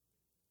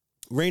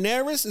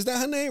Rhaenyra, is that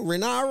her name?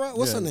 Rhaenyra?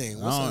 What's her name?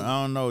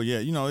 I don't know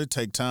yet. It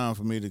take time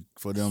for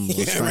them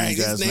strange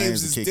ass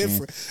names to kick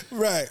different. in.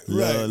 Right.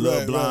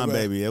 Little blonde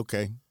baby,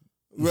 okay.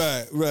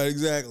 Right,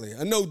 exactly.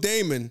 I know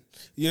Damon,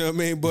 you know what I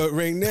mean? But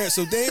Rhaenyra,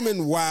 so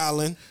Damon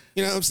wilding,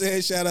 you know what I'm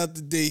saying? Shout out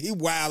to D. He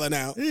wilding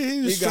out.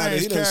 He's a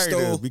strange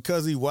character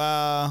because he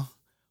wild,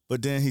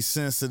 but then he's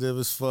sensitive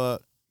as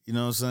fuck. You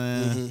know what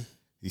I'm saying? Mm-hmm.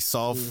 He's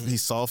soft. Mm-hmm.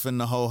 He's soft in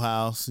the whole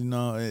house. He's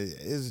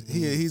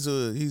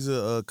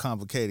a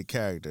complicated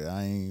character.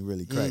 I ain't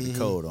really cracked the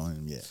code on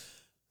him yet.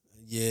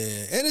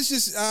 Yeah, and it's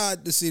just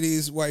odd to see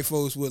these white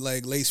folks with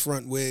like lace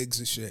front wigs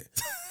and shit.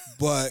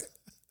 But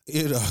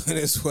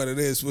that's what it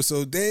is.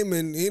 So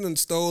Damon, he done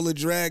stole a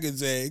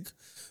dragon's egg.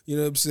 You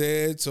know what I'm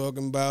saying?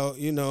 Talking about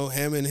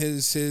him and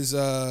his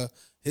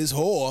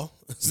whore,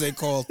 as they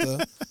called her,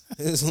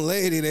 his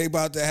lady. They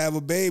about to have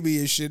a baby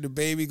and shit. The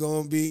baby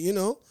gonna be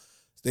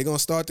they gonna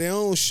start their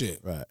own shit.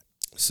 Right.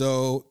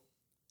 So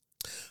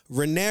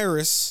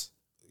Rhaenyra,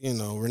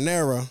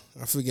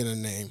 I forget her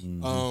name.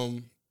 Mm-hmm.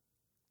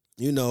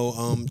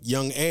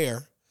 Young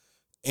heir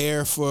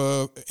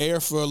for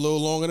a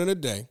little longer than a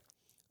day.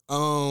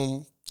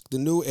 The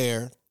new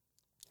heir,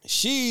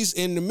 she's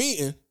in the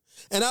meeting,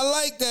 and I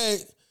like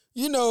that.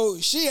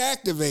 She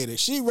activated.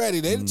 She ready.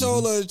 They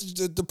told her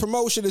the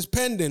promotion is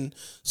pending,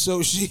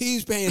 so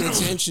she's paying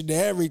attention to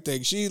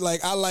everything. She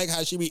I like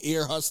how she be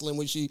ear hustling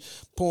when she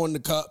pouring the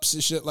cups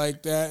and shit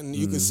like that, and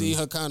you can see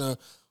her kind of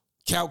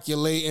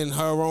calculating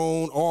her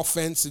own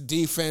offense and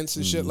defense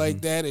and shit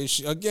like that. And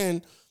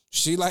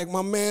she like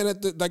my man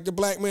the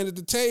black man at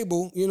the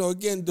table,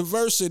 again,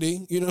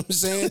 diversity, you know what I'm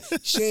saying?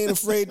 She ain't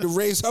afraid to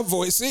raise her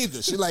voice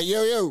either. She like,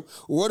 yo,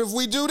 what if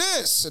we do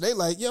this? And they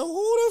like, yo,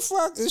 who the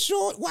fuck is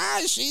short? Why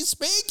is she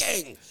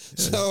speaking?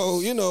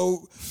 So,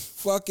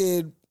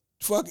 fucking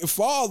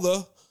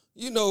father,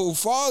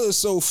 father's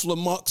so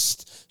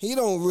flummoxed. He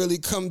don't really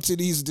come to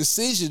these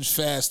decisions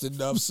fast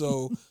enough.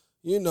 So,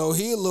 he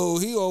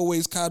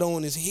always caught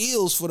on his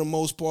heels for the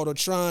most part, or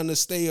trying to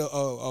stay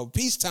a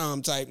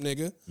peacetime type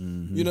nigga.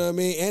 Mm-hmm. You know what I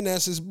mean? And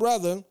that's his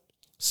brother.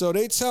 So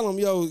they tell him,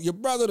 yo, your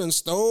brother done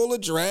stole a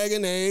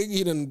dragon egg.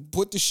 He done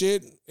put the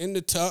shit in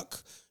the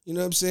tuck. You know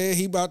what I'm saying?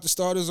 He about to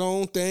start his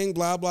own thing,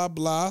 blah, blah,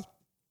 blah.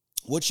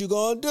 What you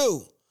gonna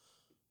do?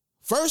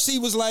 First, he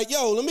was like,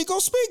 yo, let me go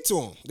speak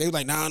to him. They were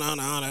like, no,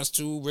 that's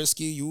too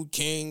risky. You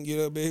king, you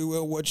know what I mean?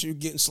 Well, what you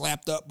getting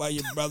slapped up by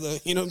your brother,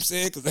 you know what I'm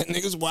saying? Because that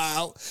nigga's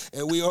wild.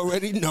 And we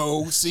already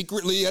know,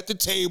 secretly at the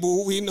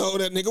table, we know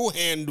that nigga will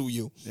handle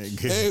you.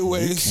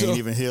 Anyway, you can't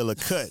even heal a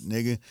cut,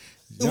 nigga.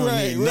 You don't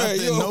need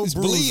nothing, yo, no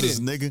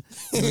bruises, bleeding. nigga.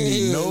 You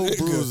need no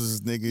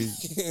bruises,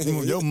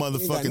 nigga. Your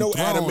motherfucking no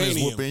throne is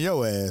adamantium. whooping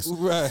your ass.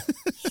 Right.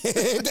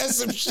 That's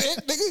some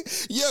shit,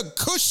 nigga. Your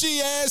cushy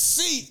ass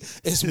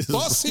seat is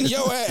busting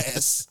your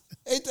ass.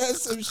 Ain't that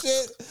some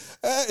shit?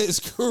 That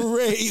is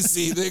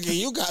crazy, nigga.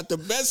 You got the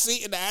best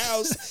seat in the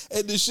house,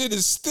 and the shit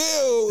is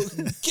still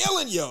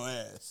killing your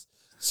ass.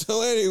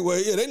 So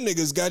anyway, that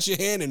niggas got your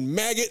hand in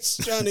maggots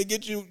trying to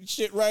get you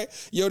shit right.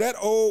 Yo, that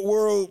old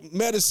world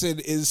medicine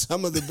is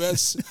some of the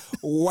best,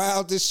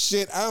 wildest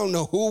shit. I don't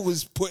know who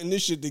was putting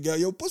this shit together.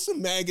 Yo, put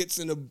some maggots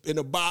in a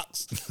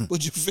box,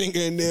 put your finger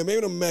in there.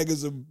 Maybe the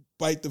maggots will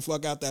bite the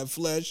fuck out that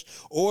flesh.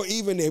 Or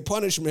even their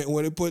punishment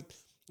when they put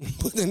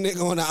the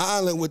nigga on the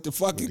island with the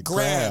fucking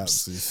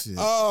crabs.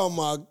 Oh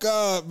my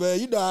God, man.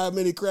 You know how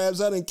many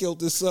crabs I done killed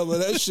this summer.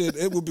 That shit,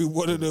 it would be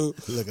one of the...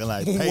 Looking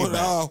like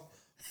payback.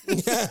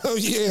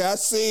 Yeah, I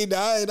seen that.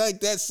 I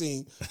like that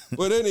scene.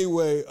 But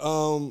anyway,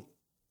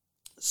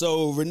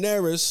 so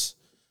Rhaenyra,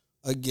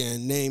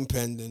 again, name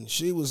pending.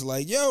 She was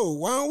like, yo,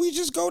 why don't we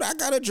just go? I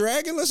got a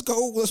dragon. Let's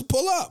go. Let's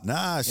pull up.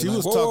 Nah, she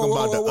was talking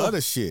about the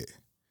other shit.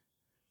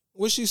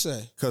 What'd she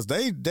say? Because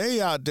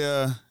they out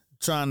there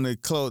trying to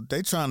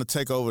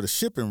take over the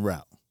shipping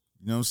route.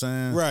 You know what I'm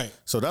saying? Right.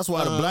 So that's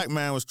why the black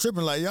man was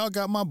tripping like, y'all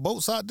got my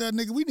boats out there,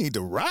 nigga. We need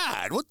to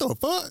ride. What the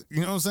fuck?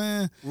 You know what I'm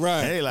saying?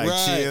 Right. Hey, like,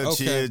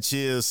 right.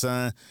 chill,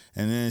 son.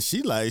 And then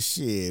she like,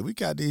 shit, we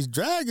got these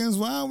dragons.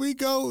 Why don't we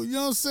go, you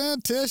know what I'm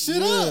saying, tear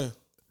shit up?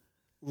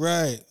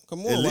 Right. Come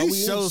on. At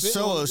least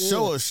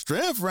show a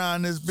strength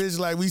around this bitch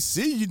like we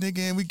see you, nigga,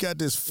 and we got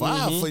this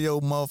fire for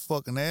your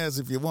motherfucking ass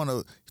if you want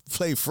to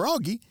play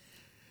Froggy.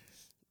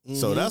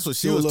 So that's what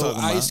she was talking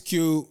about. Ice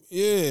Cube, do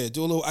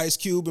a little Ice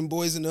Cube and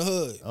Boys in the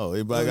Hood. Oh,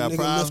 everybody got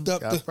problems?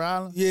 Got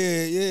problems?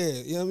 Yeah.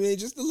 You know what I mean?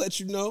 Just to let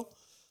you know.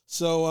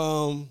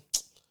 So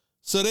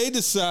they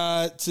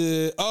decide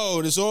to.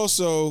 Oh, there's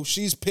also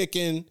she's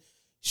picking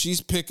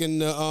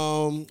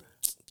the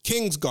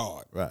King's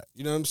Guard. Right.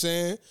 You know what I'm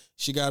saying?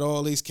 She got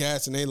all these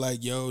cats, and they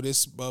like, yo,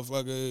 this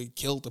motherfucker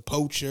killed the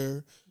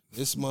poacher.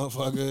 This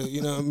motherfucker,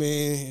 you know what I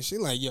mean? And she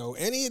like, yo,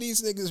 any of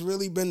these niggas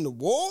really been to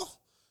war?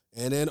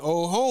 And then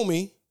old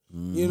homie,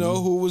 you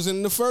know, who was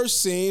in the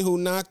first scene, who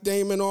knocked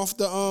Damon off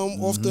the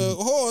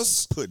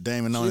horse. Put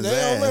Damon on his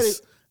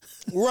ass.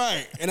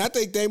 Right. And I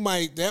think that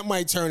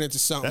might turn into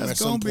something at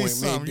some point.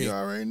 Maybe. You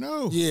already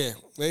know. Yeah.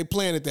 They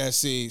planted that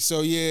seed.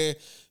 So yeah,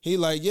 he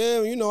like,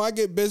 yeah, you know, I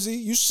get busy.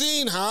 You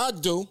seen how I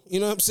do. You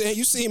know what I'm saying?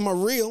 You seen my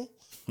reel.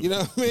 You know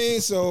what I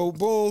mean? So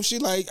boom, she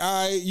like,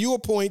 all right, you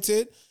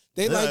appointed.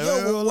 They like,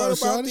 yo, well,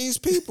 what about these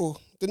people?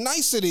 The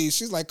niceties.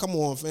 She's like, come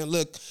on, fam.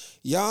 Look,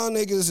 y'all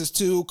niggas is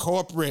too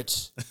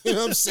corporate. You know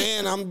what I'm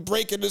saying? I'm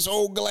breaking this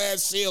whole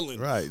glass ceiling.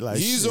 Right. Like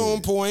he's shit.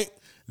 on point.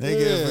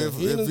 Nigga, if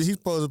he's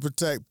supposed to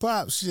protect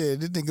Pop, shit,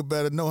 this nigga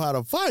better know how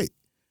to fight.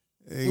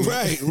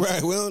 Right.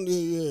 Well,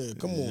 yeah,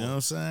 come on. You know what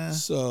I'm saying?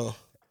 So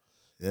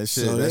that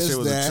shit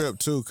was a trip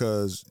too,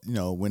 because, you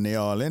know, when they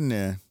all in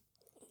there,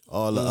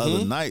 all the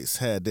other knights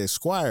had their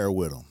squire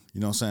with them.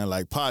 You know what I'm saying?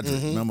 Like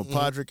Podrick. Remember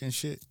Podrick and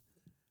shit?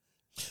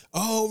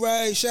 Oh,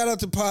 right. Shout out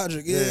to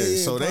Podrick. Yeah.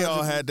 So Podrick, they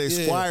all had their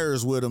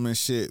squires with them and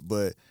shit,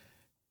 but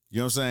you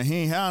know what I'm saying? He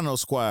ain't had no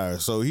squire.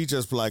 So he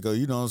just like,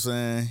 you know what I'm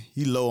saying?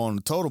 He low on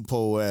the totem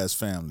pole ass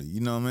family.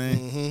 You know what I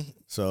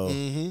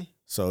mean?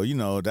 So you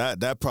know,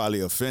 that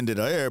probably offended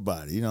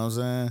everybody. You know what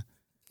I'm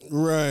saying?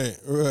 Right.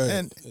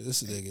 And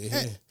this nigga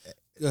here.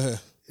 Go ahead.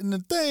 And the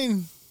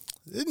thing,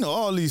 you know,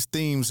 all these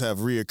themes have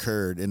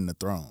reoccurred in the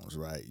Thrones,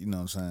 right? You know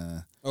what I'm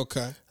saying?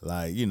 Okay.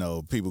 Like, you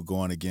know, people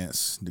going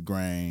against the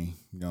grain,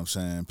 you know what I'm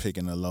saying,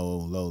 picking a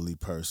lowly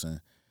person.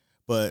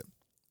 But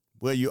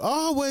where you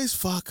always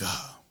fuck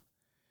up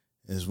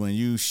is when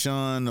you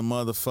shun the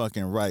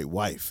motherfucking right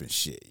wife and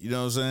shit. You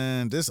know what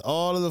I'm saying?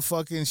 All of the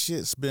fucking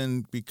shit's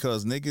been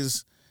because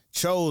niggas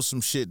chose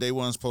some shit they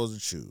weren't supposed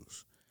to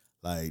choose.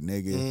 Like,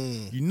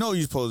 nigga, you know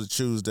you're supposed to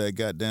choose that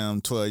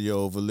goddamn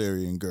 12-year-old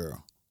Valyrian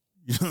girl.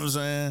 You know what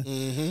I'm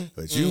saying?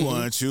 But you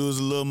want to choose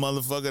a little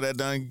motherfucker that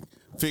done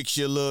fix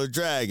your little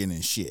dragon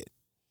and shit.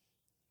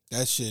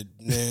 That shit,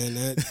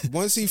 man.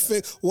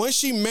 Once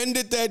she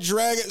mended that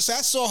dragon, so I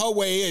saw her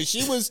way in.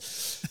 She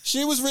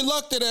was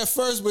reluctant at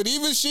first, but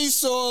even she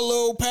saw a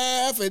little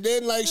path, and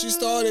then like she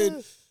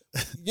started,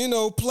 you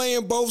know,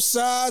 playing both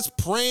sides,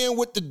 praying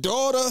with the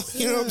daughter.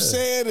 You know what I'm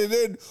saying? And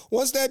then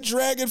once that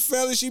dragon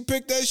fell and she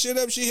picked that shit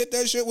up, she hit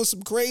that shit with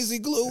some crazy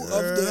glue of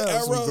the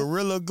era, some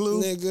gorilla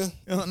glue, nigga.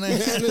 You know what I mean?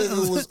 That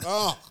nigga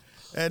was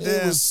and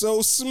it was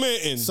so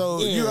smitten.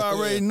 So you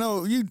already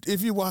know,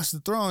 if you watch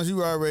the Thrones,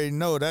 you already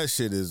know that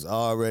shit is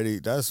already,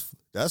 that's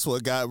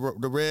what got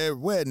the Red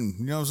Wedding.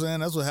 You know what I'm saying?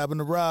 That's what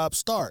happened to Robb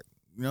Stark.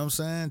 You know what I'm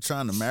saying?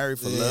 Trying to marry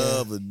for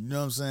love, and, you know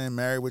what I'm saying?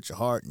 Marry with your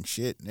heart and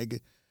shit, nigga.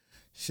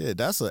 Shit,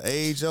 that's an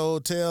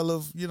age-old tale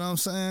of, you know what I'm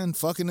saying,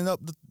 fucking it up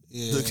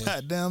the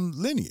goddamn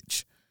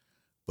lineage.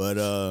 But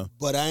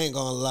I ain't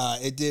gonna lie,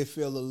 it did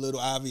feel a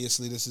little,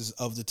 obviously this is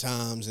of the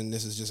times and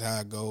this is just how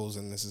it goes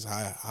and this is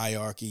how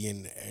hierarchy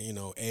and, you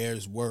know,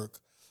 heirs work.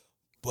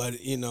 But,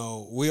 you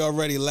know, we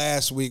already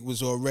last week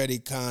was already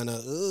kind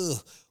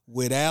of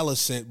with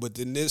Alicent, but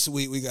then this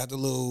week we got the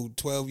little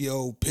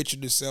 12-year-old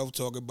pictured herself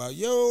talking about,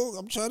 yo,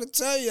 I'm trying to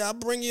tell you, I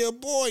bring you a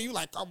boy. You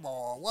like, come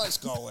on, what's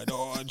going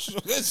on?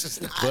 This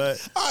is not,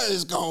 what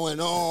is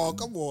going on?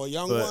 Come on,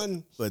 young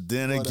one. But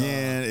then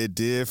again, it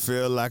did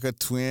feel like a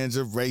twinge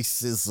of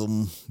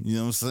racism. You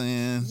know what I'm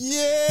saying?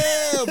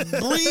 Yeah,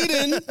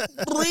 breeding.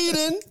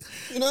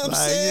 You know what I'm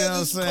saying? You know what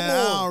I'm saying?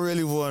 I don't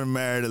really want to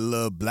marry the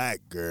little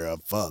black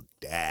girl. Fuck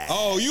that.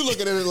 Oh, you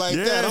looking at it like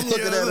that? I'm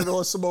looking at it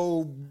on some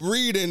old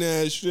breeding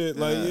ass shit.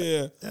 Like, you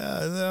know what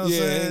I'm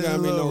saying? Ain't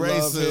gotta be no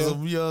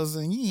racism. You know what I'm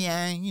saying?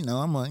 Yeah, you know,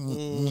 I'm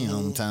you know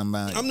what I'm talking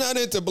about. I'm not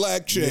into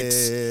black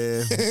chicks.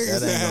 Yeah,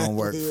 that ain't gonna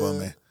work for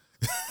me.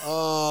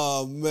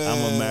 Oh, man. I'm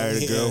gonna marry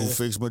the girl who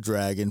fixed my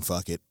dragon.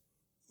 Fuck it.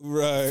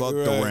 Right. Fuck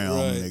the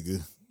realm,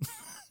 nigga.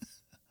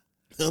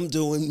 I'm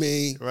doing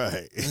me.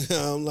 Right.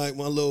 I'm like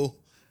my little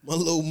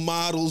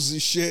models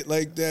and shit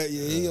like that.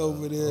 Yeah, he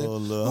over there.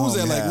 Who was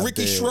that? Like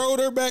Ricky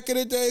Schroeder back in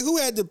the day? Who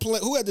had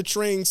the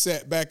train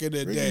set back in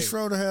the day? Ricky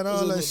Schroeder had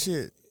all that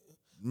shit.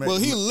 Well,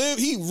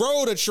 he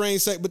rode a train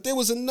set, but there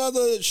was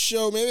another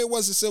show. Maybe it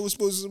wasn't Silver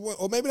Spoons,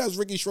 or maybe that was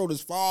Ricky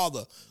Schroeder's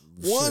father.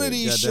 One of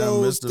these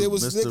shows, there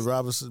was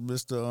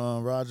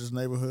Mr. Rogers'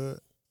 Neighborhood.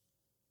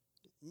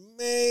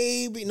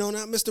 Maybe not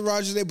Mr.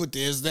 Rogers' Neighborhood, but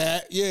there's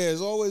that. Yeah, it's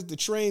always the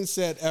train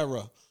set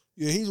era.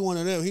 Yeah, he's one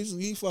of them.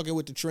 He fucking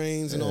with the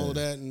trains and all of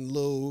that, and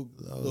little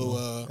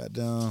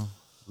goddamn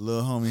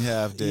little homie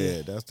half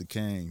dead. That's the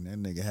king.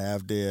 That nigga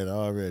half dead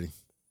already.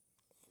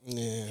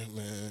 Yeah,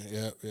 man.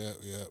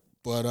 Yep.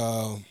 But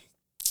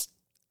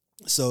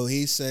so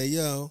he say,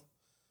 yo,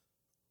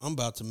 I'm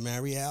about to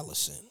marry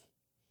Alicent.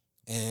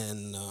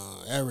 And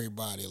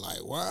everybody like,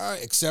 why?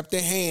 Except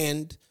the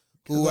Hand,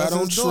 who I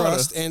don't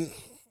trust. And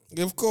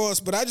of course,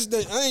 but I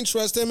ain't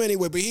trust him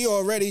anyway. But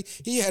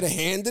he had a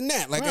hand in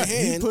that, like a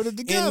hand. He put it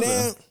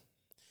together.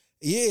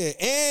 Yeah,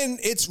 and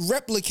it's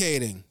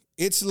replicating.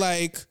 It's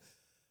like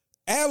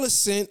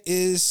Alicent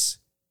is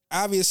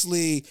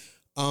obviously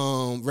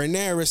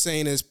Rhaenyra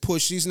ain't as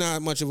push. She's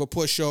not much of a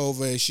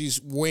pushover.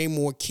 She's way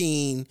more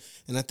keen,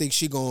 and I think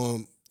she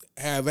gonna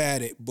have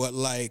at it. But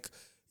like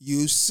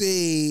you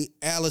see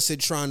Alicent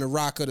trying to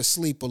rock her to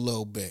sleep a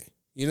little bit.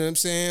 You know what I'm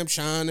saying? I'm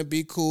trying to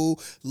be cool.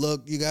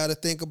 Look, you got to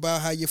think about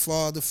how your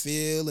father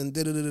feel and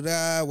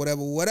da-da-da-da-da,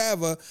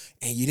 whatever.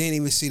 And you didn't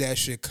even see that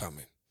shit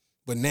coming.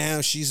 But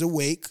now she's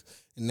awake,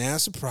 and now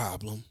it's a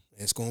problem.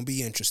 It's going to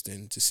be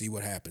interesting to see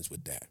what happens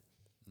with that.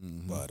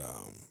 Mm-hmm. But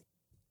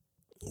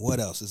what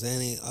else? Is there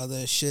any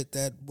other shit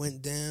that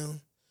went down?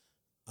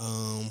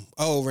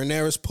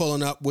 Rhaenyra's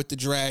pulling up with the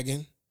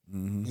dragon.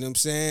 Mm-hmm. You know what I'm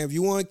saying? If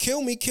you want to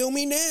kill me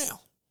now.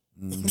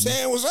 Mm-hmm. You know what I'm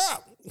saying? What's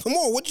up? Come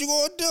on, what you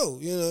gonna do?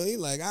 You know, he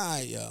like, all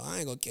right, yo, I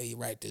ain't gonna kill you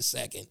right this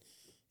second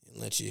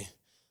and let you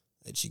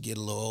get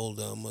a little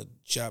older. I'm gonna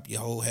chop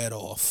your whole head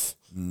off.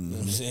 Mm-hmm. You know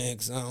what I'm saying?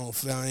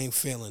 Because I ain't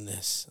feeling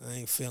this. I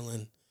ain't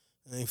feeling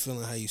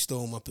how you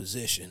stole my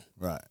position.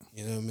 Right.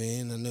 You know what I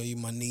mean? I know you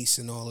my niece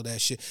and all of that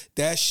shit.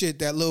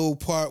 That little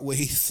part where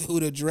he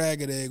threw the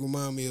dragon egg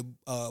remind me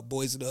of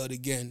Boys of the Hood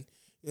again.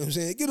 You know what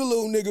I'm saying? Get a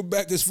little nigga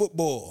back his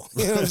football.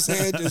 You know what I'm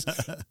saying? Just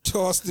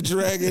toss the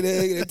dragon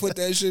egg and put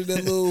that shit in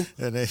that little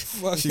and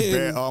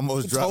she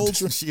almost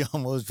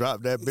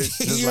dropped that bitch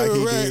just yeah, like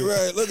he right, did.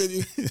 Right. Look at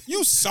you.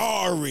 You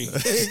sorry.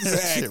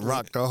 Exactly. Shit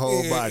rocked the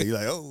whole body.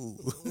 Like, oh.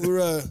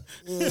 Right.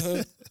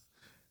 Uh-huh.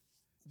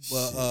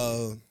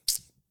 But,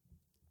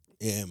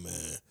 yeah,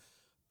 man.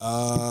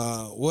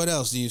 What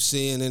else do you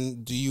see? And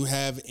then do you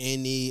have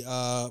any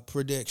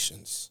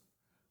predictions?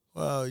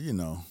 Well, you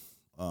know,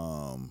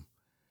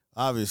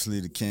 obviously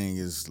the king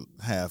is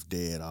half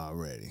dead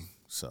already.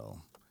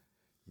 So,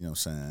 you know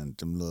what I'm saying?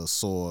 Them little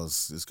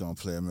swords is going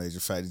to play a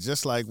major factor.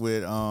 Just like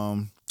with,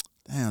 now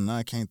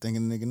I can't think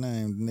of the nigga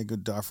name. The nigga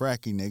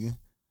Dothraki nigga.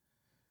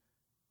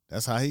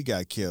 That's how he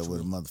got killed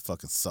with a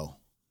motherfucking sword.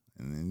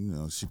 And then, you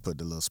know, she put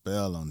the little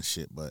spell on the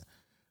shit. But,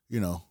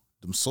 you know,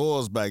 them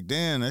swords back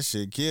then, that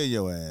shit kill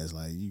your ass.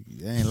 Like,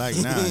 it ain't like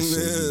now. Shit,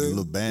 a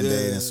little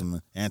Band-Aid and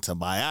some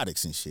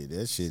antibiotics and shit.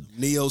 That shit.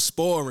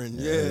 Neosporin.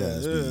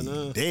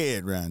 Yeah.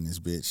 Dead around this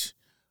bitch.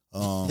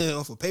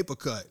 Off a paper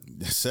cut.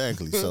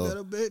 Exactly. That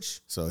a bitch.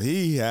 So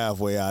he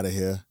halfway out of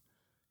here.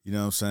 You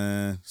know what I'm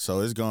saying? So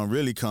it's going to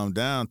really come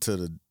down to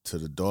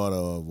the daughter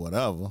of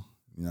whatever.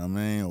 You know what I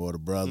mean? Or the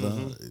brother.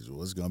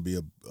 Mm-hmm. It's going to be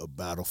a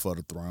battle for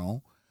the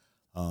throne.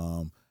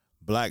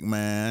 Black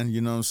man,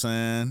 you know what I'm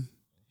saying?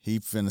 He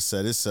finna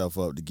set himself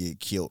up to get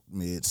killed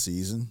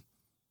mid-season.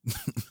 You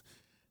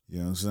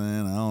know what I'm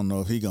saying? I don't know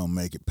if he gonna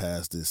make it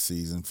past this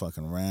season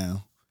fucking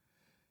around.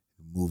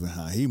 Moving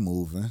how he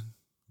moving.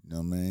 You know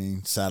what I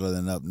mean?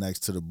 Saddling up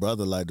next to the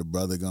brother like the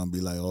brother gonna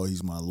be like, oh,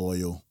 he's my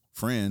loyal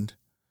friend.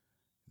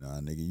 Nah,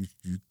 nigga,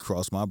 you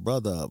cross my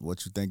brother up.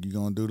 What you think you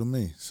gonna do to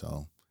me?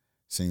 So,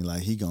 seems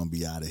like he gonna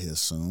be out of here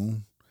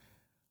soon.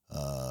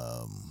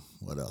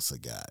 What else I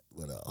got?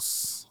 What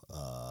else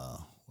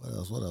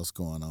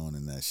going on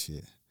in that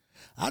shit?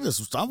 I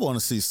want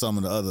to see some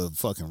of the other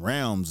fucking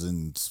realms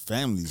and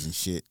families and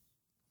shit.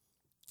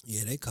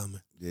 Yeah, they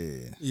coming.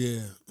 Yeah.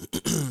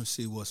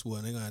 See what's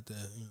what. They got to,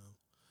 you know,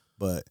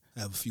 but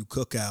have a few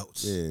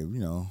cookouts. Yeah, you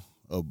know,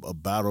 a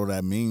battle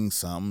that means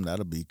something.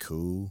 That'll be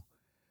cool.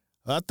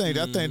 I think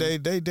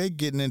they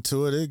getting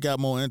into it. It got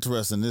more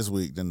interesting this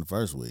week than the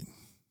first week.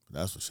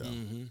 That's for sure.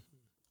 Mm-hmm.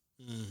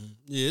 Mm-hmm.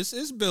 Yeah,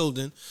 it's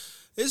building.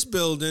 It's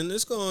building.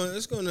 It's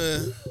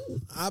gonna.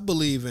 I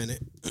believe in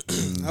it.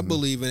 Mm-hmm. I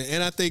believe in it,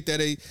 and I think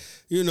that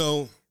you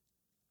know,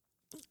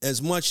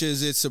 as much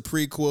as it's a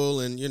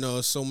prequel, and you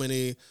know, so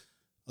many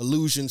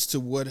allusions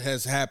to what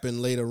has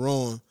happened later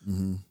on,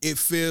 mm-hmm. It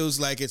feels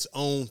like its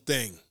own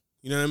thing.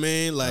 You know what I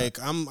mean? Like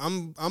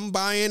right. I'm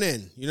buying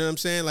in. You know what I'm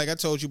saying? Like I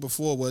told you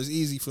before, it was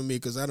easy for me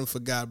because I done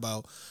forgot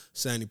about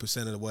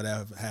 70% of what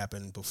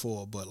happened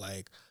before. But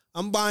like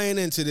I'm buying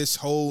into this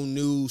whole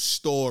new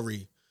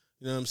story.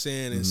 You know what I'm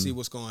saying? And see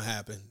what's going to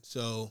happen.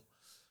 So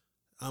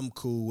I'm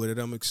cool with it.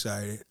 I'm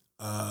excited.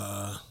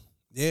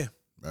 Yeah.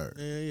 Right.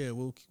 Yeah.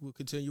 We'll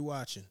continue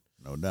watching.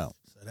 No doubt.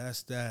 So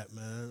that's that,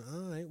 man.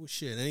 All right. Well,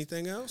 shit.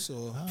 Anything else?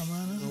 Or nah,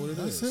 man, what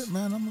that's it,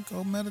 man. I'm going to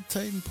go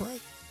meditate and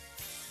pray.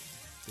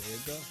 There you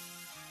go.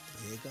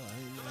 I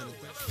ain't mad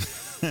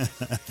at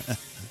that.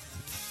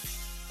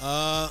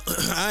 All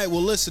right.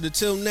 Well, listen.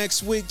 Until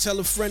next week, tell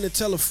a friend to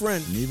tell a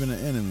friend. And even an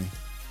enemy.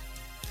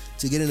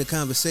 To get in the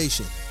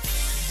conversation.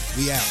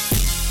 We out.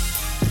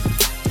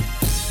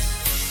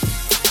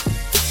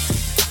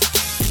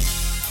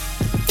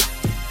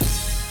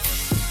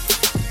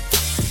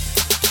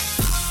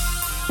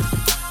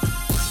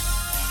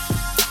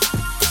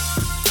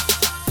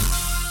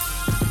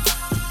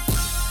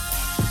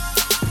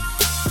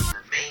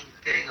 The main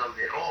thing of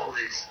it all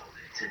is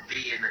to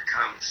be in the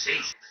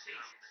conversation.